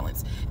available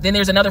balance. Then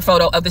there's another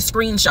photo of the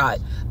screenshot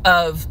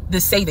of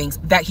the savings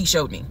that he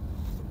showed me.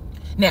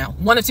 Now,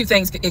 one of two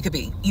things it could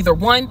be. Either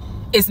one,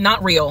 it's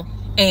not real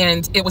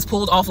and it was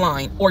pulled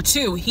offline, or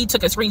two, he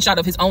took a screenshot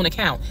of his own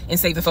account and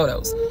saved the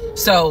photos.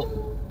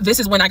 So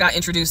this is when I got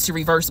introduced to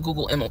reverse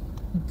Google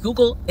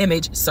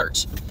image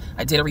search.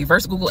 I did a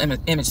reverse Google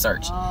image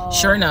search.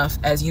 Sure enough,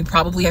 as you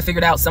probably have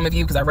figured out, some of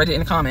you, because I read it in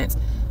the comments,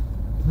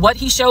 what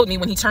he showed me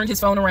when he turned his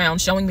phone around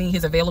showing me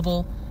his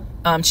available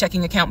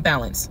checking account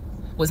balance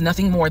was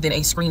nothing more than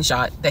a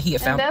screenshot that he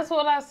had found. And that's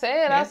what I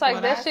said. I was That's like,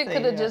 what that I shit said.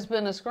 could have just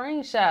been a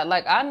screenshot.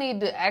 Like, I need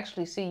to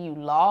actually see you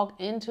log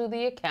into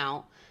the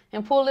account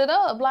and pull it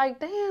up. Like,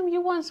 damn,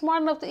 you weren't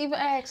smart enough to even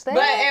ask that.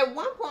 But at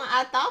one point,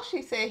 I thought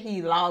she said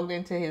he logged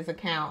into his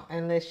account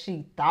unless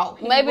she thought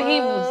he Maybe he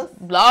was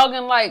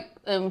logging, like,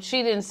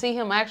 she didn't see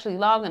him actually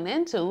logging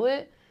into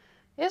it.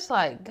 It's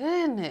like,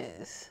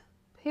 goodness.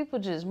 People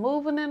just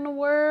moving in the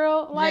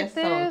world like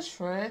That's this.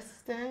 so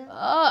trusting.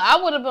 I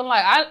would have been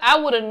like, I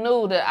would have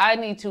knew that I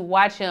need to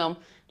watch him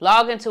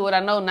log into it.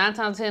 I know 9 times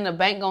out of 10 the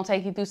bank gonna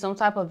take you through some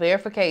type of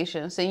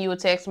verification, send you a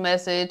text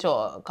message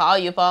or call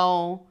your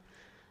phone.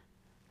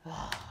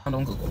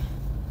 On Google.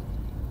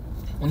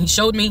 When he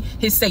showed me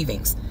his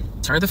savings,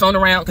 turned the phone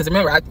around, because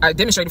remember, I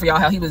demonstrated for y'all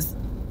how he was,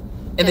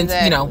 and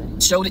then, you know,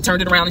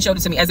 turned it around and showed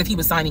it to me as if he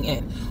was signing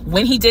in.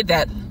 When he did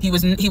that, he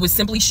was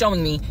simply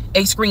showing me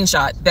a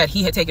screenshot that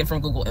he had taken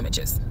from Google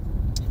Images.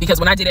 Because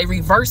when I did a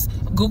reverse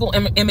Google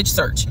image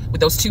search with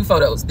those 2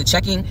 photos, the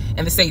checking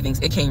and the savings,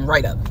 it came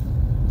right up.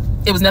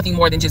 It was nothing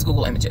more than just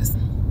Google Images.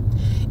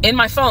 In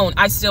my phone,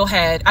 I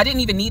didn't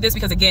even need this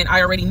because, again,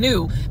 I already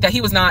knew that he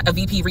was not a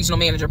VP regional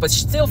manager, but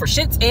still, for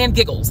shits and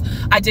giggles,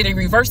 I did a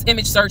reverse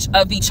image search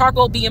of the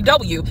charcoal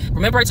BMW.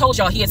 Remember, I told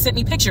y'all he had sent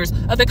me pictures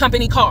of the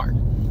company car.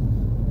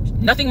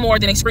 Nothing more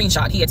than a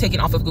screenshot he had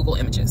taken off of Google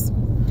Images.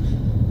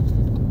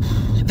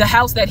 The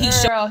house that he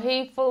showed. Girl,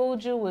 he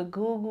fooled you with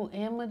Google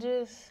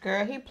Images.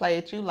 Girl, he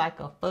played you like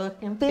a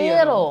fucking fiddle.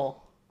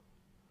 Fiddle.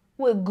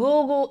 With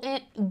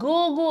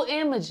Google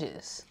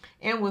Images.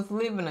 And was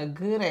living a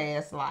good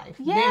ass life.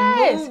 Yes.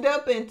 Then moved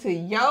up into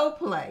your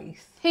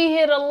place. He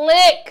hit a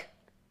lick.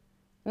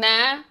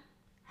 Nah.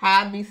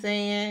 How I be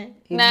saying?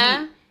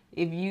 Nah.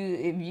 If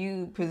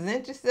you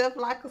present yourself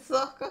like a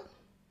sucker,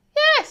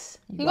 Yes.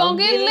 You gonna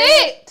get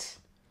licked.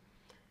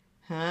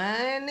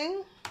 honey.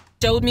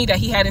 Showed me that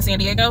he had in San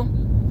Diego,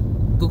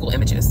 Google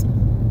Images.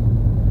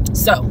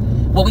 So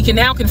what we can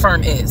now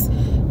confirm is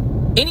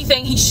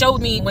anything he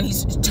showed me when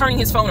he's turning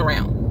his phone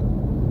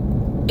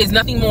around is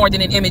nothing more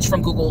than an image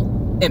from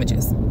Google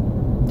Images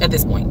at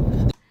this point.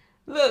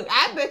 Look,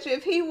 I bet you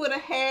if he would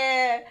have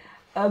had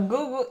a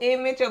Google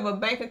image of a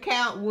bank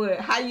account with,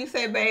 how you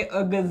say, babe,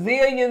 a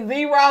gazillion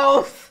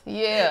zeros,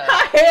 Yeah.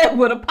 her head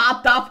would have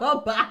popped off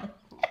her body.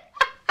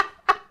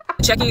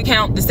 The checking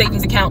account, the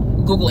savings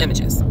account, Google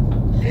Images.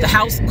 The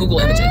house, Google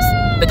Images.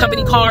 The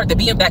company car,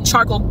 that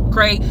charcoal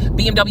gray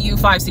BMW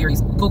 5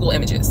 Series, Google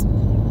Images.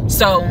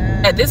 So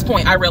at this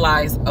point, I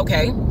realized,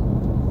 okay,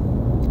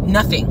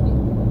 nothing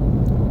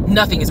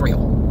is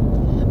real.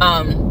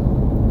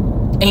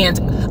 And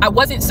I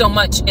wasn't so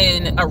much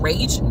in a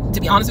rage,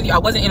 to be honest with you. I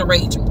wasn't in a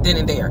rage then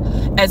and there,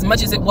 as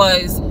much as it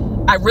was,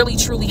 I really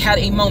truly had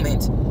a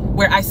moment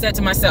where I said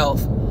to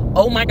myself,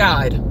 oh my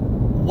God,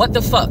 what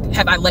the fuck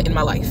have I let in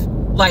my life?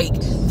 Like,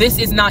 this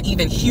is not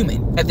even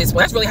human at this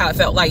point. That's really how I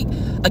felt. Like,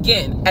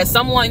 again, as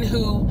someone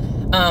who,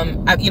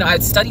 I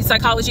studied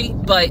psychology,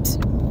 but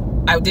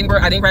I didn't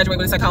graduate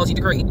with a psychology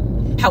degree.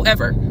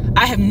 However,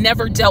 I have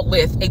never dealt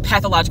with a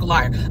pathological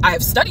liar. I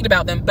have studied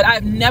about them, but I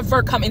have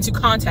never come into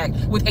contact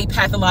with a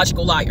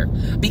pathological liar.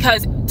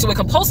 Because to a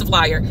compulsive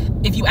liar,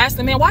 if you ask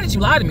them, man, why did you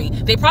lie to me?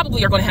 They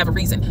probably are going to have a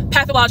reason.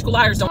 Pathological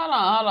liars don't. Hold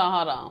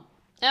on.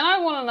 And I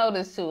want to know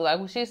this too. Like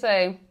when she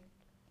say,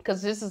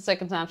 because this is the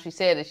second time she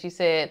said it, she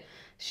said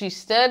she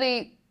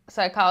studied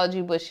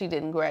psychology, but she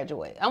didn't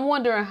graduate. I'm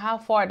wondering, how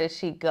far did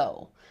she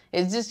go?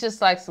 Is this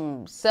just like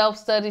some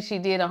self-study she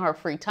did on her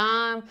free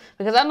time?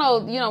 Because I know,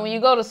 when you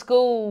go to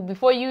school,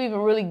 before you even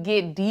really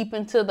get deep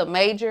into the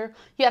major,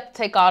 you have to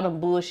take all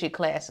them bullshit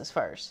classes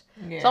first.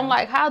 Yeah. So I'm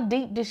like, how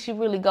deep did she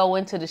really go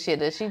into the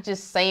shit? Is she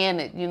just saying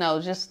it,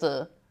 just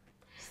to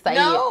say it?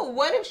 No,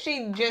 what if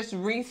she just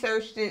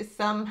researched it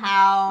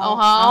somehow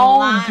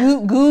on her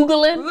own,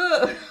 Googling?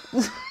 Look.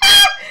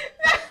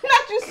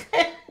 Not just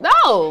saying.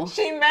 No.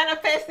 She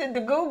manifested the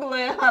Google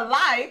in her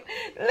life.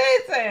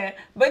 Listen,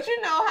 but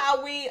you know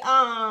how we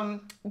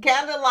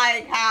kind of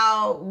like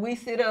how we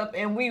sit up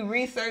and we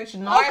research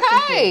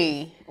narcissists.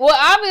 Okay. Well,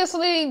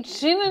 obviously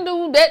she didn't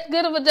do that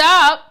good of a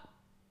job.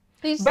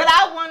 But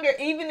I wonder,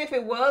 even if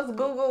it was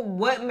Google,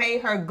 what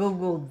made her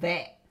Google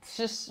that?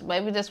 Just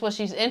maybe that's what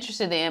she's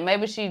interested in.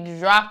 Maybe she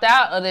dropped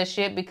out of that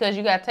shit because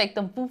you got to take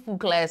them foo-foo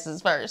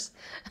classes first.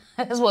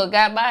 That's what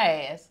got my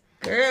ass.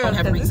 Girl, don't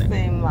have a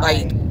reason.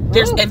 Like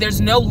there's there's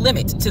no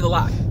limit to the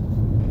lie.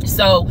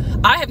 So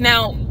I have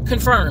now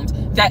confirmed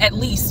that at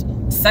least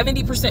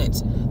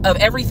 70% of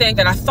everything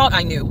that I thought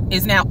I knew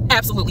is now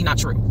absolutely not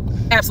true.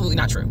 Absolutely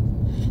not true.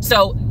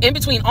 So in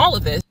between all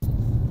of this,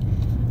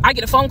 I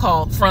get a phone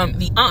call from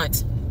the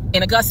aunt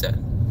in Augusta.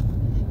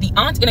 The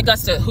aunt in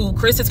Augusta, who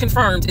Chris has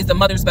confirmed is the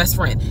mother's best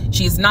friend.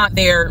 She is not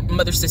their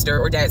mother's sister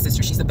or dad's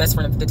sister. She's the best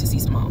friend of the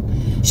deceased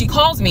mom. She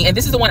calls me, and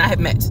this is the one I have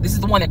met. This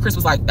is the one that Chris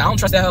was like, I don't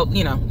trust that hoe,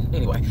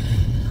 anyway.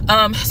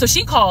 So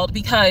she called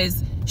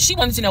because she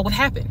wanted to know what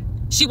happened.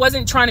 She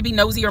wasn't trying to be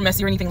nosy or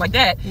messy or anything like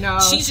that. No,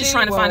 she's just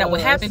trying to find out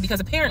what happened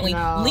because apparently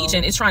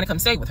Legion is trying to come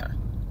stay with her.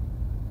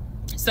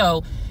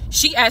 So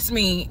she asked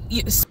me.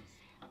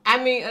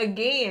 I mean,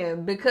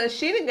 again, because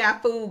she done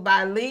got fooled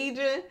by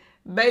Legion,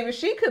 baby,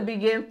 she could be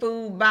getting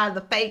fooled by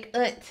the fake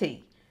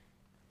auntie.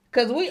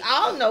 Because we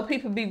all know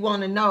people be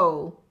want to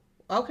know,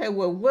 okay,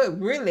 well, what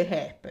really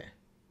happened?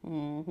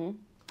 Mm-hmm.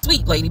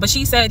 Sweet lady, but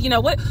she said, you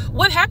know,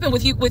 what happened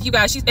with you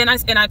guys? And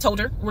I told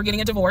her we're getting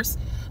a divorce.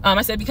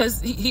 I said,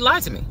 because he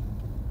lied to me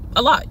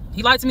a lot.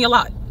 He lied to me a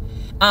lot.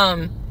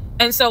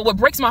 And so what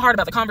breaks my heart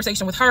about the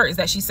conversation with her is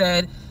that she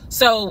said,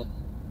 so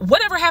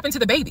whatever happened to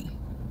the baby?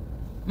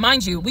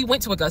 Mind you, we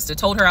went to Augusta,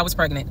 told her I was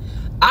pregnant.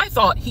 I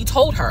thought he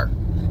told her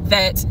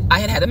that I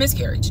had a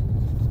miscarriage.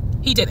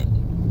 He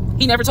didn't.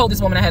 He never told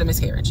this woman I had a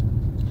miscarriage.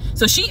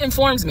 So she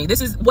informs me,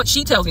 this is what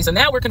she tells me. So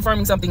now we're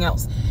confirming something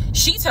else.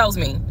 She tells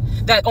me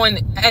that on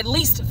at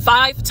least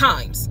 5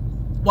 times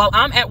while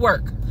I'm at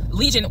work,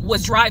 Legion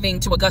was driving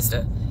to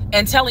Augusta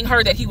and telling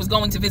her that he was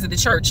going to visit the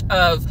church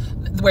of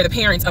where the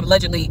parents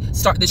allegedly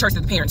the church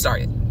that the parents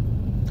started.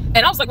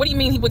 And I was like, what do you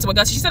mean he went to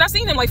Augusta? She said, I've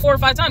seen him like 4 or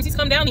 5 times. He's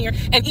come down here.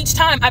 And each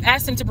time I've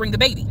asked him to bring the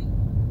baby.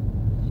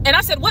 And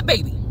I said, what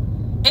baby?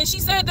 And she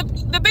said,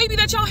 the baby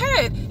that y'all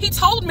had. He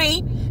told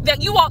me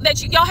that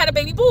y'all had a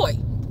baby boy.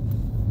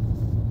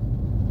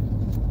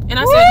 And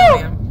I said, no,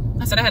 ma'am.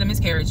 I said, I had a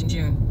miscarriage in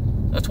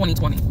June of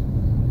 2020.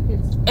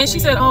 And she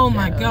said, oh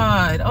my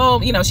God.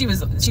 Oh, you know, she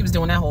was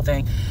doing that whole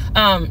thing.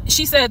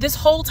 She said, this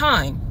whole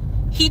time,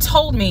 he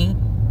told me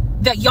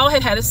that y'all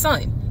had a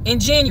son in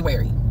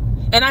January.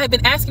 And I had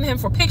been asking him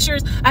for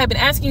pictures. I had been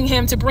asking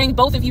him to bring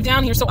both of you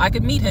down here so I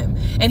could meet him.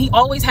 And he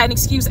always had an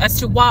excuse as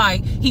to why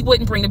he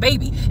wouldn't bring the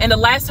baby. And the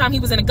last time he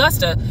was in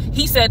Augusta,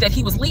 he said that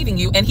he was leaving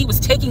you and he was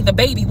taking the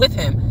baby with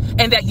him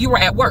and that you were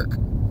at work.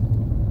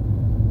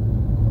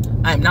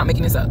 I am not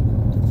making this up.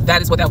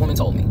 That is what that woman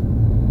told me.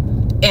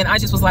 And I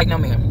just was like, no,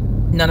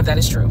 ma'am, none of that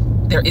is true.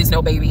 There is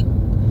no baby.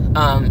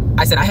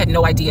 I said I had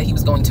no idea he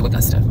was going to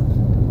Augusta.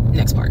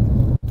 Next part.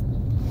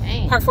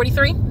 Dang. Part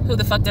 43, who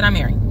the fuck did I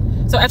marry?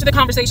 So after the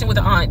conversation with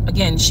the aunt,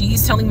 again,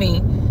 she's telling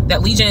me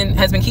that Legion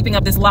has been keeping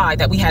up this lie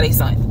that we had a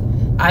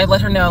son. I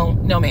let her know,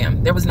 no,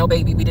 ma'am, there was no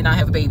baby. We did not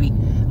have a baby.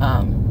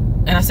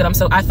 And I said,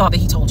 I thought that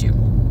he told you.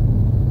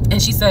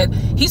 And she said,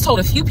 he's told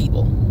a few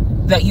people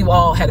that you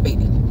all had a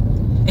baby.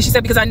 And she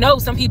said, because I know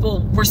some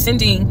people were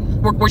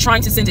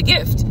trying to send a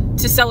gift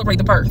to celebrate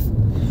the birth.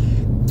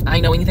 I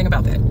didn't know anything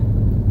about that.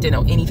 Didn't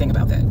know anything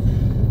about that.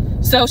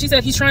 So she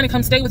said, he's trying to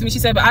come stay with me. She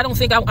said, but I don't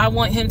think I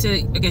want him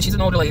to, again, she's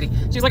an older lady.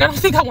 She's like, I don't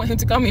think I want him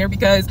to come here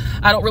because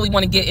I don't really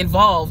want to get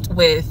involved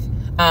with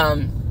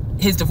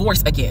his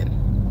divorce again.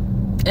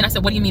 And I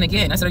said, what do you mean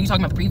again? I said, are you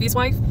talking about the previous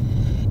wife?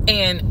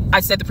 And I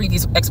said the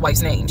previous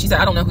ex-wife's name. She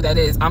said, I don't know who that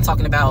is. I'm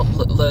talking about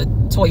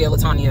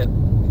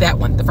LaTanya, that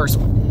one, the first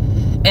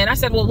one. And I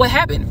said, well, what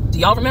happened? Do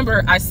y'all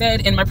remember I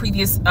said in my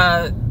previous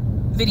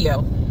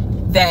video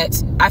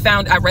that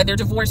I read their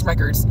divorce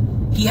records.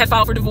 He had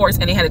filed for divorce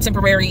and they had a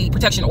temporary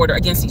protection order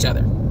against each other.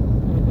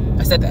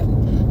 I said that.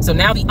 So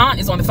now the aunt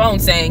is on the phone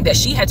saying that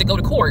she had to go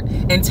to court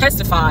and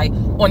testify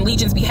on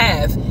Legion's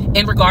behalf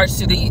in regards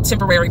to the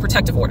temporary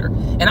protective order.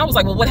 And I was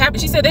like, well, what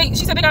happened? She said they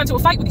got into a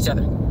fight with each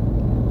other.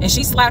 And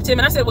she slapped him.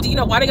 And I said, well, do you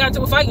know why they got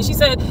into a fight? And she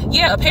said,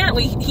 yeah,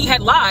 apparently he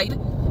had lied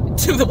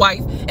to the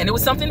wife and it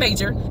was something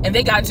major and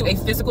they got into a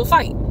physical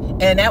fight.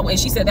 And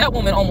she said that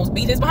woman almost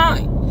beat his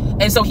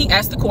behind. And so he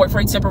asked the court for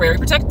a temporary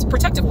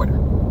protective order.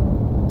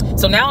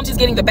 So now I'm just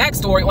getting the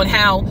backstory on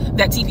how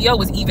that TPO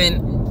was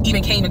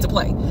even came into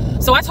play.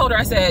 So I told her,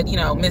 I said, you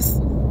know, Miss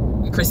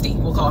Christy,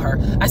 we'll call her.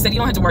 I said, you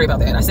don't have to worry about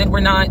that. I said, we're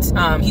not,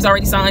 he's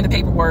already signed the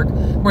paperwork.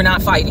 We're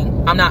not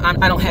fighting.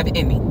 I don't have it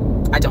in me.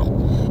 I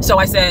don't. So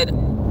I said,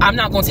 I'm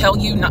not going to tell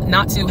you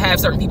not to have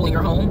certain people in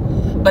your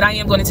home, but I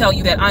am going to tell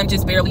you that I'm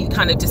just barely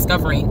kind of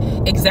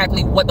discovering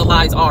exactly what the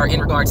lies are in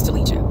regards to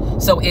Legion.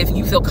 So if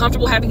you feel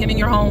comfortable having him in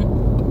your home,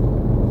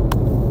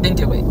 then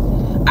do it.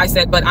 I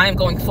said, but I am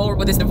going forward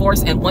with this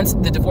divorce, and once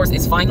the divorce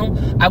is final,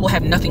 I will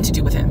have nothing to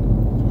do with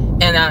him.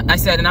 And I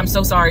said, and I'm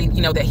so sorry,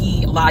 you know, that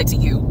he lied to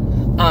you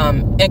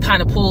and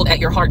kind of pulled at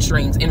your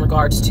heartstrings in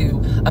regards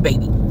to a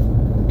baby.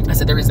 I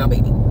said, there is no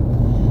baby.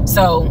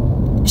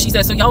 So she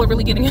said, so y'all are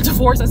really getting a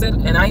divorce? I said,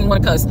 and I didn't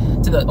want to cuss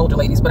to the older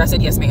ladies, but I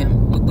said, yes,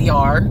 ma'am, we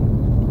are.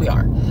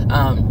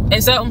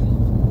 And so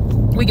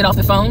we get off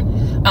the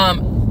phone.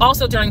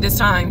 Also during this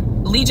time,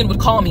 Legion would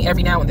call me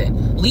every now and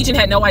then. Legion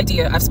had no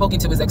idea. I've spoken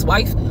to his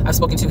ex-wife. I've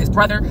spoken to his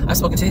brother. I've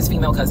spoken to his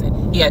female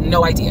cousin. He had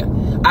no idea.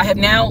 I have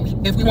now,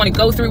 if we want to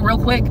go through real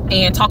quick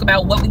and talk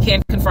about what we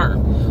can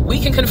confirm.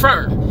 We can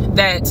confirm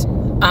that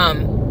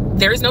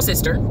there is no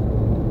sister.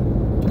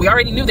 We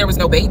already knew there was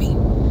no baby.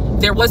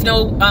 There was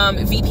no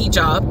VP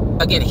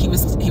job. Again, he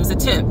was a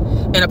temp.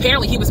 And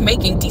apparently he was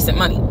making decent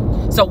money.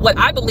 So what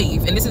I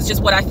believe, and this is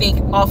just what I think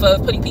off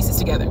of putting pieces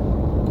together,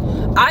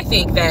 I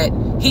think that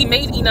he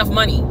made enough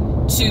money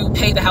to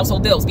pay the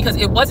household bills, because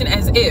it wasn't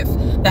as if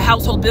the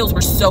household bills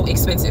were so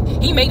expensive.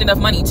 He made enough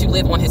money to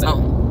live on his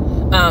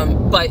own.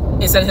 But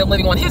instead of him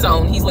living on his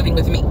own, he's living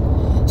with me.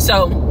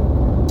 So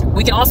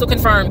we can also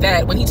confirm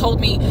that when he told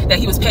me that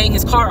he was paying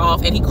his car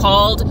off and he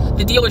called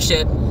the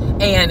dealership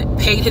and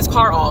paid his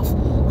car off,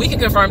 we can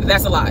confirm that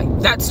that's a lie.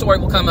 That story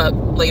will come up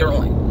later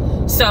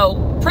on.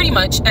 So pretty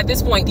much at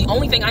this point, the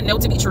only thing I know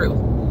to be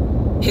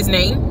true, his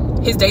name,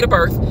 his date of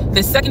birth,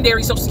 the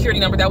secondary social security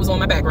number that was on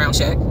my background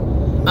check,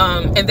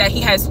 and that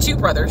he has 2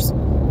 brothers,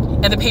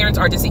 and the parents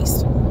are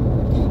deceased.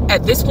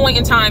 At this point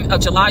in time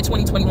of July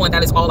 2021,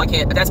 that is all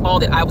that's all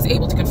that I was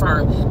able to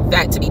confirm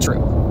that to be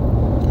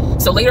true.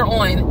 So later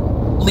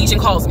on, Legion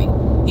calls me.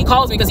 He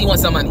calls me because he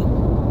wants some money.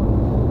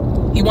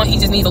 He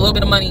just needs a little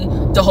bit of money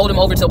to hold him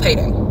over till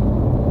payday.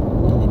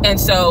 And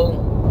so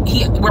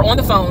we're on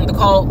the phone. The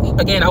call,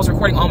 again, I was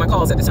recording all my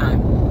calls at the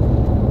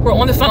time. We're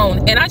on the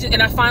phone, and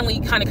I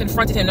finally kind of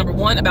confronted him, number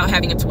one, about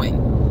having a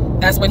twin.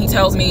 That's when he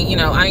tells me, you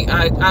know,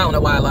 I don't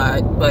know why I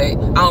lied, but I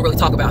don't really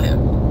talk about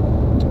him.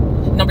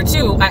 Number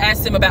two, I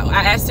asked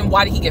him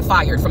why did he get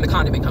fired from the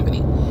condiment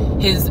company.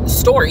 His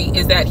story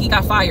is that he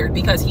got fired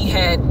because he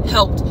had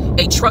helped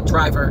a truck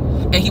driver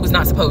and he was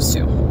not supposed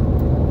to.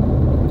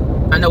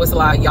 I know it's a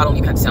lie. Y'all don't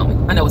even have to tell me.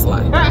 I know it's a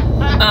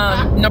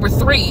lie. Number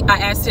three, I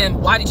asked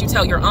him, why did you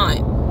tell your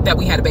aunt that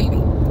we had a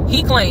baby?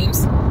 He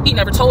claims he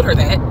never told her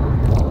that,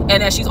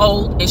 and that she's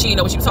old and she didn't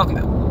know what she was talking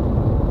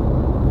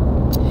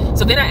about.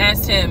 So then I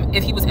asked him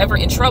if he was ever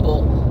in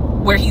trouble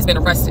where he's been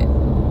arrested.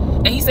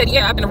 And he said,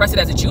 yeah, I've been arrested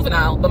as a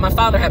juvenile, but my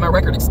father had my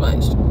record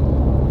expunged.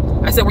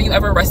 I said, were you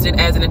ever arrested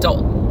as an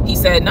adult? He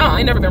said, no, I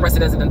ain't never been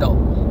arrested as an adult.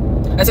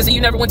 I said, so you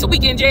never went to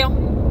weekend jail?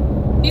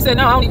 He said,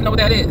 no, I don't even know what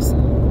that is.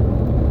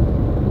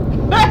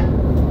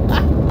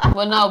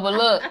 Well, no, but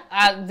look,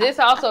 this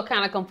also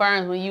kind of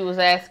confirms when you was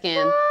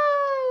asking,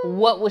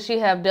 what would she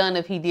have done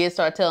if he did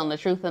start telling the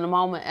truth in a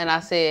moment? And I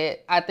said,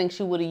 I think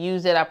she would have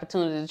used that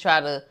opportunity to try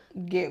to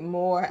get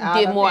more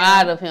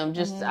out of him.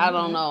 Just, I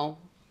don't know.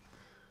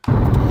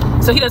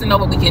 So he doesn't know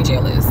what weekend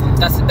jail is.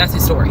 That's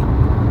his story.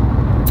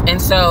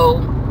 And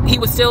so he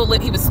was still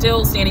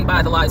standing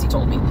by the lies he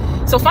told me.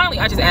 So finally,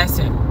 I just asked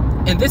him,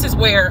 and this is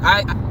where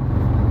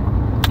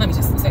let me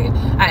just say it.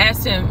 I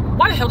asked him,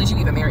 why the hell did you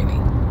even marry me?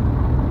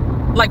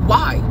 Like,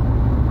 why?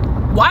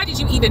 Why did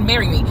you even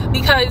marry me?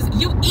 Because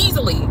you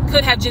easily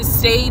could have just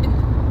stayed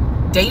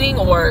dating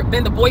or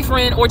been the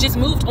boyfriend or just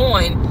moved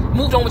on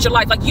with your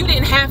life. Like, you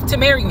didn't have to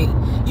marry me.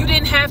 You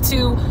didn't have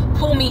to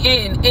pull me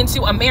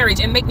into a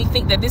marriage and make me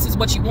think that this is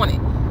what you wanted.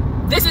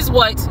 This is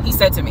what he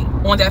said to me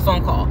on that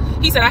phone call.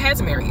 He said, I had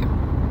to marry you.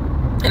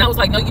 And I was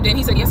like, no, you didn't.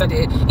 He said, yes, I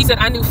did. He said,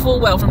 I knew full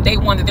well from day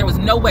one that there was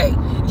no way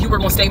you were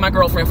going to stay my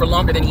girlfriend for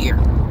longer than a year.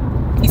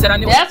 He said, I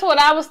knew. That's what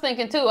I was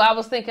thinking too. I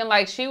was thinking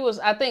like she was,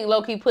 I think,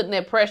 low-key putting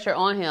that pressure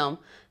on him,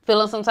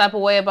 feeling some type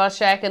of way about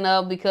shacking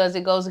up because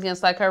it goes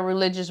against like her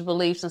religious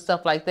beliefs and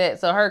stuff like that.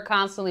 So her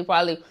constantly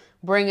probably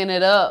bringing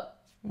it up,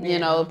 you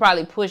know,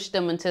 probably pushed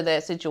him into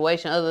that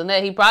situation. Other than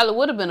that, he probably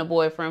would have been a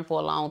boyfriend for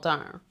a long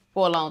time.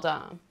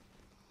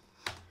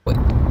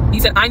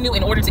 He said, I knew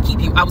in order to keep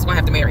you, I was going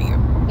to have to marry you.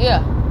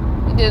 Yeah,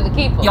 he did it to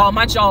keep him. Y'all,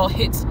 my jaw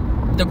hit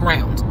the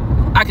ground.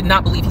 I could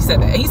not believe he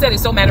said that. And he said it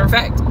so matter of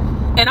fact.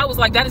 And I was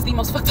like, that is the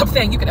most fucked up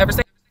thing you could ever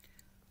say.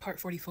 Part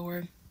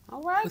 44.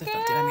 All right, who the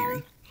fuck did I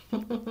marry?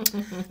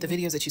 The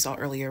videos that you saw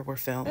earlier were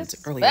filmed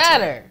earlier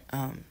today.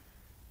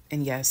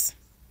 And yes,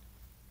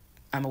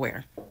 I'm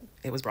aware.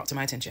 It was brought to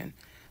my attention.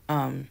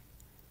 I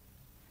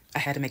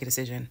had to make a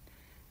decision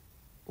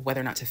whether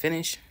or not to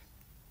finish,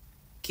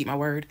 keep my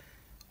word,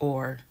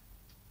 or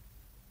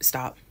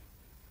stop,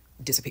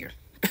 disappear.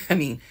 I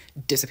mean,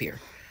 disappear.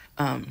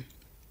 Okay.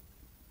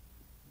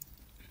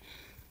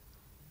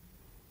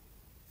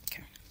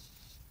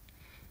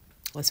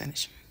 Let's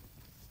finish.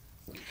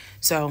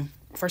 So,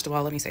 first of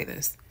all, let me say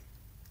this.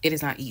 It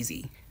is not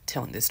easy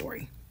telling this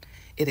story.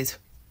 It's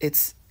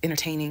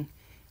entertaining.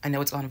 I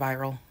know it's gone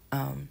viral.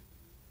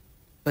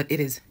 But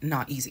it is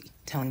not easy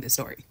telling this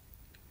story.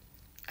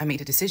 I made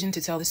a decision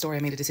to tell this story.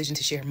 I made a decision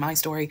to share my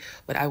story,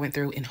 what I went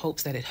through, in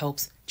hopes that it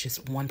helps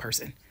just one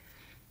person.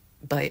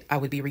 But I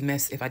would be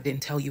remiss if I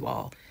didn't tell you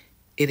all,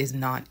 it is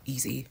not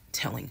easy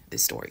telling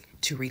this story,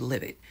 to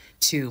relive it,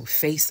 to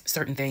face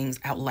certain things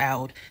out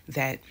loud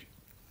that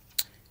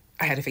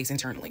I had to face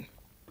internally.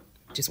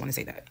 Just want to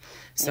say that.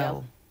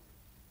 So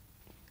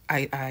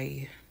yeah.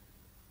 I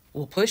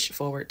will push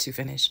forward to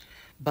finish,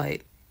 but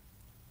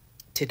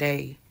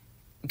today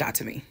got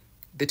to me.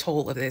 The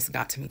toll of this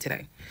got to me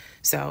today.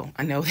 So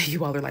I know that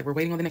you all are like, we're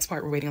waiting on the next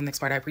part. We're waiting on the next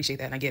part. I appreciate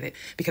that. And I get it.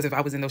 Because if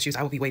I was in those shoes,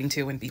 I would be waiting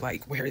too and be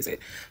like, where is it?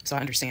 So I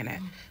understand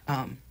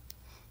that.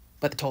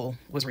 But the toll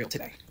was real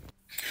today.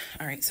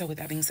 All right. So with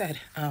that being said,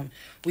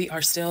 we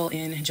are still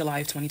in July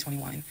of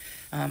 2021.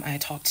 I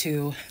talked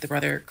to the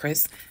brother,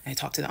 Chris. I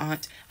talked to the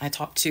aunt. I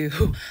talked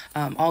to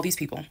all these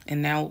people.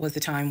 And now was the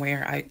time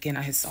where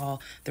I saw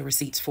the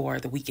receipts for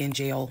the weekend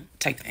jail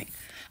type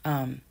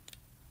thing.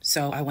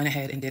 So I went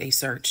ahead and did a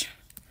search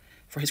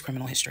for his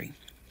criminal history.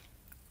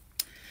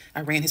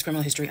 I ran his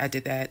criminal history. I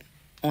did that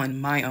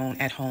on my own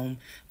at home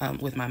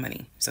with my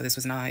money. So this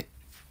was not,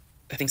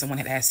 I think someone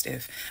had asked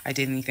if I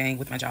did anything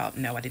with my job.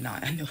 No, I did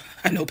not.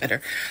 I know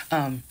better.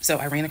 So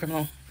I ran a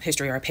criminal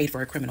history, or I paid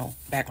for a criminal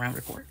background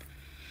report.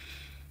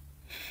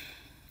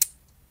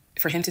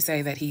 For him to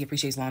say that he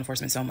appreciates law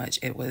enforcement so much,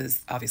 it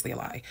was obviously a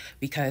lie,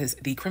 because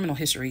the criminal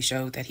history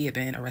showed that he had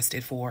been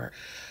arrested for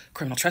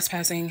criminal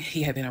trespassing.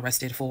 He had been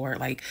arrested for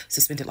like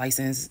suspended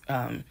license,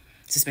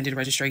 suspended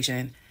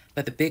registration,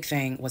 But the big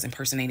thing was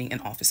impersonating an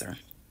officer.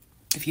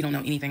 If you don't know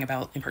anything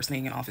about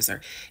impersonating an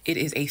officer, it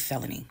is a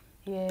felony.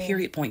 Yeah.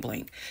 Period, point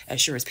blank.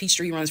 As sure as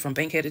Peachtree runs from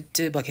Bankhead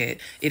to Buckhead,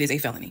 it is a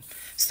felony.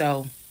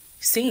 So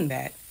seeing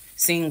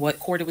what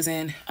court it was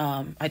in,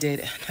 I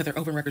did another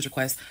open records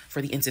request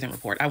for the incident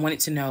report. I wanted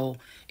to know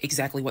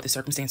exactly what the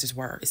circumstances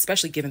were,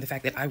 especially given the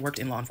fact that I worked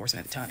in law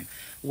enforcement at the time.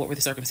 What were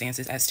the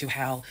circumstances as to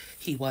how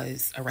he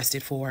was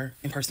arrested for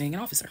impersonating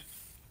an officer?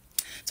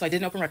 So I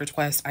did an open records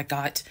request. I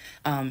got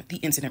the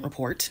incident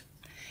report,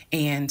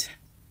 and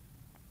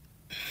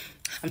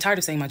I'm tired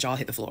of saying my jaw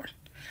hit the floor.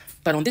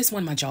 But on this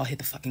one, my jaw hit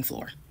the fucking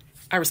floor.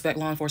 I respect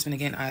law enforcement.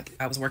 Again,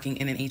 I was working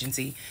in an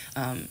agency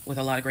with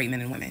a lot of great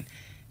men and women.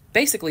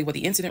 Basically, what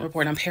the incident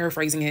report, I'm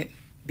paraphrasing it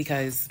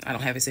because I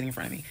don't have it sitting in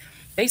front of me.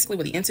 Basically,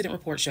 what the incident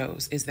report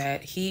shows is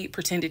that he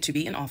pretended to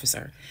be an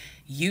officer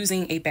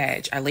using a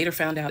badge. I later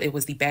found out it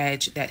was the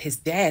badge that his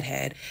dad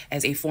had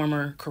as a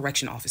former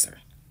correction officer.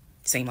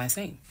 Same last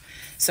name.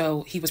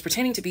 So he was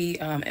pretending to be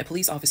a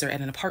police officer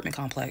at an apartment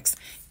complex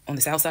on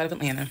the south side of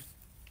Atlanta,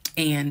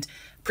 and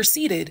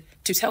proceeded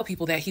to tell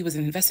people that he was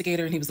an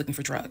investigator and he was looking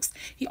for drugs.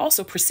 He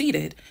also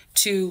proceeded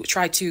to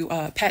try to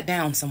pat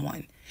down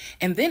someone,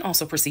 and then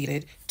also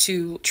proceeded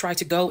to try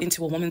to go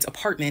into a woman's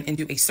apartment and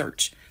do a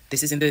search.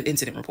 This is in the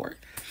incident report.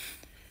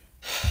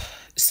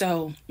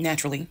 So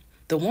naturally,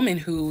 the woman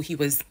who he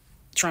was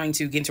trying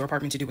to get into her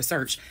apartment to do a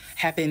search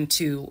happened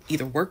to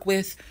either work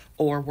with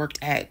or worked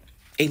at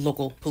a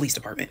local police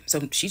department.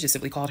 So she just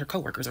simply called her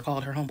coworkers or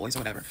called her homeboys or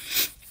whatever.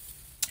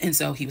 And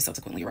so he was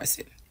subsequently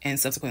arrested and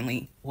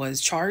subsequently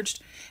was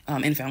charged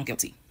and found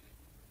guilty.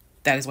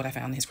 That is what I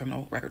found in his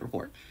criminal record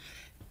report.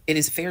 It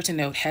is fair to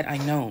note, had I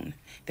known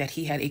that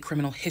he had a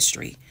criminal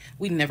history,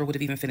 we never would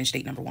have even finished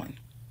date number 1.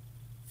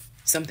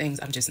 Some things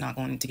I'm just not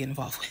going to get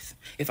involved with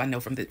if I know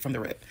from the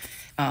rip.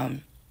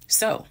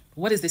 So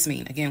what does this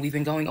mean? Again, we've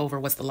been going over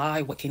what's the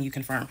lie, what can you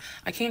confirm?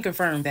 I can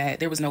confirm that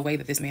there was no way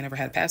that this man ever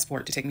had a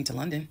passport to take me to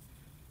London.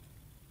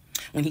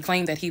 When he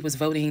claimed that he was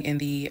voting in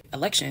the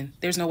election,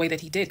 there's no way that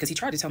he did, because he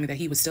tried to tell me that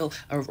he was still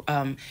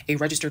a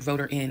registered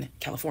voter in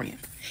California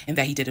and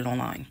that he did it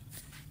online.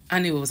 I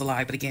knew it was a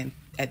lie, but again,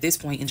 at this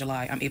point in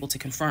July, I'm able to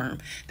confirm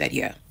that,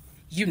 yeah,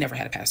 you never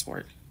had a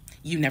passport.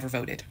 You never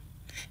voted.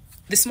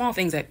 The small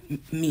things that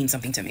mean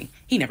something to me,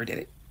 he never did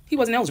it. He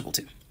wasn't eligible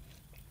to.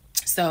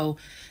 So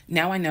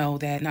now I know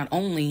that not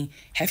only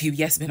have you,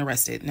 yes, been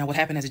arrested. Now, what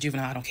happened as a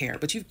juvenile, I don't care.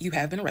 But you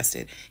have been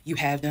arrested. You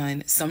have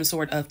done some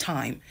sort of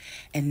time.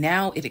 And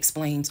now it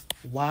explains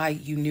why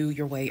you knew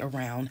your way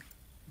around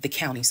the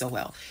county so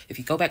well. If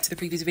you go back to the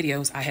previous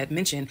videos, I had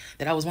mentioned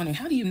that I was wondering,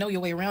 how do you know your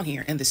way around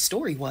here? And the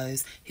story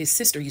was his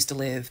sister used to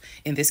live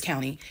in this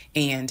county,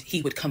 and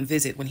he would come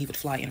visit when he would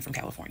fly in from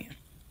California,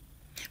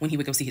 when he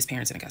would go see his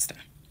parents in Augusta.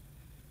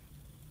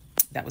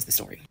 That was the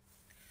story.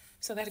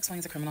 So that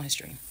explains the criminal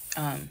history.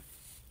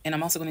 And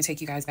I'm also going to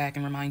take you guys back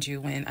and remind you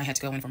when I had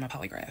to go in for my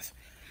polygraph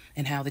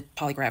and how the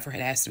polygrapher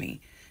had asked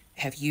me,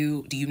 do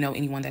you know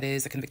anyone that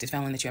is a convicted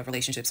felon that you have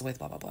relationships with,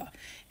 blah, blah, blah.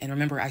 And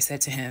remember, I said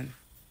to him,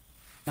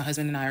 my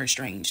husband and I are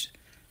estranged.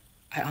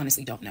 I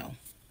honestly don't know.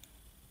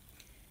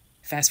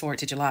 Fast forward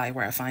to July,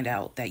 where I find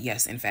out that,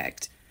 yes, in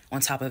fact,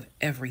 on top of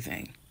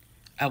everything,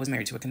 I was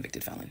married to a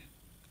convicted felon.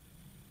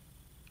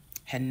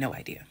 Had no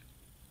idea.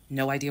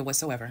 No idea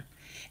whatsoever.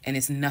 And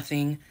it's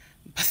nothing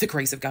but the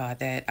grace of God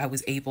that I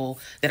was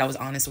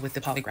honest with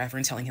the polygrapher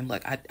and telling him,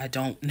 look, I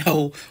don't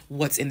know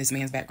what's in this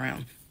man's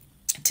background.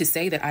 To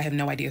say that I have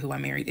no idea who I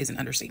married is an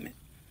understatement.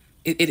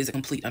 It is a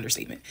complete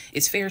understatement.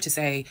 It's fair to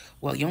say,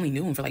 well, you only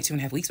knew him for like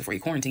 2.5 weeks before you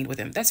quarantined with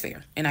him. That's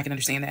fair. And I can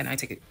understand that, and I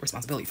take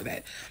responsibility for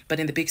that.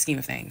 But in the big scheme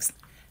of things,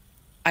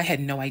 I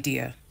had no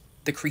idea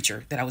the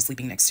creature that I was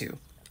sleeping next to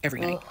every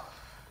night.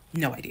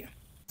 No idea.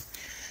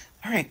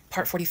 All right,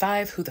 part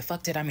 45, who the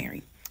fuck did I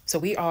marry? So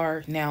we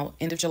are now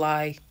end of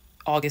July,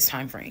 August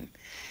time frame.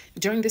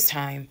 During this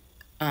time,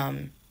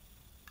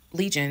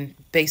 Legion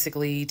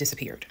basically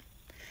disappeared.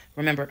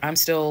 Remember, I'm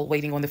still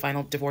waiting on the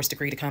final divorce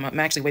decree to come up. I'm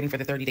actually waiting for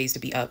the 30 days to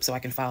be up so I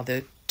can file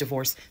the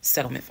divorce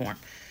settlement form.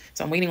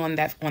 So I'm waiting on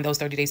those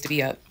 30 days to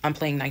be up. I'm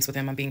playing nice with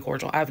him. I'm being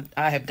cordial.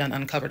 I have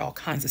uncovered all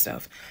kinds of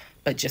stuff.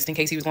 But just in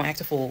case he was going to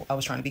act a fool, I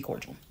was trying to be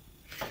cordial.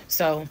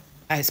 So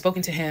I had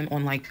spoken to him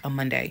on like a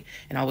Monday,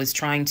 and I was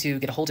trying to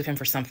get a hold of him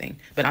for something.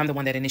 But I'm the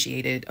one that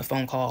initiated a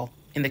phone call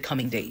in the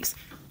coming days.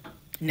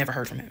 Never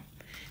heard from him.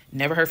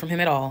 Never heard from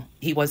him at all.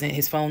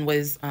 His phone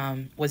was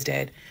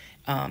dead.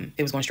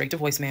 It was going straight to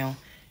voicemail.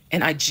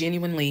 And I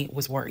genuinely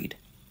was worried.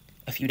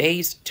 A few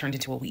days turned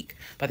into a week.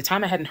 By the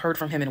time I hadn't heard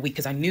from him in a week,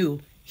 because I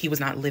knew he was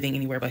not living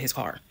anywhere but his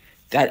car.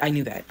 I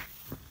knew that.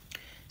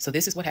 So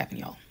this is what happened,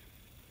 y'all.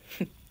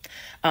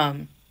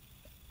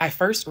 I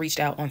first reached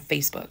out on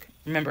Facebook.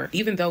 Remember,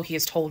 even though he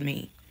has told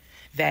me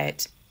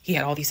that he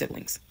had all these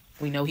siblings,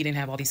 we know he didn't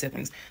have all these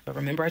siblings. But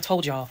remember, I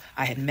told y'all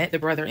I had met the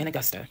brother in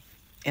Augusta,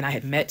 and I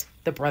had met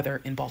the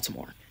brother in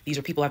Baltimore. These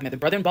are people I've met. The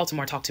brother in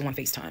Baltimore I talked to on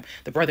FaceTime.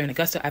 The brother in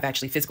Augusta I've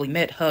actually physically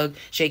met, hugged,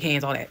 shake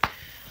hands, all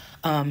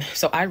that.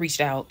 So I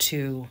reached out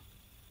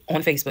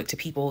on Facebook to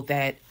people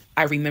that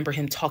I remember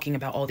him talking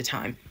about all the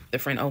time. The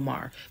friend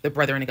Omar, the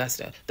brother in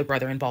Augusta, the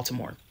brother in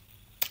Baltimore.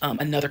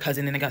 another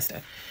cousin in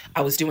Augusta.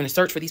 I was doing a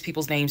search for these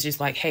people's names, just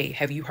like, hey,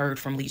 have you heard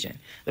from Legion?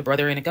 The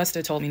brother in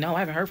Augusta told me, no, I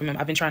haven't heard from him.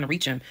 I've been trying to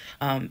reach him,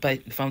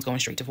 but the phone's going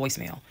straight to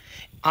voicemail.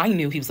 I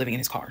knew he was living in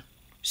his car.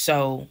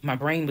 So my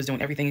brain was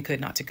doing everything it could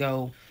not to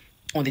go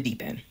on the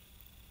deep end.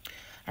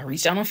 I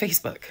reached out on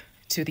Facebook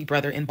to the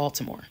brother in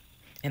Baltimore.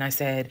 And I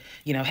said,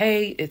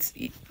 hey,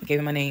 gave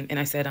him my name. And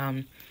I said,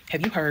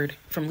 have you heard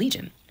from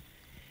Legion?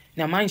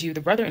 Now, mind you,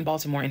 the brother in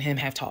Baltimore and him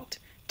have talked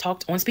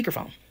on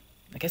speakerphone.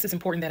 I guess it's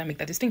important that I make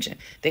that distinction.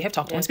 They have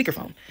talked on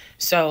speakerphone.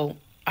 So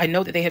I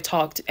know that they have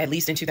talked at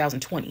least in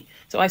 2020.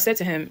 So I said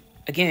to him,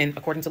 again,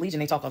 according to Legion,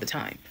 they talk all the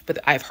time. But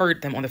I've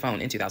heard them on the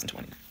phone in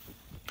 2020.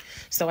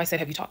 So I said,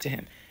 have you talked to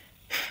him?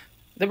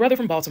 The brother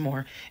from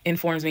Baltimore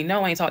informs me,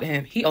 no, I ain't talked to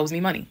him. He owes me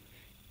money.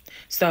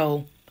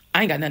 So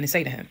I ain't got nothing to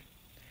say to him.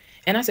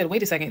 And I said,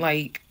 wait a second,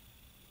 like,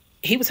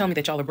 he was telling me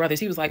that y'all are brothers.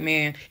 He was like,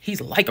 man,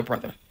 he's like a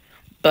brother.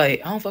 But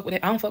I don't fuck with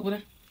it. I don't fuck with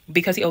him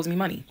because he owes me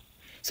money.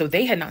 So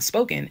they had not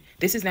spoken.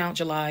 This is now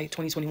July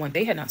 2021.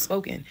 They had not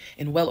spoken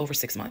in well over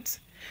 6 months.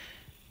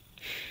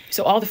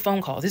 So all the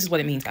phone calls, this is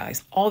what it means,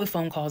 guys. All the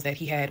phone calls that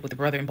he had with the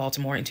brother in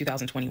Baltimore in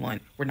 2021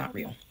 were not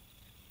real.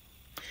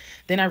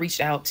 Then I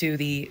reached out to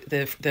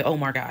the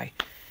Omar guy.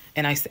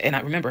 And I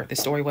remember the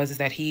story was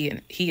that he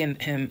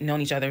and him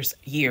known each other's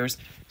years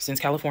since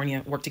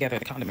California, worked together at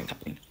the condiment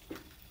company.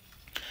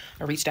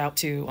 I reached out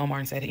to Omar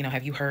and said,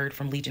 have you heard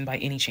from Legion by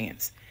any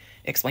chance?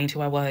 Explained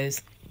who I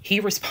was. He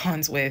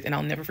responds with, and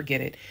I'll never forget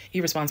it,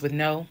 he responds with,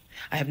 no,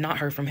 I have not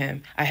heard from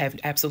him. I have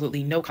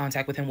absolutely no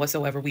contact with him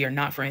whatsoever. We are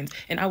not friends,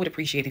 and I would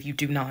appreciate if you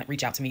do not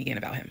reach out to me again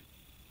about him.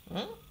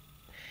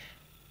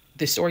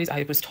 The stories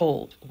I was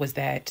told was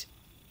that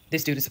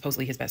this dude is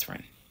supposedly his best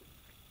friend.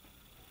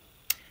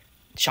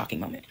 Shocking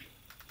moment.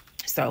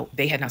 So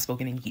they had not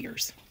spoken in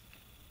years.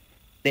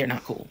 They're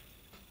not cool.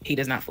 He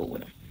does not fool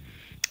with him.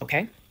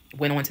 Okay.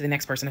 Went on to the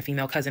next person, a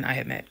female cousin I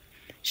had met.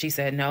 She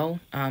said, no,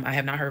 I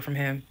have not heard from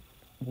him.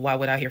 Why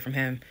would I hear from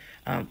him?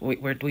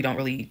 We don't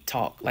really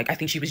talk. Like, I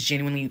think she was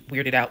genuinely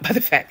weirded out by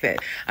the fact that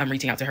I'm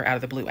reaching out to her out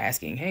of the blue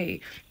asking, hey,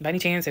 by any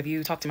chance, have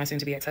you talked to my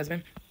soon-to-be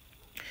ex-husband?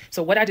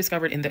 So what I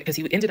discovered because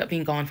he ended up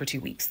being gone for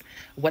 2 weeks.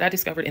 What I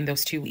discovered in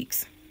those 2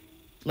 weeks,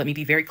 let me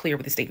be very clear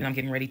with the statement I'm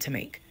getting ready to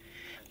make.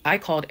 I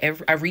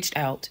reached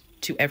out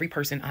to every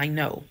person I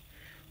know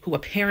who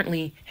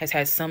apparently has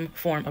had some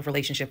form of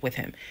relationship with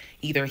him.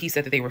 Either he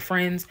said that they were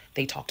friends,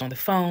 they talked on the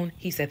phone,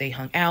 he said they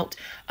hung out.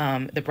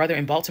 The brother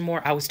in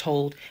Baltimore, I was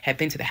told, had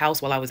been to the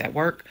house while I was at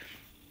work.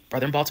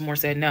 Brother in Baltimore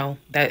said, no,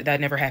 that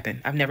never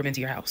happened. I've never been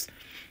to your house.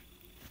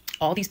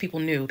 All these people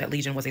knew that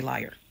Legion was a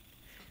liar.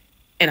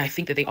 And I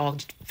think that they all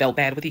felt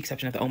bad, with the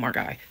exception of the Omar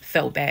guy,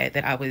 felt bad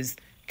that I was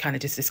kind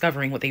of just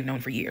discovering what they've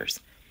known for years.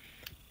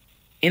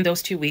 In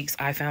those 2 weeks,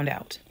 I found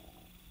out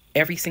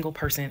every single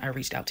person I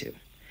reached out to,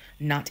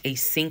 not a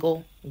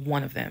single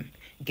one of them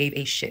gave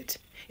a shit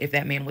if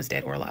that man was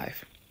dead or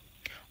alive.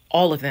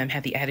 All of them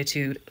had the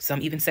attitude,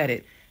 some even said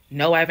it,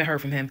 no, I haven't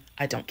heard from him.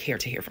 I don't care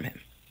to hear from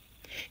him.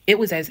 It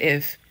was as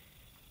if,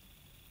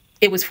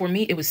 for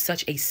me, it was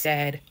such a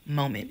sad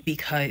moment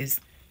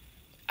because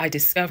I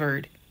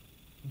discovered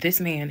this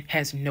man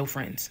has no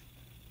friends.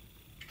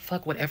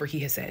 Fuck whatever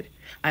he has said.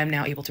 I am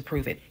now able to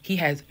prove it. He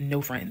has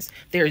no friends.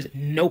 There is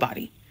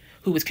nobody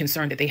who is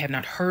concerned that they have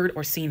not heard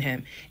or seen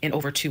him in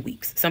over 2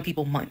 weeks. Some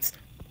people months.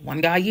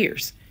 One guy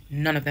years.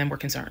 None of them were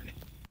concerned.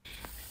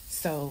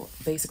 So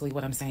basically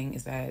what I'm saying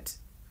is that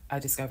I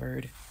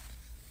discovered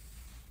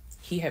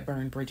he had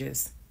burned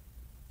bridges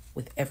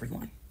with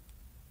everyone.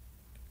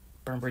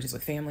 Burned bridges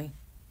with family.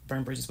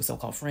 Burned bridges with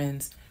so-called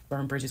friends.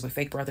 Burned bridges with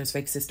fake brothers,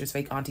 fake sisters,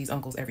 fake aunties,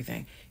 uncles,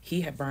 everything.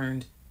 He had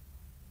burned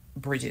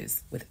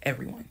bridges with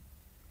everyone.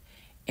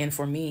 And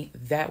for me,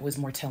 that was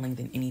more telling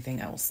than anything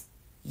else.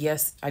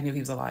 Yes, I knew he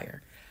was a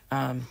liar.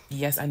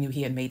 Yes, I knew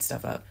he had made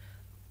stuff up.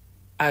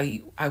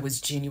 I was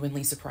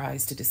genuinely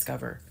surprised to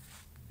discover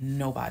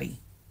nobody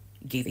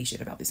gave a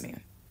shit about this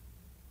man.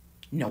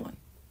 No one.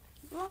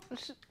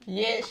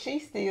 Yeah,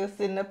 she's still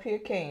sitting up here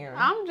caring.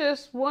 I'm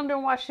just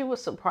wondering why she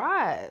was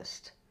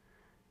surprised.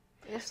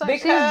 It's like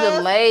she's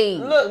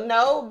delayed. Look,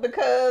 no,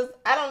 because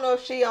I don't know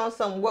if she on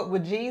some what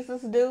would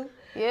Jesus do.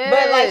 Yes.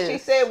 But like she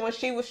said, when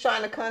she was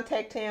trying to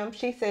contact him,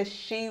 she said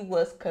she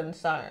was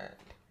concerned.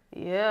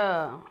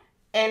 Yeah.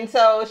 And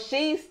so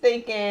she's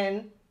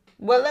thinking,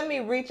 well, let me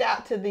reach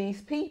out to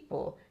these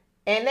people.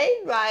 And they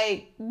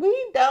like,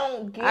 we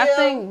don't give. I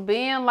think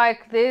being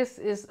like this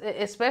is,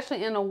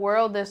 especially in a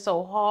world that's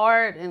so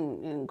hard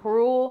and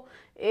cruel,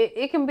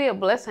 it can be a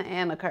blessing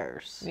and a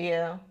curse.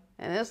 Yeah.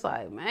 And it's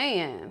like,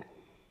 man.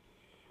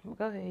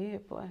 Go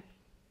ahead, boy.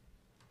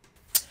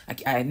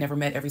 I had never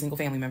met every single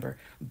family member,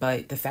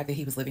 but the fact that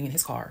he was living in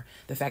his car,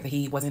 the fact that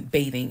he wasn't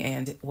bathing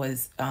and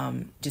was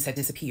just had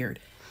disappeared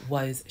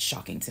was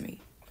shocking to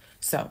me.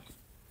 So,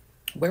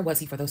 where was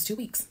he for those 2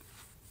 weeks?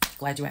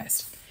 Glad you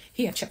asked.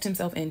 He had checked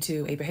himself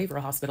into a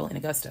behavioral hospital in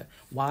Augusta.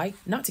 Why?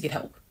 Not to get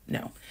help.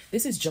 No.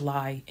 This is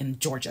July in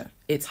Georgia.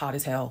 It's hot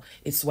as hell.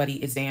 It's sweaty.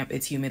 It's damp.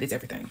 It's humid. It's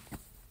everything.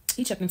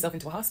 He checked himself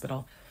into a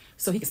hospital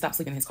so he could stop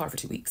sleeping in his car for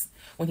 2 weeks.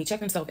 When he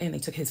checked himself in, they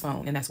took his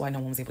phone, and that's why no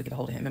one was able to get a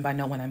hold of him. And by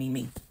no one, I mean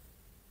me.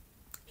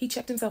 He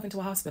checked himself into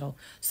a hospital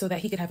so that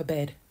he could have a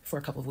bed for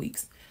a couple of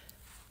weeks.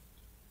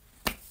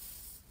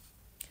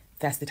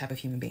 That's the type of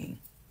human being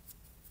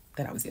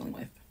that I was dealing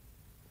with.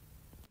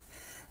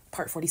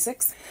 Part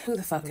 46. Who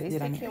the fuck did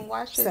I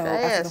marry? So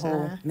after the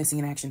whole missing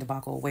in action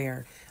debacle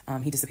where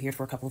he disappeared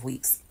for a couple of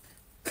weeks,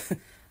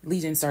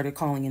 Legion started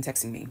calling and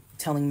texting me,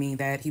 telling me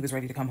that he was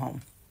ready to come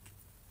home.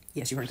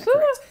 Yes, you heard that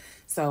correct.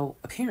 So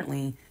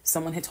apparently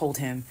someone had told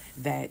him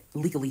that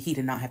legally he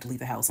did not have to leave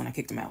the house when I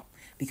kicked him out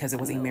because it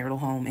was a marital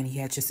home and he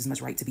had just as much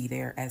right to be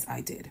there as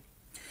I did.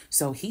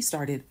 So he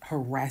started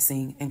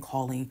harassing and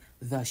calling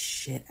the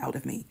shit out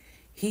of me.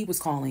 He was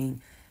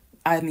calling,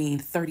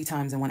 30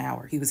 times in 1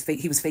 hour. He was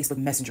Facebook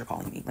Messenger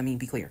calling me. Let me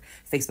be clear.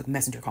 Facebook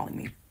Messenger calling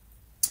me.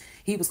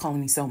 He was calling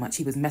me so much.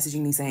 He was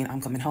messaging me saying,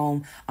 I'm coming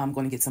home. I'm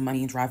going to get some money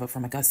and drive up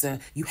from Augusta.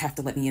 You have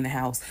to let me in the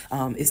house.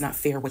 It's not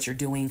fair what you're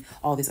doing.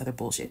 All this other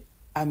bullshit.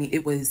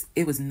 It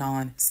was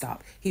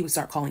non-stop. He would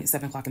start calling at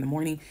 7 o'clock in the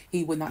morning.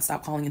 He would not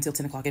stop calling until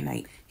 10 o'clock at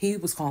night. He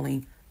was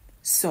calling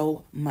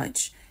so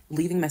much,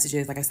 leaving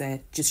messages, like I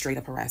said, just straight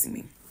up harassing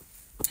me.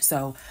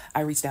 So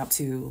I reached out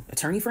to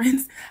attorney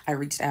friends. I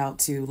reached out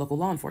to local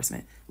law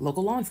enforcement.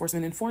 Local law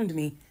enforcement informed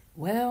me,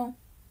 well,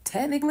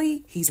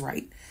 technically he's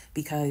right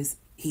because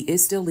he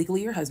is still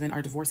legally your husband.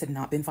 Our divorce had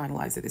not been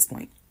finalized at this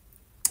point.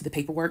 The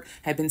paperwork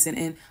had been sent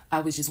in. I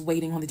was just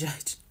waiting on the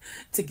judge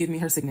to give me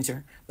her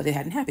signature, but it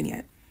hadn't happened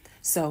yet.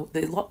 So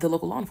the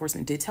local law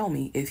enforcement did tell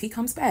me if he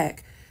comes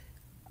back,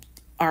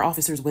 our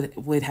officers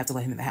would have to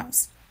let him in the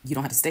house. You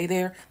don't have to stay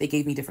there. They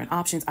gave me different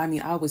options.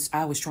 I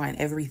was trying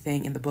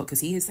everything in the book because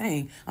he is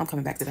saying, I'm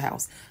coming back to the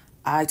house.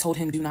 I told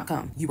him, do not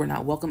come. You are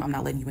not welcome. I'm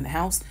not letting you in the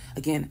house.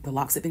 Again, the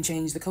locks had been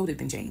changed. The code had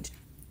been changed.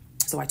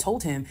 So I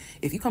told him,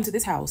 if you come to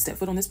this house, step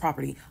foot on this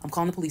property, I'm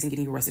calling the police and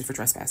getting you arrested for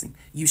trespassing.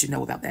 You should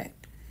know about that.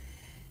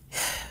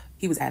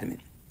 He was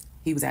adamant.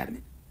 He was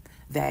adamant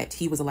that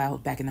he was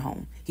allowed back in the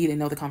home. He didn't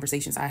know the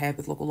conversations I had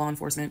with local law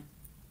enforcement,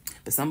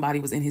 but somebody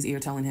was in his ear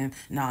telling him,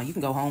 nah, you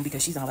can go home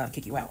because she's not allowed to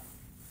kick you out.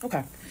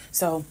 Okay.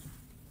 So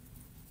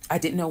I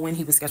didn't know when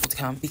he was scheduled to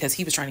come because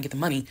he was trying to get the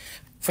money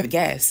for the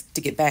gas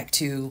to get back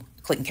to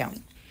Clayton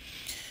County.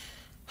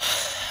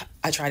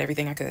 I tried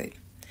everything I could.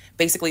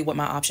 Basically, what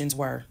my options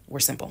were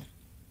simple.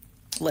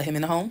 Let him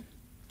in the home,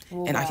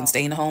 and I can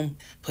stay in the home,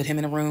 put him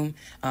in a room,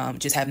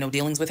 just have no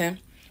dealings with him.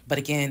 But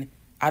again,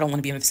 I don't want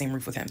to be under the same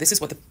roof with him. This is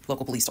what the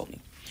local police told me.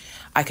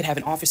 I could have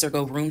an officer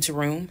go room to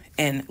room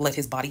and let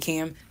his body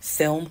cam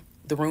film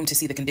the room to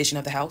see the condition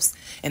of the house.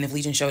 And if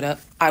Legion showed up,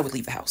 I would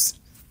leave the house.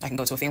 I can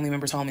go to a family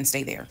member's home and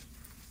stay there.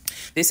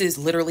 This is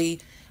literally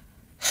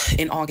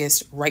in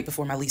August, right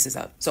before my lease is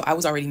up. So I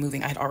was already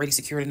moving. I had already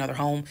secured another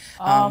home.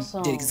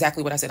 Awesome. Did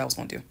exactly what I said I was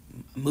going to do.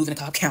 I'm moving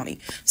to Cobb County.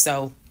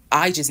 So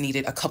I just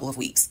needed a couple of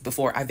weeks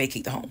before I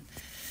vacate the home.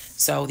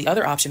 So the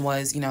other option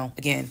was,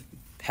 again,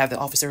 have the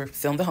officer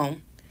film the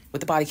home with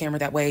the body camera.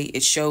 That way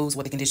it shows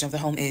what the condition of the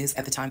home is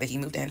at the time that he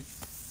moved in.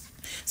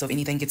 So if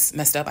anything gets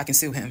messed up, I can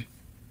sue him.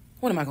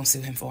 What am I going to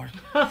sue him for?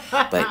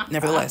 But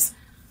nevertheless.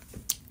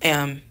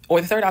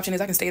 Or the third option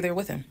is I can stay there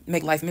with him,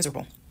 make life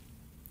miserable.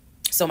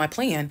 So my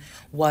plan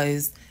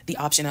was the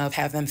option of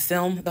have them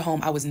film the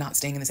home. I was not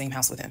staying in the same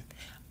house with him.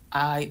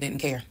 I didn't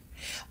care.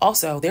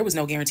 Also, there was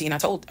no guarantee, and I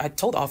told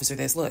the officer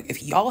this, look,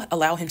 if y'all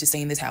allow him to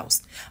stay in this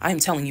house, I am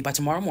telling you by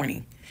tomorrow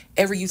morning,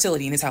 every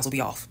utility in this house will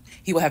be off.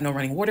 He will have no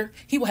running water.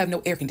 He will have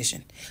no air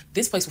condition.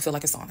 This place will feel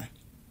like a sauna.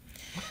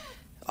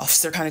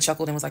 Officer kind of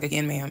chuckled and was like,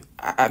 again, ma'am,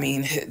 I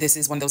mean, this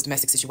is one of those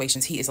domestic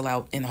situations. He is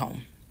allowed in the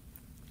home.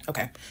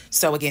 Okay.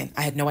 So again,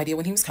 I had no idea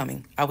when he was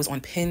coming. I was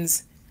on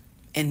pins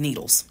and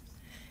needles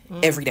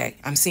every day.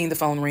 I'm seeing the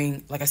phone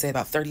ring, like I said,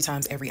 about 30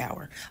 times every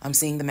hour. I'm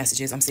seeing the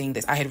messages. I'm seeing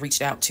this. I had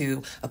reached out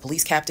to a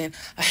police captain.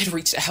 I had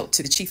reached out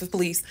to the chief of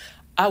police.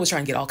 I was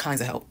trying to get all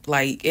kinds of help.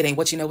 Like, it ain't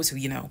what you know, it's who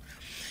you know.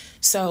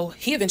 So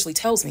he eventually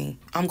tells me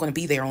I'm going to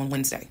be there on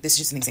Wednesday. This is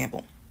just an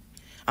example.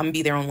 I'm going to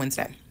be there on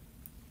Wednesday.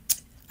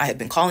 I had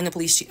been calling a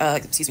police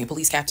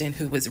captain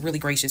who was really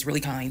gracious,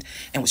 really kind,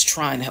 and was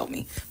trying to help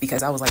me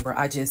because I was like, bro,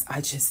 I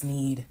just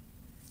need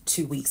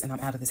 2 weeks and I'm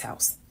out of this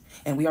house.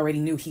 And we already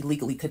knew he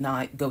legally could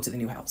not go to the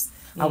new house.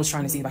 I was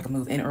trying to see if I could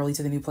move in early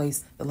to the new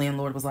place. The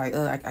landlord was like,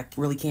 I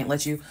really can't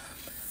let you.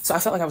 So I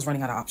felt like I was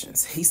running out of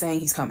options. He's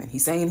saying he's coming.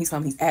 He's saying he's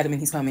coming. He's adamant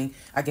he's coming.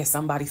 I guess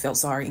somebody felt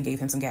sorry and gave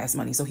him some gas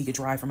money so he could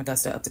drive from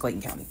Augusta up to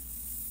Clayton County.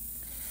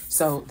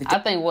 So I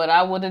think what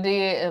I would have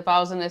did if I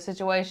was in that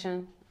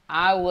situation,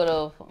 I would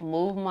have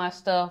moved my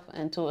stuff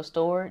into a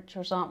storage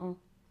or something.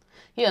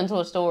 Yeah, into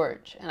a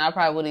storage. And I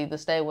probably would either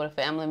stay with a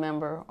family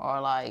member or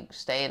like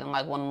stayed in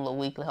like one of the little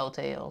weekly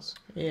hotels.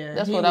 Yeah.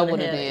 That's what I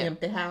would have did.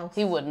 Empty house.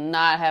 He would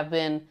not have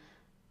been,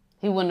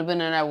 he wouldn't have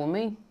been in there with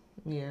me.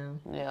 Yeah.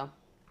 Yeah.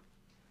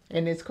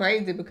 And it's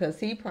crazy because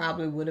he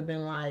probably would have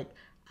been like,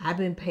 I've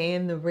been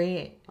paying the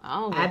rent. I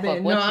don't give a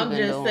fuck what I'm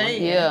just doing.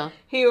 saying. Yeah.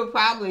 He would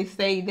probably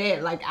say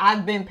that. Like,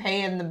 I've been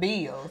paying the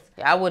bills.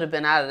 Yeah, I would have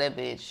been out of that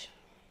bitch.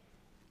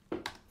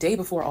 Day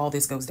before all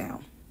this goes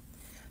down,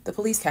 the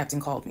police captain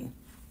called me.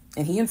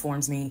 And he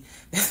informs me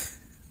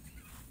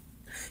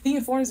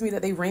that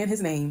they ran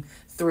his name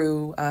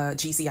through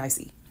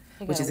GCIC,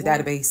 which is a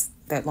database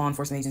that law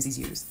enforcement agencies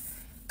use.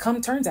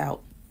 Turns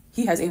out,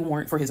 he has a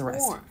warrant for his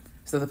arrest.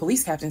 So the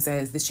police captain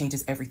says this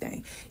changes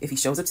everything. If he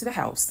shows up to the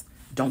house,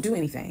 don't do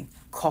anything,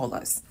 call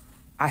us.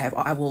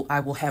 I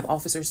will have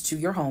officers to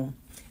your home,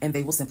 and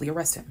they will simply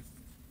arrest him.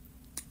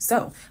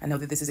 So I know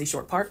that this is a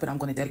short part, but I'm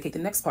going to dedicate the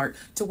next part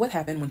to what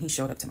happened when he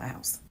showed up to my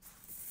house.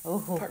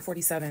 Part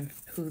 47,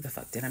 who the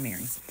fuck did I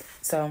marry?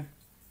 So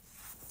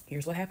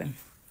here's what happened.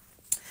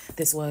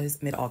 This was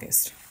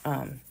mid-August.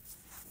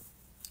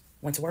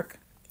 Went to work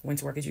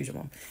as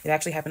usual. It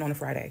actually happened on a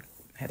Friday.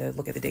 I had to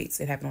look at the dates.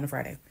 It happened on a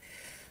Friday.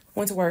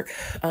 Went to work.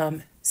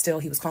 Still,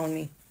 he was calling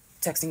me,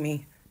 texting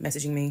me,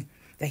 messaging me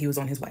that he was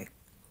on his way.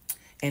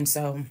 And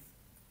so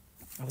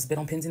I was a bit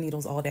on pins and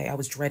needles all day. I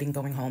was dreading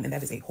going home, and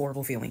that is a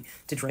horrible feeling,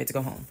 to dread to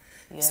go home.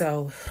 Yeah.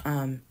 So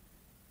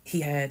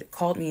he had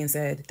called me and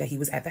said that he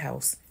was at the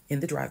house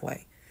in the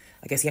driveway.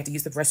 I guess he had to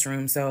use the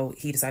restroom, so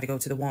he decided to go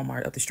to the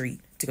Walmart up the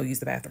street to go use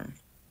the bathroom.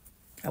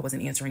 I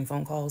wasn't answering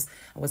phone calls.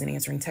 I wasn't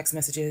answering text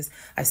messages.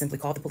 I simply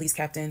called the police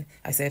captain.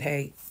 I said,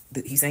 hey,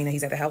 he's saying that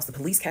he's at the house. The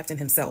police captain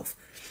himself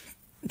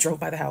drove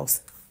by the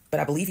house, but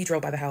I believe he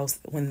drove by the house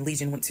when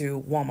Legion went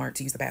to Walmart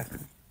to use the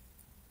bathroom.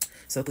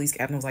 So the police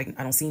captain was like,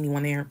 I don't see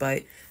anyone there.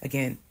 But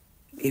again,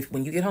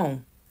 when you get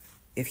home,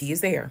 if he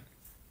is there,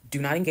 do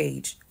not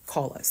engage.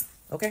 Call us.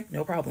 Okay,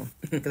 no problem,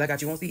 because I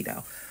got you on speed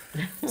dial.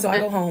 So I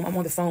go home. I'm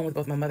on the phone with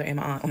both my mother and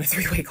my aunt on a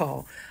 3-way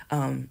call.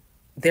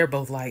 They're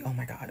both like, oh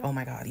my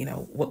God, you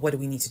know, what do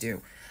we need to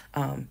do?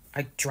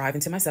 I drive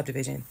into my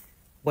subdivision.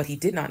 What he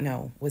did not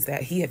know was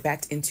that he had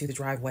backed into the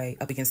driveway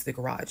up against the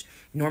garage.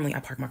 Normally I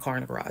park my car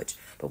in the garage,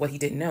 but what he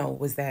didn't know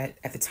was that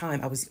at the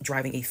time I was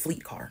driving a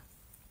fleet car.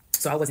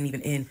 So I wasn't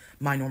even in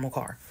my normal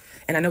car.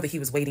 And I know that he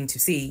was waiting to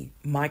see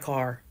my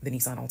car, the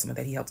Nissan Altima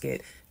that he helped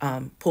get,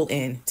 pull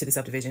in to the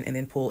subdivision and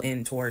then pull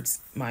in towards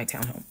my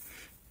townhome.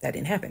 That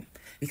didn't happen.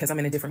 Because I'm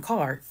in a different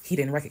car, he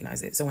didn't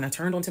recognize it. So when I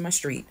turned onto my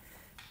street.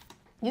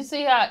 You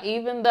see how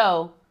even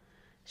though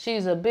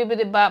she's a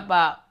bibbidi bop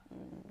bop,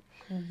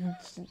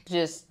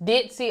 just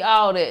ditzy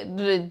all that,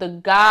 the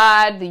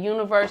God, the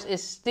universe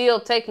is still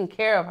taking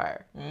care of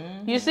her.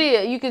 Mm-hmm. You see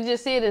it. You can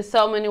just see it in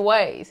so many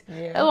ways.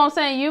 Yeah. That's what I'm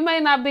saying. You may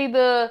not be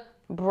the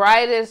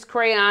brightest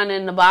crayon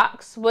in the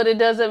box, but it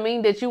doesn't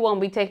mean that you won't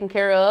be taken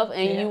care of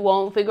and you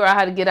won't figure out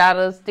how to get out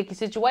of sticky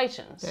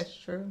situations. That's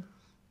true.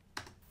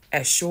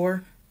 As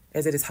sure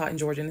as it is hot in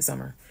Georgia in the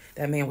summer,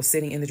 that man was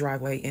sitting in the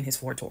driveway in his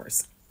Ford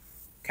Taurus.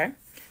 Okay?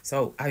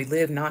 So I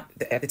lived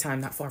at the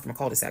time not far from a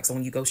cul-de-sac. So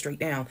when you go straight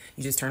down,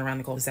 you just turn around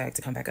the cul-de-sac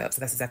to come back up. So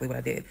that's exactly what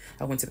I did.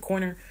 I went to the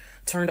corner,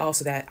 turned off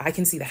so that I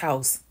can see the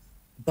house,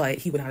 but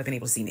he would not have been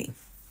able to see me.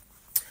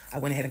 I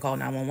went ahead and called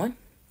 911.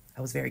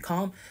 I was very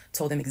calm,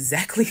 told them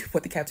exactly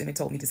what the captain had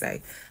told me to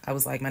say. I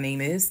was like, my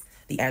name is,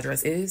 the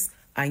address is,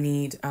 I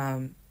need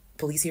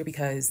police here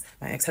because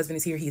my ex-husband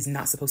is here. He is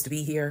not supposed to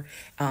be here.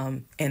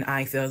 And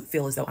I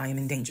feel as though I am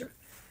in danger.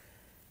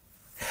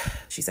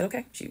 She said,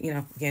 okay. She,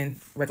 again,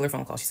 regular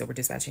phone call. She said, we're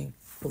dispatching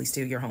police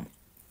to your home.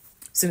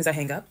 As soon as I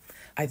hang up,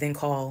 I then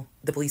call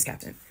the police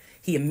captain.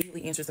 He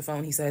immediately answers the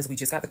phone. He says, we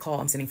just got the call.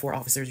 I'm sending 4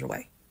 officers your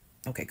way.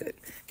 Okay, good.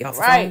 Get off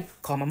the phone.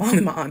 Call my mom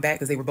and my aunt back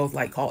because they were both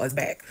like, call us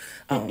back.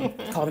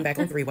 Call them back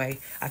on 3-way.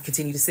 I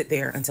continue to sit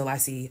there until I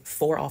see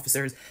 4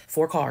 officers,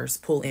 4 cars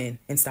pull in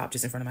and stop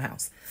just in front of my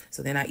house.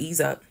 So then I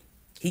ease up.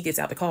 He gets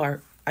out the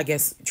car, I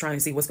guess, trying to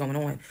see what's going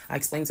on. I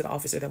explain to the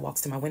officer that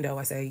walks to my window.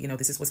 I say,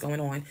 this is what's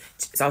going on.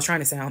 So I was trying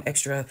to sound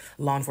extra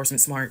law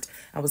enforcement smart.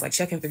 I was like,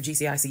 check him through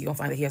GCIC. You're going to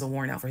find that he has a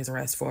warrant out for his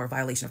arrest for a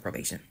violation of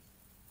probation.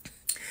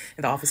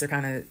 And the officer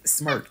kind of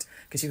smirked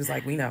because she was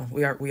like, we know.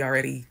 We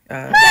already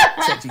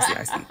checked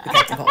GCIC. The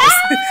captain called us.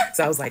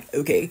 So I was like,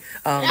 okay.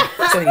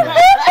 So anyway,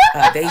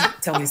 they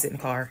tell me to sit in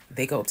the car.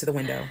 They go up to the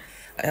window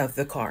of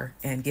the car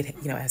and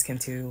ask him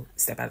to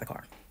step out of the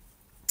car.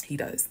 He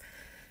does.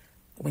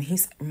 When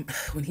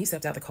he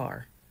stepped out the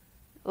car,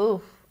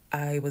 oof,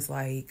 I was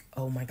like,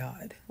 oh my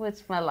God.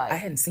 What's my life? I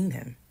hadn't seen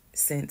him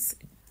since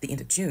the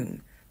end of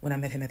June when I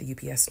met him at the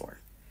UPS store.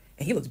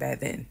 And he looked bad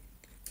then.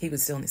 He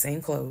was still in the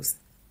same clothes.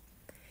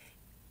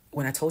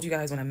 When I told you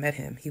guys when I met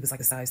him, he was like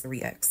a size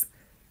 3X.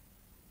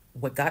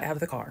 What got out of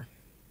the car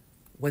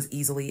was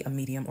easily a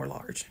medium or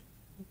large.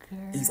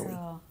 Girl. Easily.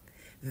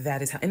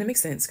 That is how, and it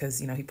makes sense because,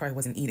 he probably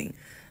wasn't eating.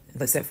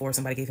 Except for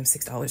somebody gave him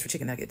 $6 for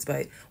chicken nuggets.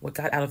 But what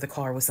got out of the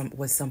car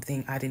was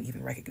something I didn't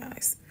even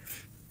recognize.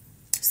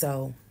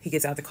 So he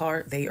gets out of the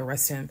car. They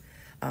arrest him.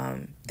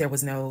 There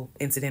was no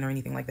incident or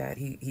anything like that.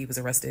 He was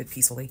arrested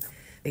peacefully.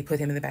 They put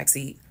him in the back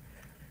seat.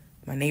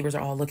 My neighbors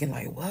are all looking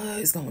like, what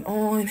is going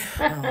on?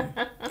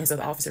 And so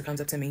the officer comes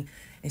up to me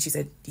and she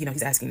said,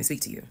 he's asking to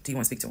speak to you. Do you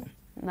want to speak to him?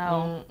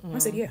 No. I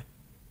said, yeah.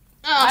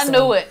 I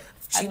knew it.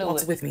 She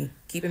walks with me.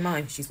 Keep in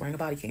mind, she's wearing a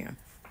body cam.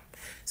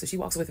 So she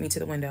walks with me to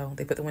the window.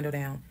 They put the window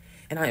down.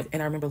 And I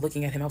remember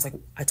looking at him. I was like,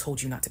 I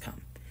told you not to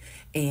come.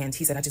 And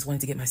he said, I just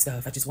wanted to get my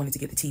stuff. I just wanted to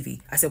get the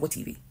TV. I said, what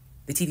TV?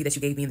 The TV that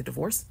you gave me in the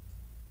divorce?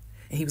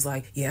 And he was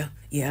like, yeah,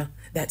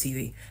 that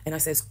TV. And I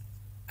said,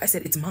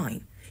 it's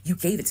mine. You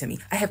gave it to me.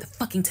 I have the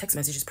fucking text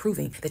messages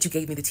proving that you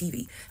gave me the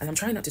TV. And I'm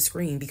trying not to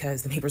scream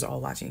because the neighbors are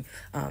all watching.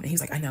 And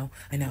he's like, I know.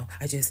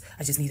 I just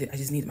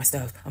needed my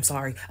stuff. I'm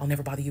sorry. I'll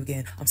never bother you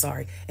again. I'm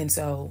sorry. And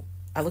so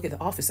I look at the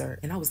officer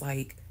and I was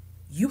like,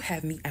 you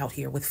have me out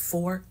here with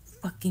 4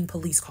 fucking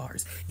police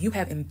cars. You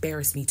have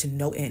embarrassed me to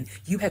no end.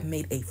 You have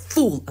made a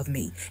fool of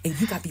me. And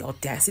you got the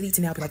audacity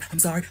to now be like, I'm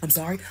sorry.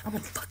 I'm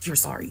like, fuck, you're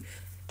sorry.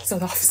 So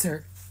the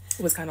officer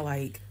was kind of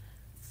like,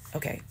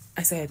 okay.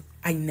 I said,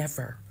 I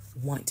never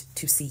want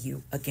to see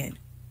you again.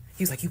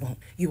 He was like, you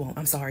won't.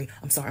 I'm sorry.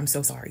 I'm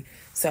so sorry.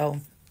 So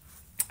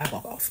I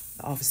walk off.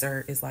 The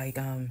officer is like,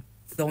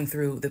 going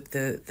through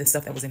the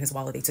stuff that was in his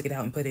wallet. They took it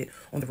out and put it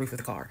on the roof of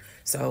the car.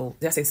 So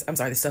did I say, I'm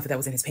sorry, the stuff that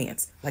was in his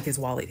pants, like his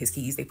wallet, his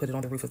keys, they put it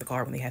on the roof of the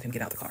car when they had him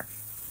get out the car.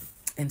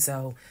 And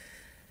so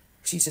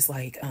she's just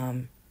like,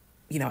 I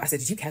said,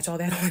 did you catch all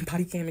that on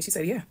body cam? And she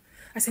said, yeah.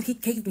 I said, he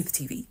gave me the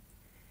TV.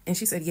 And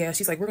she said, yeah.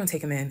 She's like, we're going to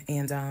take him in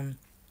and,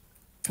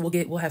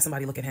 we'll have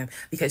somebody look at him,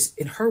 because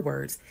in her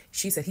words,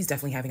 she said he's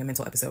definitely having a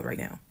mental episode right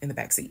now in the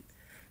back seat.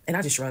 And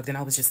I just shrugged and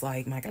I was just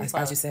like, Mike,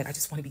 I just said, I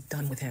just want to be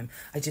done with him.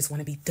 I just want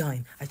to be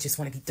done.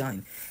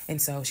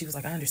 And so she was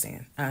like, I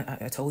understand. I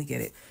totally get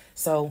it.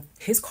 So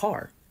his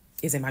car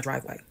is in my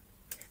driveway.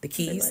 The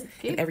keys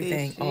and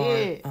everything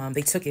are,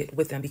 they took it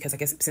with them because I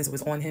guess since it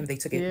was on him, they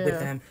took it with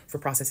them for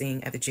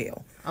processing at the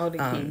jail. Oh, the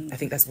keys. I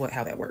think that's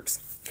how that works,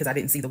 because I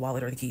didn't see the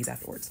wallet or the keys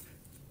afterwards.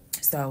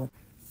 So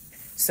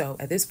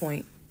at this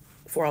point,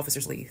 4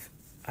 officers leave.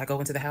 I go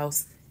into the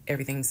house.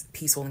 Everything's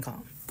peaceful and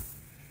calm.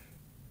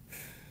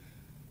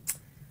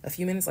 A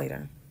few minutes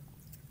later,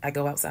 I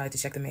go outside to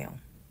check the mail.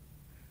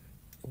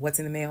 What's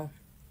in the mail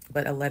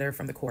but a letter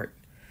from the court?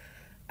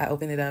 I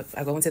open it up.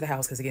 I go into the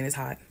house because, again, it's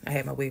hot. I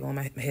had my wig on.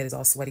 My head is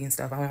all sweaty and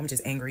stuff. I'm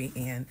just angry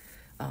and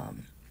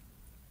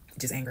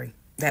just angry.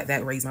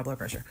 That raised my blood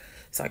pressure.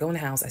 So I go in the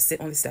house. I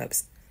sit on the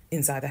steps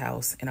inside the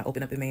house, and I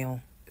open up the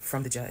mail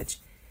from the judge,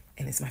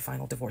 and it's my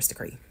final divorce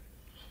decree.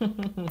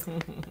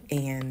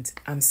 And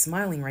I'm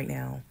smiling right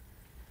now.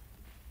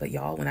 But,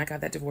 y'all, when I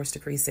got that divorce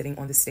decree sitting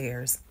on the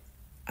stairs,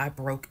 I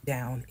broke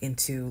down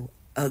into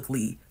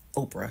ugly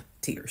Oprah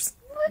tears.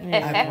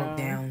 I broke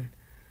down.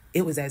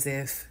 It was as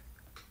if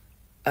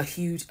a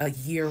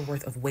year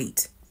worth of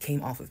weight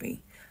came off of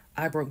me.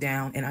 I broke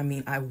down, and I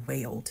mean, I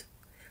wailed.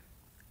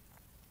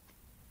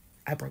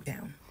 I broke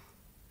down.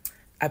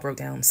 I broke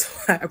down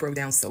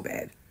so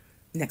bad.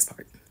 Next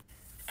part.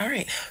 All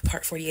right,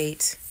 part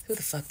 48. Who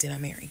the fuck did I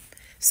marry?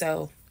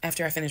 So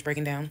after I finished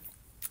breaking down,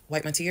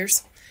 wiped my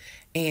tears,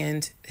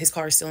 and his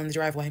car is still in the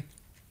driveway.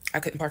 I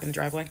couldn't park in the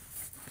driveway.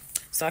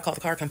 So I called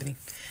the car company.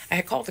 I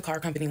had called the car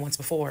company once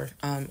before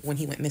when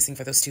he went missing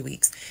for those 2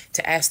 weeks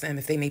to ask them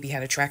if they maybe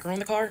had a tracker on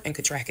the car and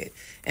could track it.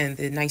 And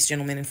the nice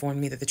gentleman informed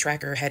me that the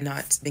tracker had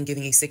not been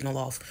giving a signal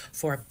off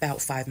for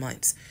about 5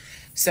 months.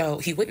 So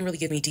he wouldn't really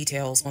give me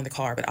details on the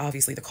car, but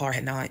obviously the car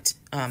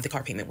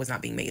payment was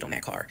not being made on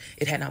that car.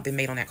 It had not been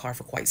made on that car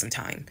for quite some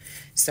time.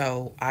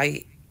 So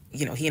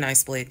he and I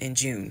split in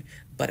June,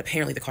 but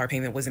apparently the car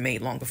payment wasn't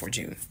made long before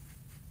June.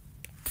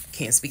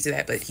 Can't speak to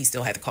that, but he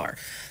still had the car.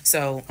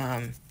 So,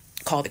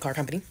 called the car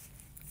company.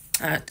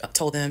 I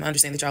told them, I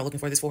understand that y'all looking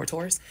for this Ford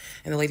Taurus.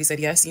 And the lady said,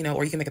 yes,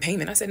 or you can make a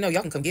payment. I said, no,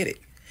 y'all can come get it.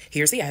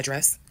 Here's the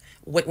address.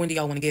 When do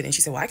y'all want to get it? And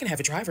she said, well, I can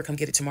have a driver come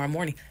get it tomorrow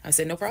morning. I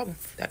said, no problem.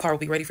 That car will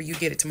be ready for you to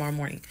get it tomorrow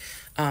morning.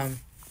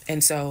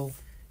 And so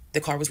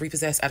the car was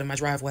repossessed out of my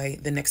driveway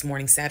the next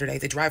morning, Saturday.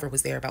 The driver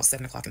was there about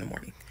 7 o'clock in the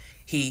morning.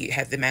 He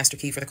had the master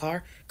key for the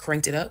car,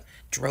 cranked it up,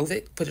 drove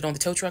it, put it on the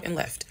tow truck, and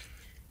left.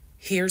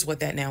 Here's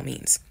what that now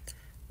means.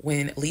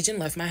 When Legion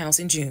left my house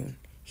in June,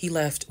 he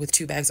left with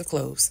 2 bags of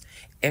clothes.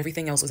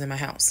 Everything else was in my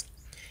house.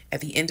 At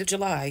the end of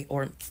July,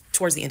 or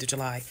towards the end of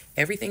July,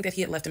 everything that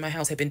he had left in my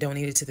house had been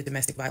donated to the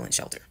domestic violence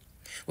shelter,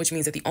 which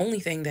means that the only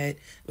thing that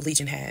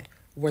Legion had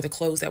were the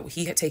clothes that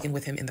he had taken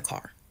with him in the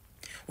car.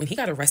 When he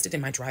got arrested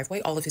in my driveway,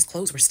 all of his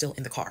clothes were still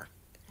in the car.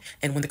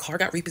 And when the car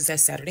got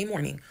repossessed Saturday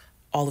morning,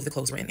 all of the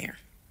clothes were in there.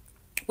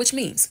 Which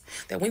means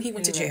that when he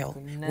went to jail,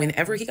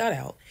 whenever he got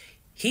out,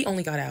 he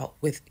only got out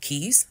with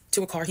keys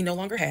to a car he no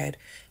longer had,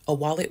 a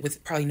wallet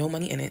with probably no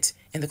money in it,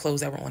 and the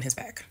clothes that were on his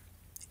back.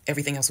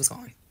 Everything else was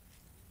gone.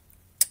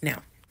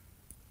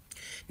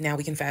 Now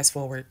we can fast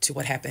forward to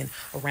what happened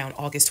around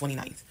August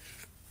 29th.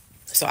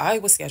 So I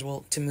was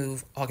scheduled to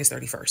move August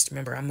 31st.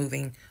 Remember, I'm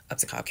moving up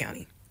to Cobb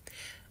County.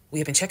 We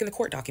have been checking the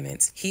court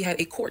documents. He had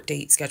a court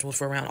date scheduled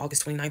for around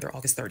August 29th or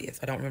August 30th.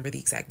 I don't remember the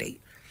exact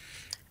date.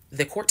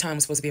 The court time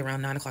was supposed to be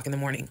around 9 o'clock in the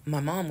morning. My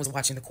mom was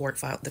watching the court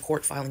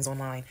filings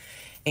online,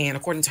 and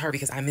according to her,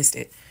 because I missed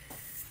it,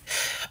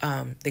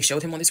 they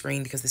showed him on the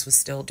screen because this was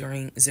still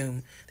during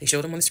Zoom. They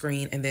showed him on the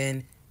screen, and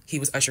then he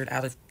was ushered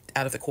out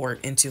of the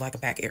court into like a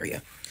back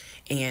area,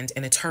 and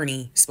an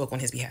attorney spoke on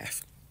his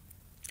behalf.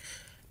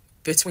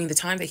 Between the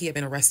time that he had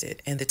been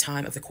arrested and the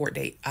time of the court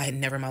date, I had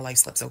never in my life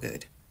slept so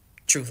good.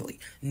 Truthfully,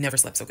 never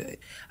slept so good.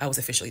 I was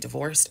officially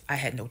divorced. I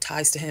had no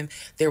ties to him.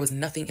 There was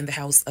nothing in the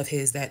house of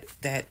his there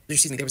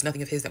was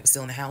nothing of his that was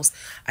still in the house.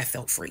 I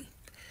felt free.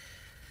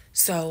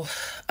 So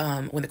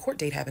when the court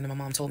date happened and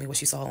my mom told me what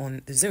she saw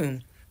on the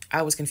Zoom,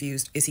 I was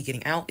confused. Is he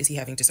getting out? Is he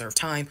having to serve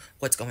time?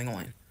 What's going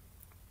on?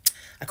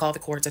 I called the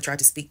courts. I tried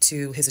to speak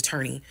to his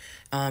attorney,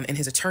 and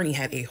his attorney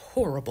had a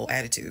horrible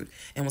attitude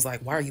and was like,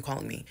 why are you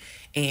calling me?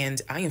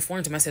 And I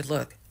informed him. I said,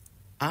 look,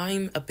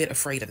 I'm a bit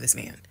afraid of this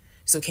man.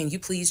 So can you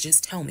please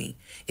just tell me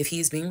if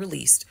he is being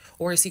released,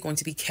 or is he going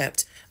to be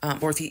kept,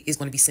 or if he is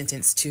going to be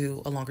sentenced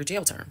to a longer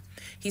jail term?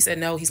 He said,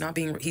 no, he's not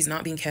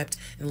being kept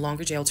in a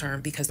longer jail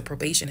term because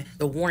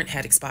the warrant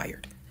had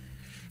expired.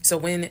 So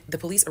when the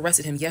police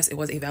arrested him, yes, it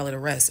was a valid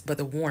arrest, but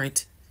the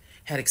warrant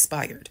had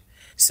expired.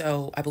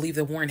 So I believe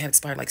the warrant had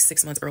expired like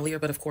 6 months earlier,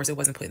 but of course it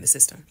wasn't put in the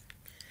system.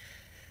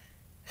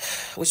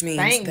 Which means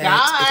Thank that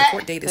God. if the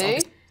court date is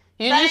August,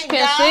 You just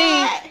can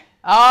see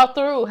all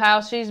through how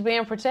she's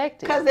being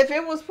protected. Because if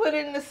it was put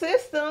in the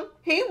system,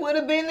 he would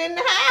have been in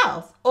the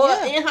house or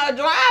in her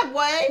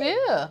driveway.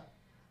 Yeah.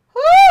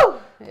 Woo!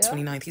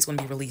 29th, he's going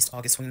to be released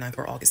August 29th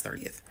or August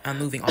 30th. I'm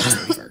moving August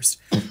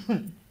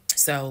 31st.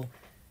 So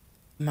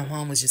my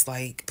mom was just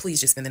like, please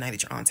just spend the night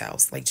at your aunt's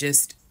house. Like,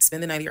 just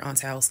spend the night at your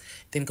aunt's house,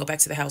 then go back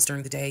to the house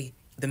during the day.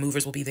 The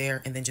movers will be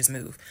there, and then just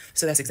move.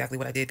 So that's exactly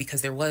what I did,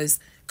 because there was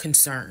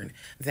concern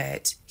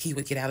that he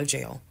would get out of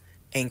jail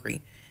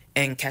angry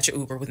and catch an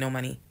Uber with no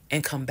money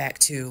and come back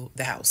to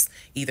the house,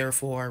 either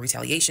for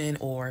retaliation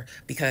or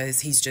because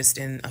he's just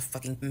in a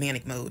fucking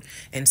manic mode.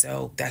 And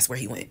so that's where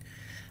he went.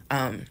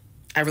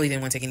 I really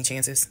didn't want to take any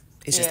chances.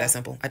 It's just that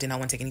simple. I did not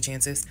want to take any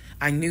chances.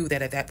 I knew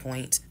that at that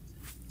point,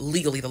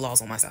 legally, the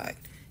law's on my side.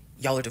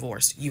 Y'all are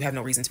divorced. You have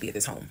no reason to be at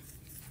this home.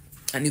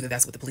 I knew that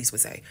that's what the police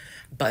would say.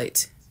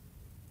 But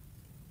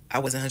I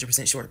wasn't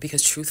 100% sure,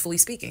 because truthfully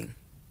speaking,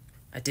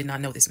 I did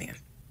not know this man.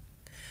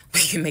 We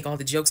can make all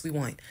the jokes we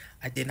want.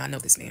 I did not know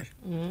this man.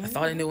 I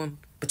thought I knew him,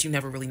 but you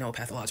never really know a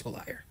pathological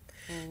liar.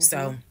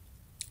 So,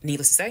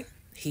 needless to say,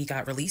 he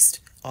got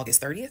released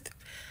August 30th.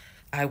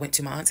 I went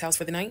to my aunt's house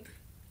for the night.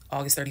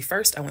 August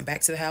 31st, I went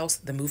back to the house.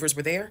 The movers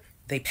were there.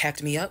 They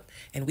packed me up,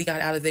 and we got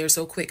out of there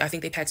so quick. I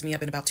think they packed me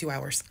up in about 2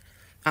 hours.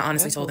 I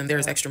honestly told them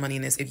there's extra money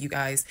in this if you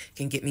guys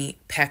can get me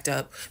packed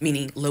up,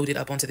 meaning loaded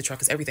up onto the truck,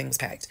 because everything was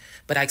packed.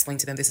 But I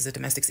explained to them this is a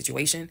domestic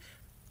situation.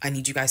 I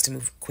need you guys to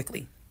move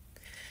quickly.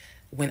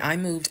 When I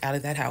moved out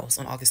of that house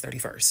on August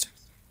 31st,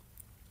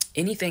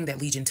 anything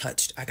that Legion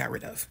touched, I got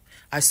rid of.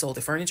 I sold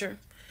the furniture.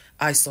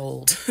 I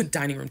sold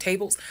dining room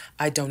tables.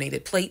 I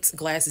donated plates,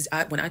 glasses.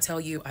 When I tell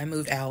you, I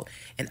moved out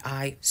and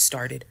I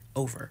started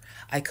over.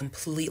 I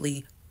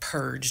completely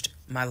purged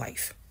my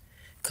life.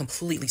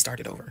 Completely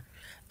started over.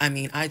 I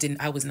mean,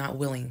 I was not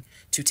willing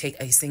to take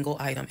a single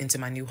item into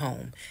my new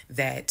home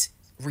that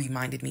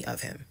reminded me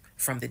of him.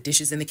 From the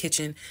dishes in the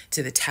kitchen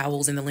to the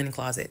towels in the linen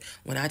closet.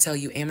 When I tell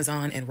you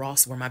Amazon and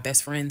Ross were my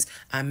best friends,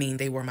 I mean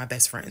they were my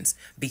best friends,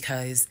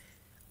 because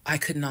I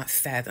could not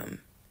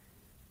fathom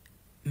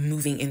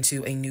moving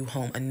into a new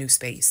home, a new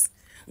space,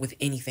 with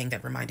anything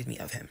that reminded me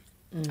of him.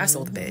 I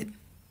sold the bed,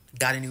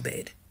 got a new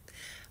bed.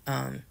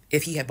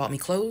 If he had bought me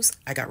clothes,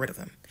 I got rid of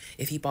them.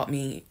 If he bought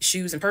me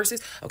shoes and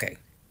purses, okay,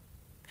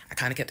 I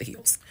kind of kept the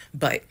heels,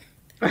 but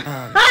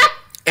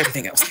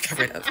everything else I got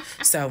rid of.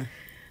 So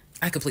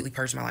I completely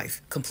purged my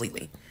life,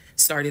 completely.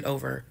 Started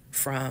over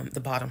from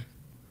the bottom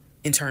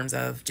in terms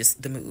of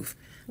just the move.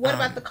 What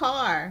about the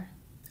car?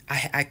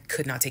 I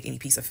could not take any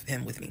piece of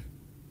him with me.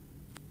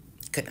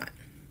 Could not.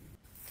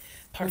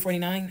 Part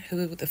 49,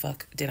 who the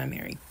fuck did I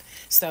marry?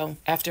 So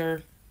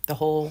after the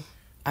whole,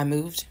 I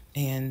moved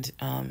and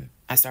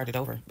I started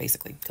over,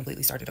 basically,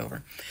 completely started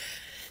over.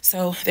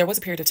 So there was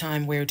a period of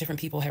time where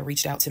different people had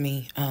reached out to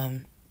me,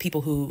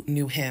 people who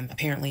knew him.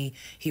 Apparently,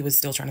 he was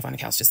still trying to find a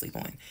couch to sleep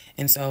on.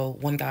 And so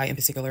one guy in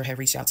particular had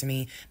reached out to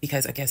me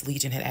because I guess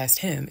Legion had asked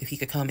him if he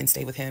could come and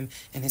stay with him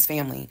and his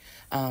family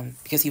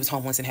because he was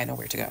homeless and had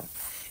nowhere to go.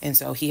 And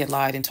so he had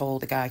lied and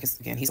told the guy, because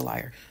again, he's a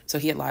liar. So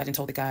he had lied and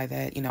told the guy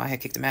that, I had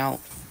kicked him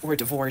out. We're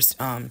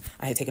divorced. I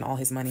had taken all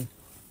his money.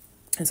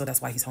 And so that's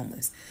why he's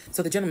homeless.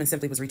 So the gentleman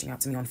simply was reaching out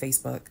to me on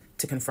Facebook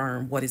to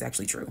confirm what is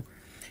actually true.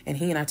 And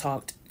he and I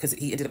talked, because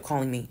he ended up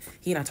calling me.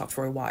 He and I talked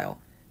for a while.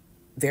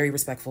 Very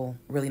respectful,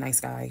 really nice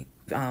guy,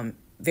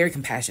 very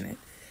compassionate.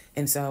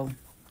 And so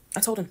I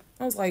told him,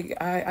 I was like,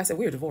 I said,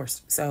 we're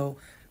divorced. So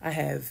I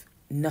have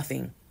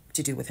nothing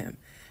to do with him.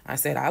 I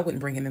said, I wouldn't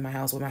bring him in my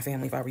house with my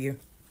family if I were you.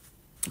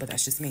 But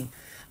that's just me.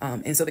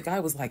 And so the guy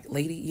was like,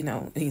 lady, he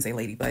didn't say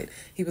lady, but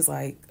he was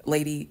like,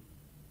 lady,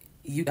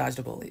 you dodged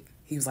a bullet.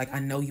 He was like, I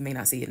know you may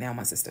not see it now,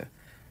 my sister,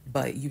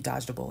 but you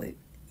dodged a bullet.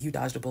 You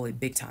dodged a bullet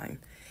big time.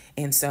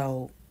 And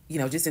so,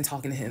 just in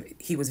talking to him,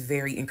 he was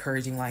very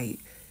encouraging. Like,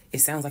 it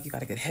sounds like you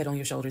got a good head on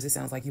your shoulders. It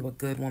sounds like you're a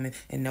good woman.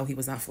 And no, he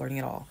was not flirting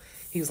at all.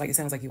 He was like, it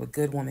sounds like you're a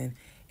good woman.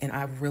 And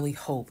I really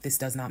hope this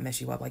does not mess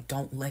you up. Like,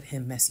 don't let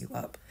him mess you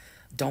up.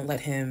 Don't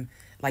let him,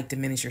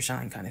 diminish your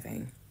shine kind of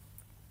thing.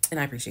 And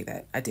I appreciate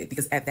that. I did.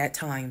 Because at that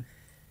time,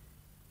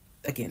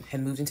 again,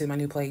 had moved into my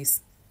new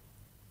place.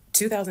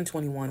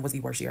 2021 was the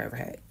worst year I ever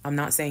had. I'm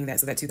not saying that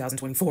so that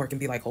 2024 can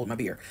be like, hold my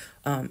beer.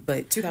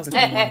 But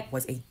 2021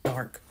 was a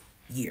dark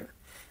year.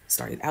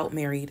 Started out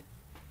married,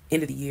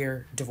 end of the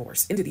year,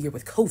 divorce. End of the year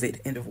with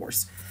COVID and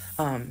divorce.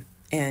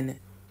 And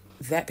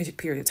that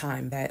period of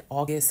time, that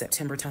August,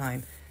 September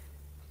time,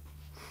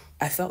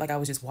 I felt like I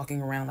was just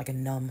walking around like a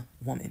numb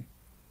woman.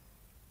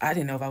 I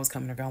didn't know if I was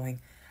coming or going.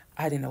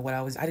 I didn't know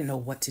I didn't know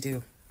what to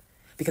do,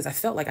 because I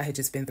felt like I had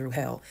just been through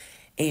hell.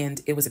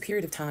 And it was a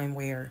period of time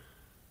where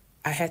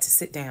I had to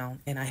sit down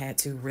and I had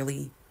to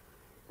really,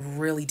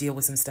 really deal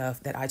with some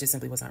stuff that I just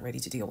simply was not ready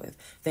to deal with.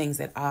 Things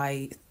that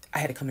I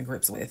had to come to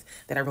grips with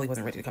that I really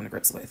wasn't ready to come to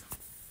grips with.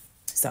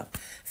 So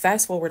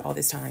fast forward all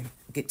this time,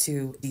 get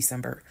to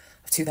December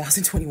of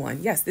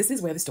 2021. Yes, this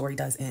is where the story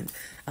does end.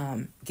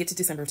 Get to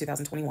December of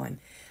 2021.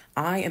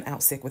 I am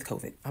out sick with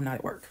COVID. I'm not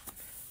at work.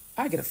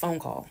 I get a phone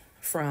call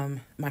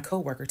from my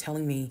coworker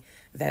telling me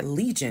that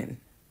Legion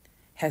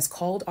has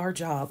called our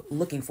job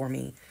looking for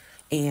me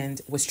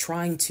and was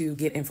trying to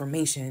get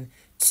information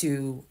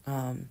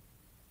on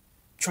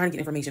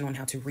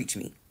how to reach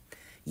me.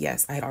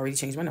 Yes, I had already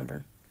changed my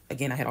number.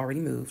 Again, I had already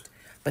moved,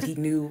 but he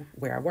knew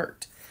where I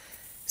worked.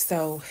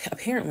 So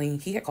apparently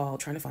he had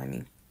called trying to find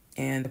me,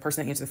 and the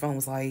person that answered the phone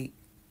was like,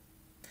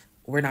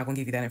 we're not going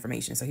to give you that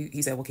information. So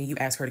he said, well, can you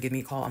ask her to give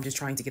me a call? I'm just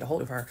trying to get a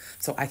hold of her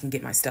so I can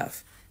get my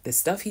stuff. The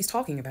stuff he's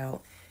talking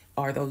about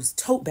are those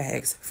tote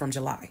bags from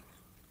July.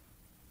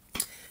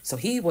 So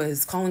he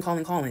was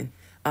calling.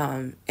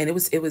 And it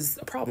was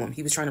a problem.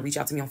 He was trying to reach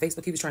out to me on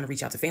Facebook. He was trying to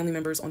reach out to family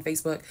members on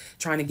Facebook,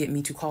 trying to get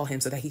me to call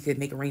him so that he could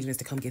make arrangements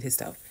to come get his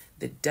stuff.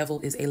 The devil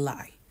is a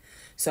lie.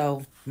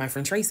 So my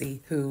friend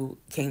Tracy, who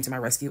came to my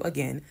rescue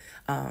again,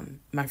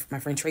 my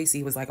friend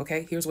Tracy was like,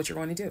 okay, here's what you're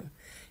going to do.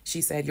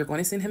 She said, you're going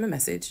to send him a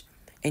message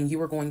and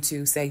you are going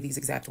to say these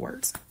exact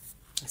words.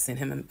 I sent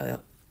him a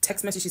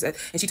text message, she said,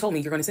 and she told me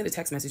you're going to send a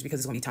text message because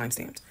it's going to be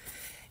timestamped.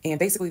 And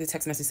basically the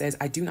text message says,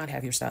 I do not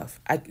have your stuff.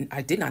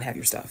 I did not have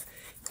your stuff.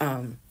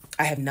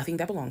 I have nothing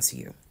that belongs to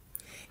you.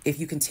 If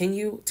you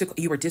continue to,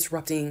 you are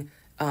disrupting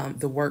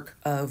the work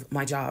of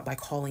my job by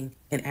calling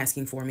and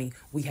asking for me.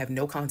 We have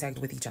no contact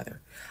with each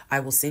other. I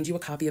will send you a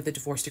copy of the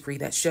divorce decree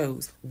that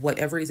shows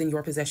whatever is in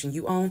your possession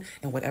you own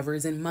and whatever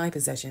is in my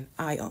possession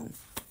I own.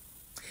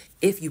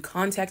 If you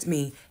contact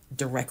me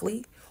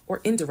directly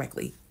or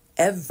indirectly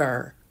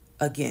ever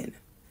again,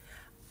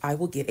 I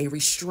will get a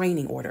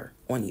restraining order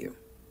on you.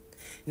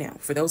 Now,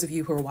 for those of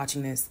you who are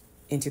watching this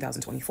in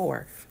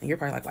 2024, and you're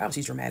probably like, wow,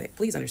 she's dramatic.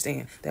 Please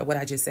understand that what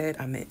I just said,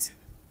 I meant.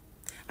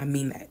 I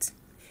mean that.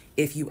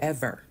 If you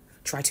ever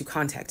try to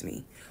contact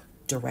me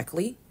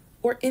directly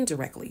or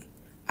indirectly,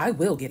 I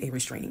will get a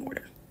restraining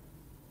order.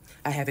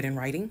 I have it in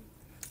writing.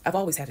 I've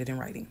always had it in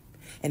writing.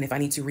 And if I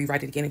need to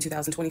rewrite it again in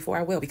 2024,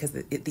 I will, because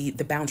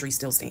the boundaries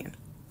still stand.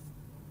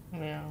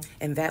 Yeah.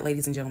 And that,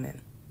 ladies and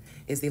gentlemen,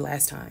 is the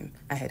last time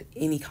I had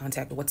any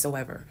contact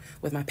whatsoever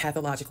with my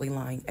pathologically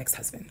lying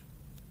ex-husband.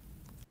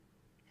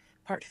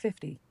 Part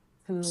 50.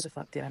 Who the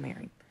fuck did I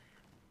marry?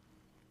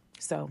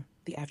 So,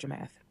 the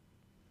aftermath.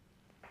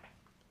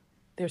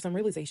 There are some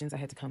realizations I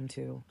had to come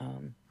to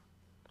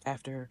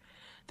after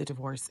the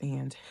divorce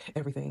and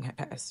everything had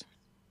passed.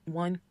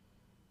 One,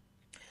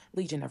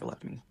 Legion never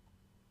loved me.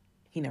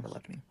 He never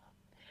loved me.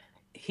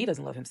 He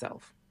doesn't love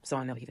himself, so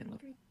I know he didn't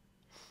love me.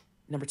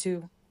 Number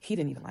two, he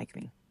didn't even like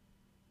me.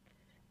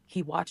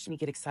 He watched me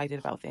get excited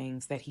about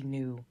things that he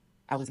knew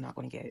I was not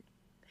going to get.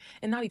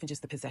 And not even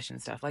just the possession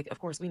stuff. Like, of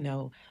course, we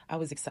know I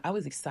was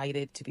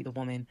excited to be the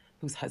woman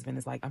whose husband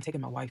is like, I'm taking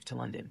my wife to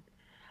London.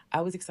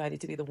 I was excited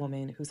to be the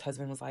woman whose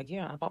husband was like,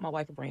 yeah, I bought my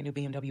wife a brand new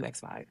BMW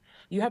X5.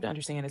 You have to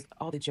understand is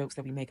all the jokes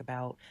that we make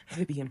about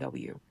the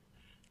BMW.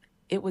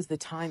 It was the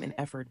time and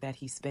effort that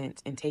he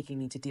spent in taking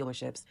me to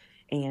dealerships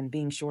and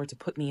being sure to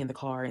put me in the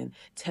car and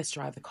test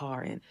drive the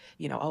car and,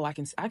 you know, oh, I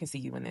can see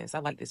you in this. I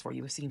like this for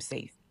you. It seems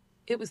safe.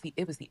 It was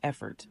the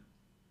effort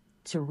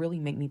to really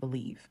make me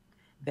believe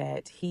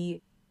that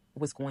he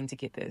was going to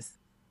get this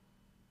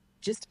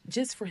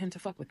just for him to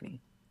fuck with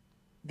me.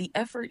 The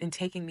effort in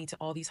taking me to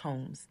all these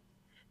homes,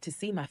 to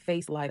see my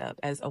face light up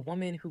as a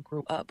woman who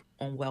grew up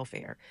on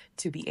welfare,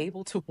 to be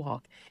able to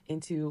walk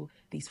into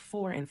these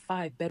 4 and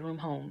 5 bedroom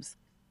homes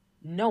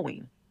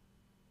knowing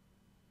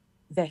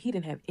that he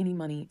didn't have any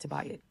money to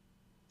buy it.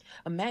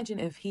 Imagine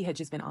if he had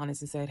just been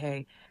honest and said,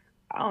 hey,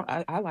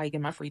 I like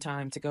in my free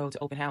time to go to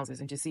open houses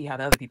and just see how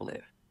the other people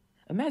live.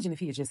 Imagine if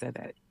he had just said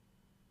that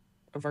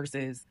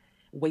versus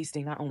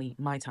wasting not only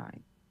my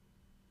time,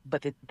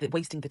 but the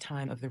wasting the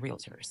time of the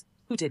realtors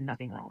who did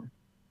nothing wrong.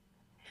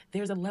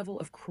 There's a level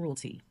of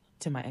cruelty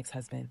to my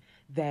ex-husband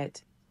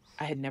that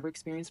I had never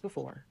experienced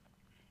before.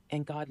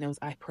 And God knows,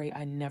 I pray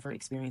I never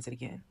experience it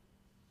again.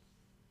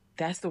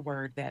 That's the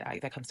word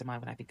that comes to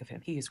mind when I think of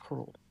him. He is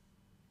cruel.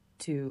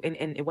 And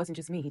it wasn't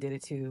just me. He did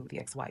it to the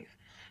ex-wife.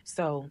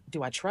 So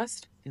do I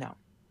trust? No.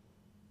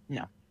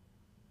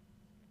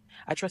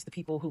 I trust the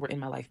people who were in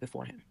my life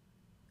before him.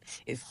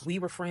 If we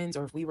were friends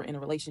or if we were in a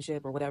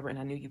relationship or whatever and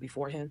I knew you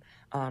before him,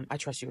 I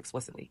trust you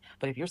explicitly.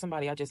 But if you're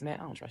somebody I just met,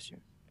 I don't trust you.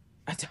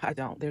 I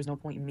don't. There's no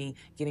point in me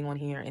getting on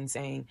here and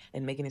saying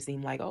and making it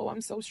seem like, oh,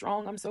 I'm so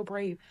strong, I'm so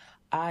brave.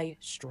 I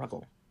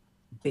struggle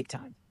big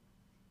time.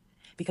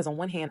 Because on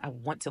one hand, I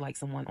want to like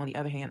someone. On the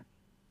other hand,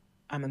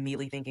 I'm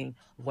immediately thinking,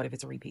 what if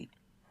it's a repeat?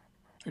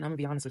 And I'm going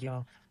to be honest with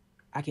y'all,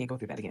 I can't go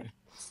through that again.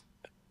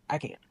 I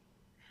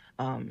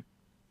can't.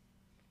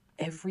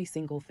 Every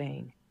single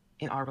thing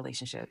in our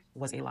relationship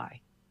was a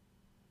lie.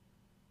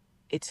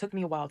 It took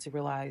me a while to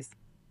realize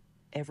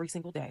every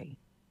single day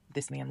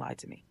this man lied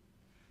to me.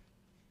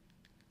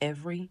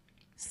 Every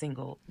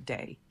single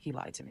day he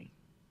lied to me.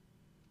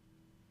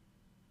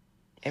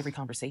 Every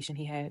conversation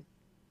he had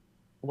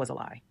was a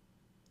lie.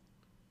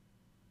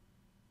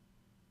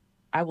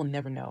 I will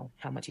never know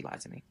how much he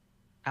lied to me.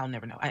 I'll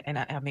never know.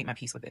 I've made my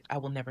peace with it. I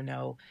will never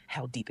know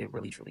how deep it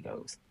really truly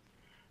goes.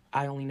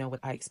 I only know what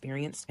I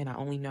experienced, and I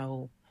only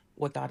know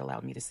what God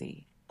allowed me to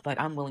see. But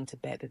I'm willing to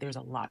bet that there's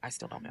a lot I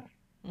still don't know.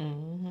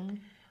 Mm-hmm.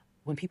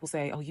 When people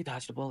say, oh, you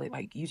dodged a bullet,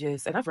 like you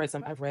just, and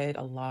I've read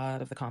a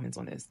lot of the comments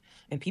on this,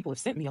 and people have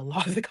sent me a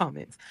lot of the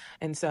comments.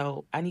 And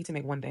so I need to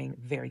make one thing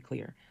very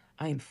clear.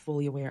 I am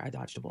fully aware I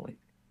dodged a bullet.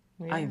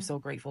 Yeah. I am so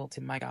grateful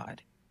to my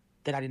God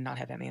that I did not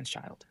have that man's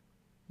child.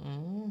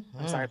 Mm-hmm.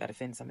 I'm sorry if that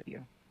offends some of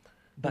you,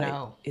 but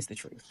No. it's the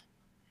truth.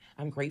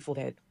 I'm grateful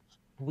that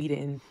we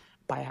didn't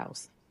buy a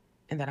house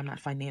and that I'm not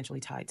financially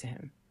tied to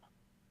him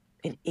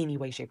in any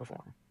way, shape, or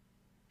form.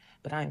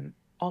 But I am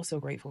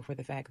also grateful for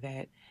the fact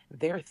that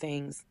there are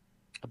things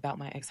about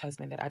my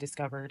ex-husband that I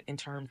discovered in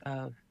terms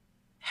of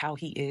how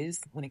he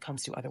is when it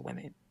comes to other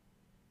women.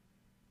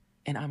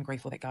 And I'm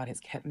grateful that God has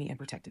kept me and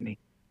protected me.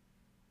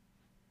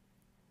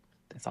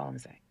 That's all I'm gonna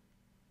say.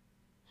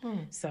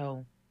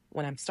 So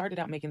when I started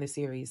out making this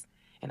series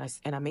and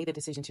I made the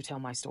decision to tell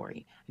my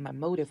story, my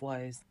motive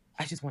was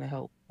I just want to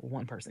help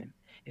one person.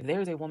 If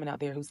there's a woman out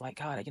there who's like,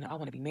 God, I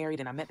want to be married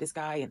and I met this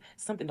guy and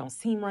something don't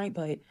seem right,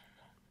 but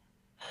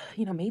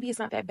maybe it's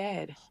not that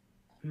bad.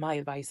 My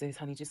advice is,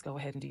 honey, just go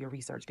ahead and do your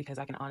research, because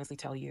I can honestly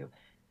tell you,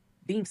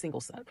 being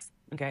single sucks,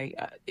 okay?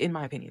 In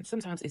my opinion,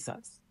 sometimes it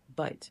sucks,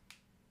 but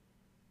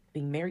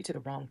being married to the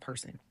wrong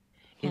person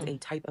is a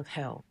type of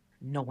hell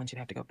no one should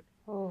have to go through.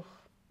 Oh.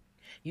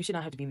 You should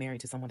not have to be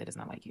married to someone that does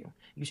not like you.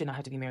 You should not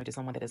have to be married to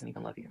someone that doesn't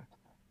even love you.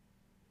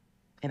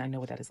 And I know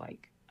what that is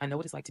like. I know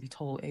what it's like to be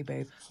told, hey,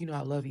 babe,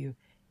 I love you.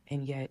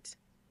 And yet,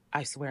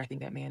 I swear I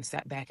think that man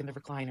sat back in the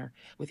recliner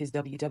with his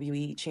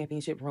WWE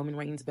Championship Roman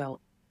Reigns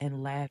belt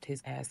and laughed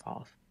his ass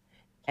off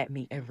at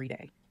me every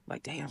day.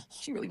 Like, damn,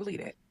 she really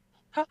believed it.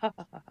 Ha, ha,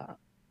 ha, ha, ha.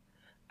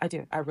 I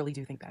do. I really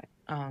do think that.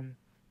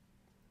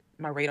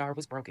 My radar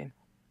was broken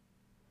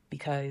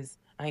because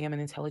I am an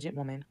intelligent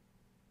woman.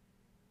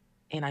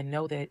 And I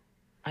know that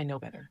I know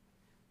better.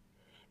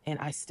 And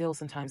I still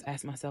sometimes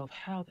ask myself,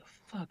 how the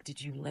fuck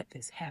did you let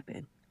this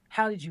happen?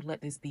 How did you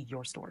let this be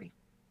your story?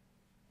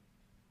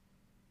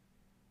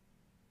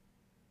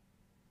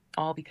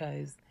 All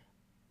because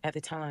at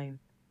the time,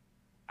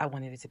 I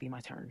wanted it to be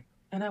my turn.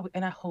 And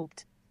I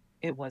hoped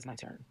it was my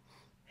turn.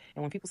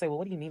 And when people say, well,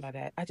 what do you mean by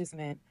that? I just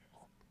meant,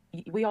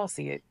 we all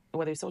see it,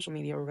 whether it's social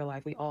media or real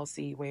life, we all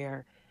see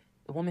where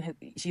the woman,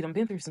 she done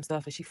been through some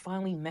stuff and she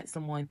finally met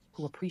someone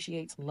who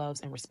appreciates,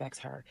 loves, and respects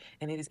her.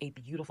 And it is a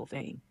beautiful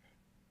thing.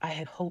 I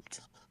had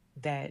hoped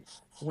that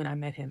when I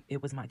met him,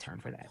 it was my turn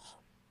for that.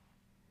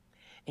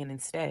 And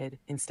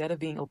instead of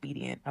being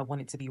obedient, I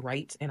wanted to be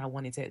right and I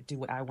wanted to do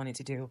what I wanted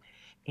to do.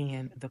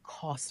 And the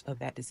cost of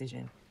that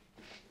decision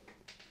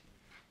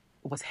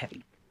was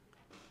heavy.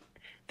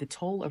 The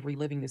toll of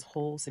reliving this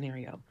whole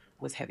scenario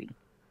was heavy.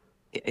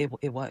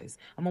 It was.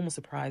 I'm almost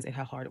surprised at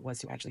how hard it was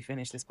to actually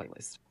finish this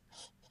playlist.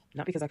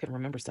 Not because I couldn't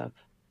remember stuff.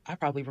 I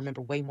probably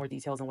remember way more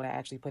details than what I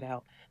actually put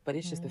out. But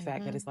it's just the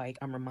fact that it's like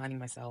I'm reminding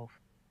myself,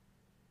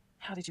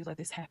 how did you let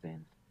this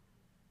happen?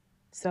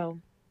 So,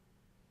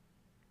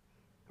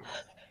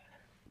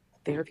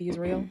 therapy is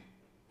real.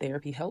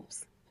 Therapy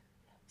helps.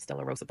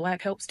 Stella Rosa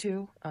Black helps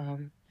too.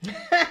 And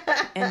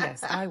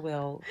yes, I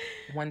will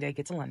one day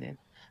get to London.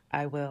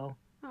 I will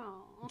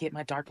get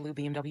my dark blue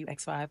BMW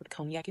X5 with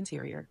cognac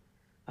interior.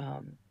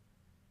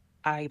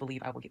 I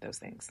believe I will get those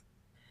things.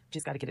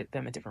 Just got to get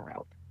them a different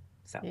route.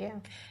 So, Yeah.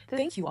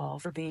 Thank you all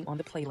for being on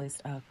the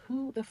playlist of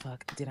Who the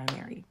Fuck Did I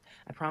Marry?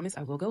 I promise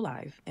I will go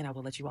live, and I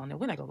will let you all know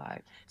when I go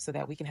live so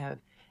that we can have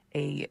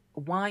a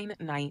wine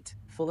night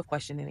full of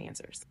questions and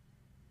answers.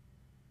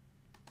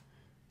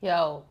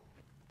 Yo,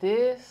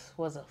 this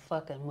was a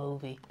fucking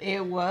movie.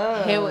 It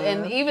was.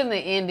 And even the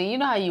ending, you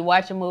know how you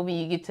watch a movie,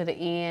 you get to the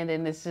end,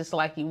 and it's just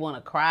like you want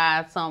to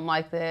cry, something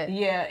like that?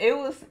 Yeah, it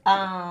was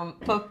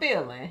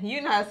fulfilling.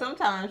 You know how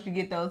sometimes you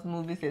get those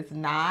movies, it's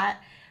not.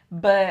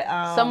 But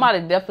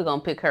somebody definitely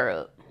gonna pick her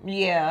up.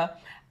 Yeah.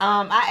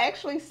 I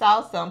actually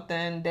saw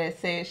something that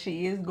said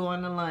she is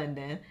going to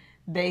London.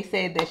 They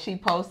said that she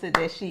posted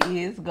that she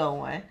is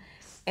going.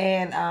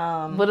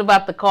 And what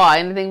about the car?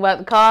 Anything about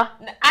the car?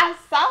 I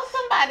saw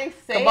somebody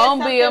say Come on,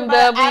 something, BMW.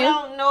 but I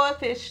don't know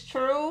if it's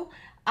true.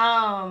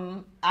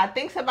 I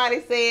think somebody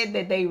said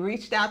that they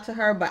reached out to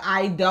her, but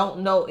I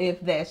don't know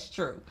if that's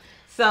true.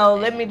 So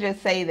let me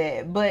just say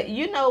that. But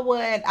you know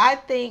what? I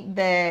think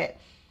that,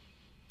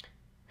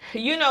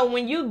 you know,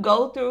 when you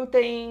go through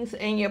things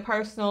in your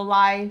personal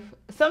life,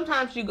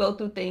 sometimes you go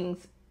through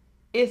things,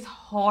 it's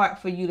hard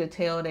for you to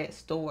tell that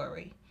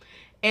story.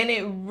 And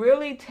it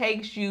really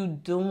takes you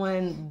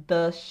doing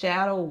the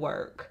shadow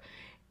work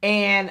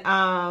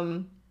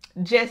and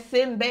just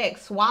sitting back,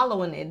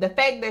 swallowing it. The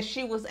fact that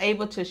she was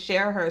able to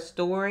share her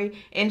story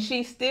and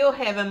she's still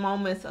having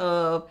moments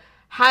of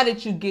how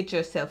did you get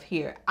yourself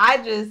here?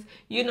 I just,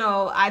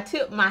 I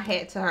tip my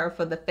hat to her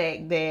for the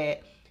fact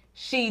that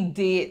she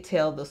did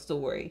tell the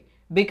story,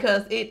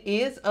 because it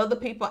is other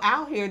people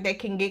out here that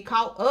can get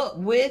caught up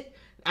with,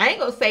 I ain't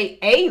gonna say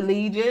a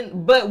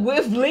legion, but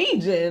with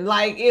legion.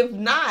 Like, if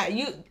not, the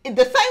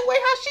same way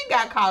how she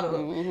got caught up.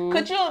 Mm-hmm.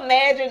 Could you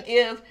imagine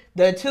if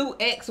the 2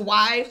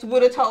 ex-wives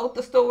would have told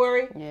the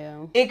story?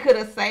 Yeah. It could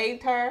have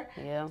saved her.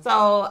 Yeah.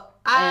 So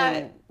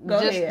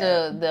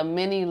the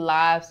many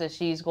lives that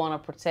she's going to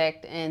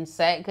protect and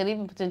could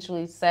even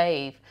potentially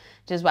save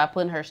just by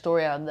putting her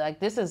story out. Like,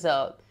 this is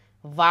a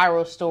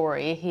viral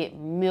story. It hit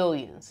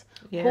millions.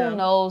 Yeah. Who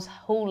knows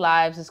who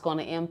lives it's going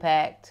to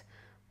impact?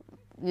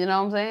 You know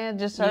what I'm saying?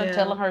 Just her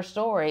telling her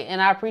story.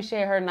 And I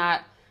appreciate her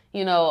not,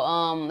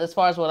 as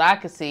far as what I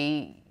could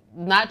see,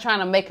 not trying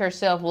to make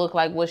herself look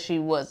like what she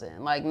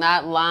wasn't. Like,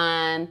 not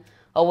lying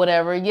or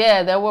whatever.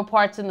 Yeah, there were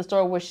parts in the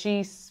story where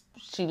she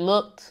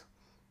looked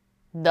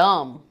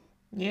dumb.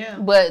 Yeah.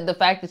 But the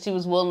fact that she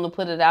was willing to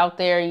put it out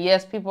there, and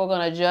yes, people are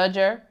going to judge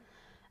her.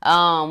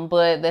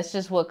 But that's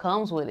just what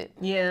comes with it.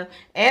 Yeah.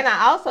 And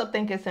I also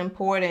think it's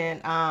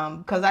important,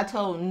 because I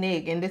told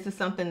Nick, and this is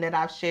something that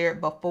I've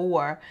shared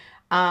before,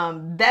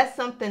 that's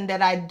something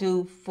that I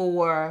do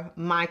for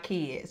my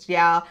kids,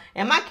 y'all.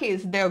 And my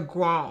kids, they're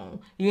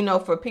grown,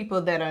 for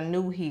people that are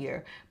new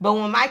here. But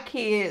when my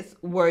kids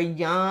were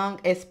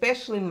young,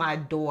 especially my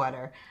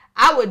daughter,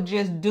 I would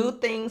just do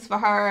things for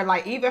her.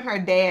 Like, even her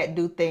dad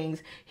do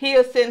things.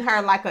 He'll send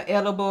her like an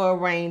edible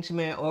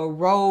arrangement or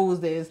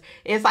roses.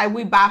 It's like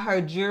we buy her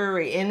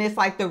jewelry. And it's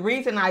like the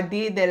reason I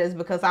did that is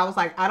because I was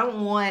like, I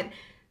don't want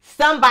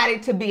somebody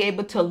to be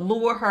able to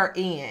lure her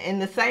in. In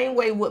the same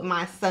way with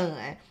my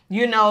son.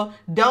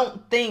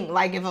 Don't think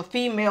like if a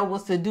female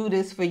was to do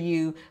this for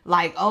you,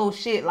 like, oh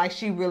shit, like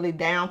she really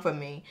down for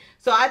me.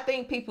 So I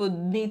think people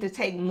need to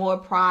take more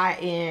pride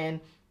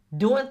in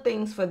doing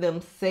things for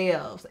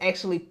themselves,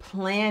 actually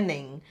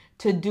planning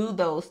to do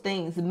those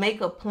things.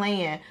 Make a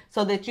plan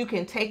so that you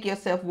can take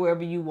yourself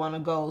wherever you want to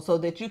go, so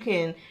that you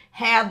can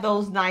have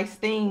those nice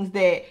things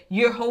that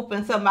you're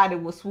hoping somebody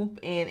will swoop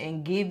in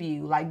and give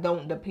you. Like,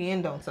 don't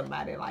depend on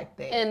somebody like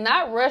that. And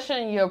not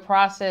rushing your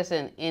process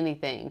in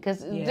anything,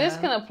 because this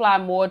can apply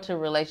more to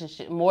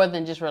more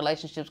than just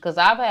relationships. Because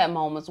I've had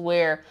moments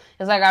where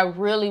it's like, I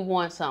really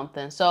want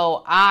something,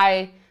 so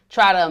I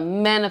try to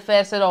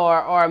manifest it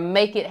or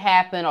make it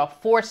happen or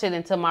force it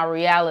into my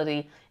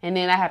reality, and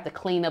then I have to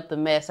clean up the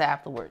mess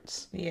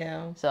afterwards.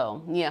 Yeah.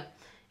 So, yeah.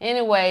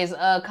 Anyways,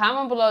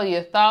 comment below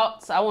your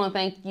thoughts. I want to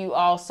thank you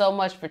all so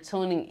much for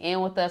tuning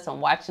in with us and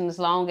watching these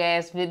long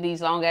ass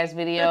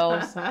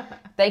videos.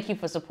 Thank you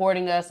for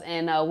supporting us,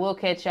 and we'll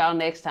catch y'all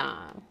next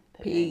time.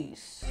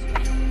 Peace.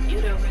 You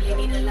don't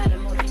really need a lot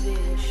of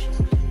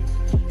motivation,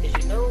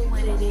 'cause you know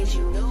what it is,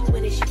 you know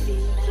what it should feel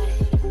like.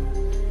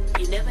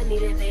 You never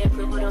needed their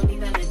approval, don't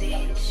need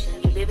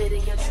validation. You live it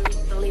in your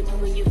truth, only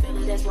when you feel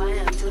it. That's why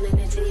I'm tuning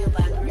into your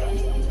vibration.